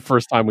is this the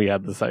first time we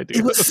had this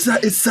idea?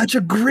 It's such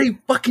a great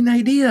fucking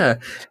idea,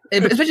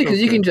 especially because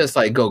you can just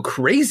like go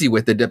crazy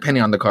with it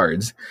depending on the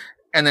cards.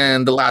 And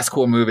then the last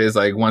cool move is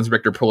like once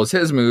Richter pulls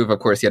his move, of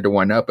course he had to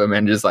one up him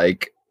and just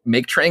like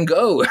make train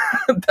go.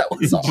 That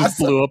was awesome. Just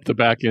blew up the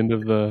back end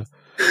of the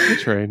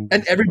train,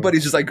 and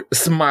everybody's just like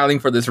smiling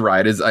for this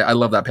ride. I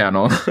love that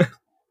panel.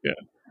 Yeah,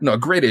 no,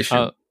 great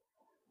issue.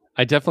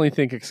 I definitely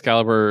think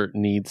Excalibur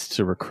needs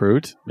to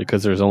recruit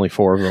because there's only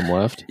 4 of them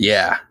left.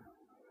 Yeah,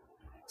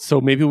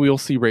 so maybe we'll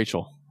see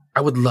Rachel.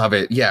 I would love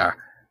it. Yeah,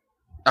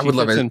 I would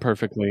love it. In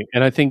perfectly,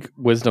 and I think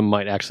Wisdom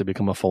might actually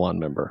become a full-on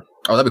member.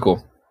 Oh, that'd be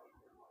cool.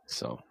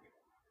 So,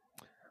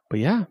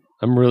 but yeah.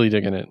 I'm really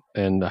digging it,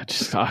 and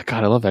God,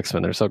 I love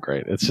X-Men. They're so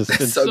great. It's just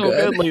been so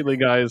good lately,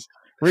 guys.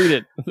 Read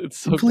it. It's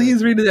so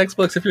Please read the X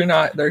books if you're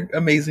not. They're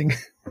amazing.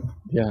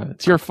 Yeah,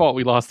 it's your fault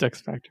we lost X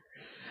Factor.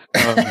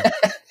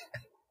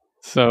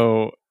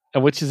 So,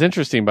 which is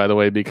interesting, by the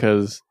way,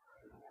 because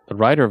the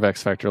writer of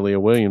X Factor,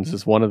 Leah Williams,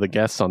 is one of the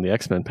guests on the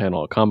X-Men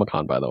panel at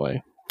Comic-Con, by the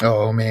way.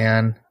 Oh,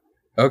 man.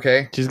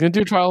 Okay. She's going to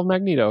do Trial of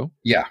Magneto.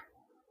 Yeah.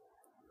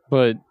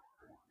 But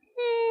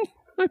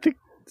I think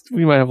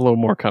we might have a little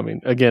more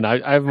coming. Again,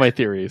 I have my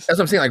theories. That's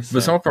what I'm saying. Like,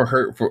 with someone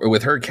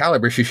with her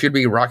caliber, she should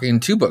be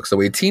rocking 2 books the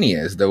way Teeny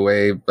is, the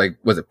way, like,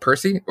 was it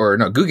Percy? Or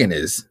no, Guggen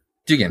is.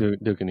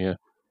 Dugan, yeah.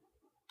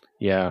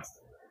 Yeah.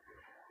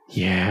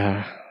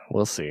 Yeah.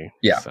 We'll see.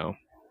 Yeah. So.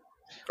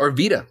 Or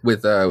Vita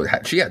with,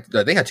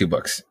 they had 2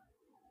 books.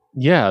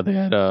 Yeah, they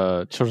had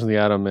Children of the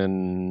Atom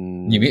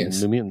and New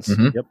Mutants.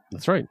 Mm-hmm. Yep,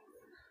 that's right.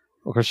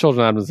 Of course, Children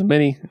of the Atom is a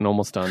mini and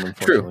almost done,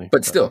 unfortunately. True,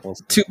 but still,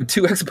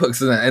 two X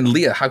books, and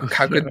Leah, how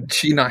could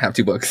she not have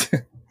 2 books?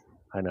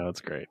 I know,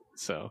 it's great.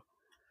 So,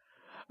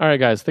 all right,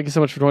 guys, thank you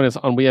so much for joining us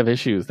on We Have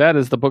Issues. That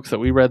is the books that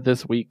we read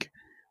this week.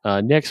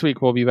 Next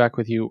week, we'll be back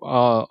with you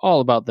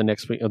all about the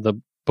next week of the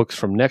books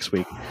from next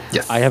week.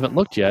 Yes. I haven't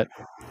looked yet,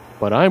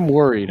 but I'm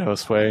worried,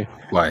 Josue.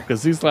 Why?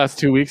 Because these last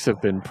 2 weeks have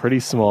been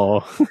pretty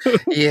small.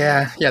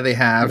 yeah, they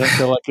have. And I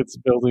feel like it's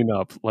building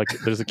up, like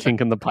there's a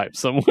kink in the pipe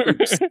somewhere.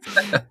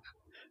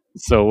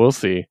 So we'll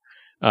see.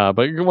 But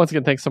once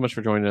again, thanks so much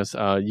for joining us.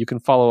 You can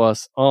follow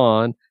us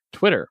on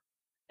Twitter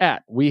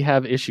at We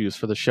Have Issues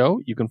for the show.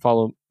 You can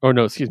follow, at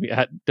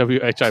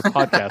WHI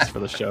Podcast for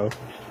the show.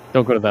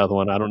 Don't go to the other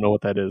one. I don't know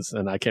what that is,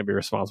 and I can't be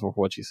responsible for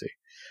what you see.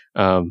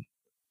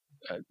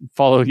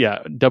 Follow,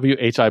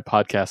 WHI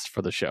Podcast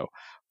for the show.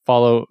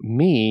 Follow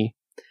me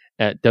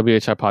at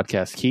WHI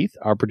Podcast Keith,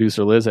 our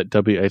producer Liz at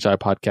WHI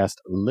Podcast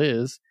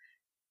Liz,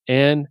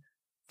 and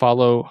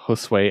follow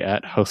Josue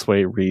at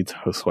Josue Reads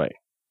Josue.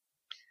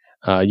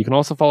 You can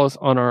also follow us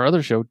on our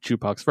other show,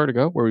 Jukebox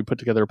Vertigo, where we put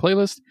together a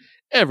playlist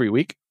every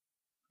week.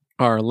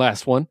 Our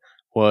last one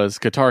was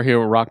Guitar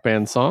Hero Rock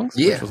Band songs,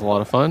 which was a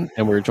lot of fun,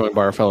 and we were joined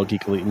by our fellow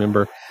Geek Elite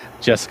member,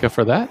 Jessica,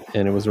 for that,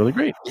 and it was really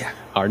great. Yeah.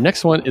 Our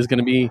next one is going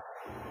to be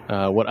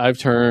what I've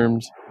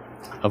termed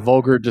a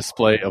vulgar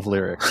display of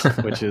lyrics,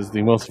 which is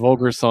the most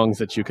vulgar songs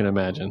that you can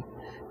imagine,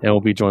 and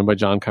we'll be joined by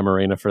John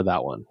Camarena for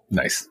that one.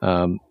 Nice.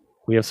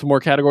 We have some more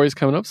categories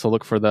coming up, so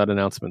look for that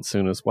announcement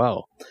soon as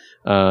well.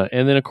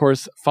 And then, of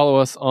course, follow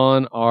us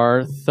on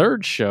our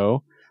third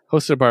show,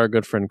 hosted by our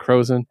good friend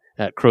Crozen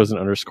at Crozen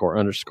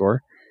 __.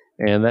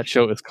 And that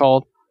show is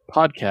called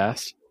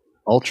Podcast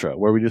Ultra,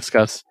 where we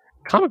discuss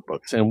comic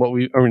books and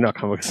not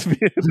comic books.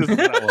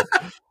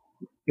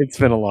 It's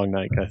been a long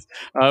night, guys.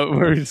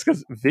 Where we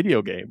discuss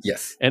video games,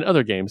 and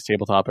other games,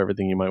 tabletop,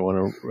 everything you might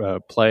want to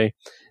play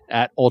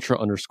at Ultra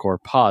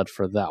 _pod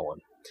for that one.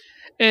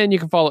 And you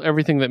can follow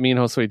everything that me and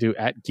Josue do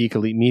at Geek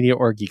Elite Media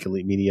or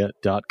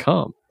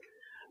geekelitemedia.com.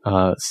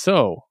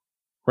 So,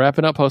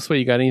 wrapping up, Josue,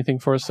 you got anything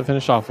for us to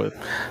finish off with?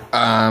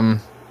 I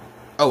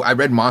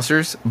read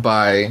Monsters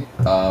by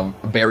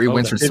Barry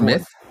Windsor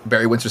Smith.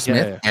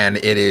 And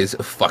it is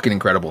fucking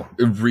incredible.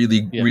 Really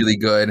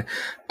good.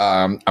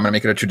 I'm gonna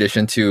make it a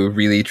tradition to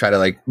really try to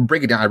like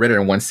break it down. I read it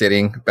in one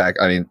sitting back.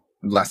 I mean,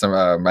 last time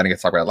I didn't get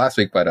to talk about it last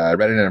week, but I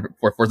read it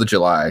for 4th of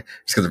July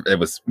just because it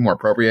was more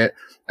appropriate.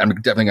 I'm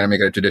definitely gonna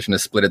make it a tradition to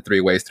split it 3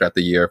 ways throughout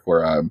the year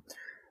for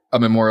a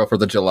memorial for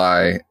the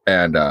July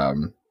and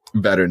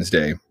Veterans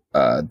Day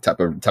type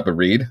of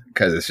read,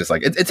 because it's just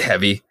like it's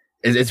heavy.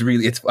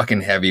 It's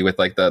fucking heavy with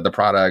like the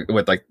product,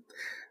 with like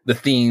the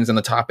themes and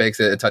the topics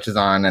it touches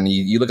on, and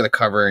you look at the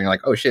cover and you're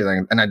like, oh shit.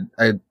 And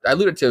I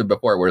alluded to it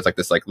before, where it's like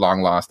this like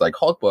long lost like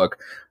Hulk book,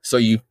 so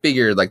you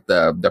figure like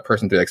the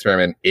person through the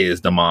experiment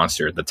is the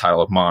monster, the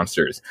title of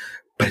Monsters,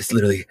 but it's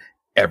literally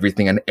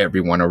everything and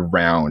everyone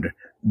around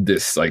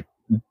this like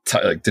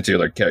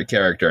titular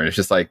character, and it's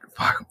just like,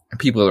 fuck,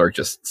 people are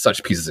just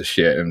such pieces of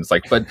shit, and it's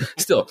like, but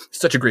still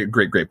such a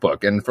great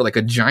book. And for like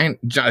a giant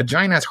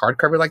ass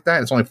hardcover like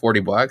that, it's only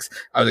 $40.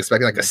 I was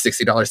expecting like a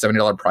 $60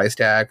 $70 price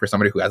tag for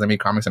somebody who hasn't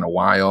made comics in a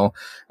while,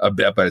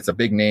 but it's a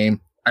big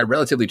name.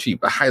 Relatively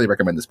cheap. I highly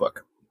recommend this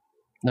book.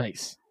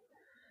 Nice.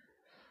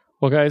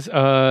 Well, guys,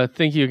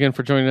 thank you again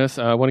for joining us.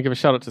 I want to give a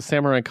shout out to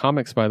Samurai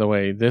Comics, by the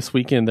way. This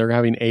weekend, they're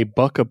having a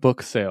 $1 a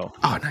book sale.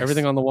 Oh, nice.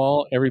 Everything on the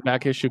wall, every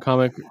back issue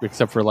comic,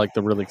 except for like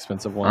the really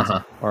expensive ones,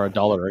 are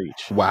 $1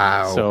 each.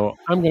 Wow. So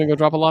I'm going to go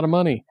drop a lot of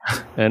money.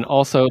 And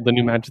also, the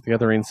new Magic the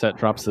Gathering set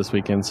drops this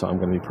weekend, so I'm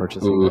going to be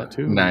purchasing that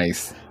too.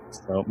 Nice.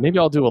 So maybe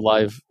I'll do a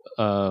live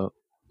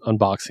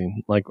unboxing,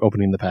 like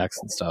opening the packs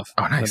and stuff.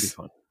 Oh, nice. That'd be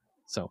fun.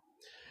 So,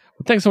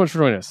 well, thanks so much for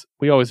joining us.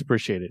 We always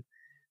appreciate it.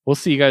 We'll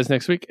see you guys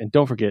next week, and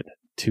don't forget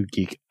to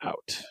geek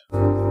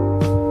out.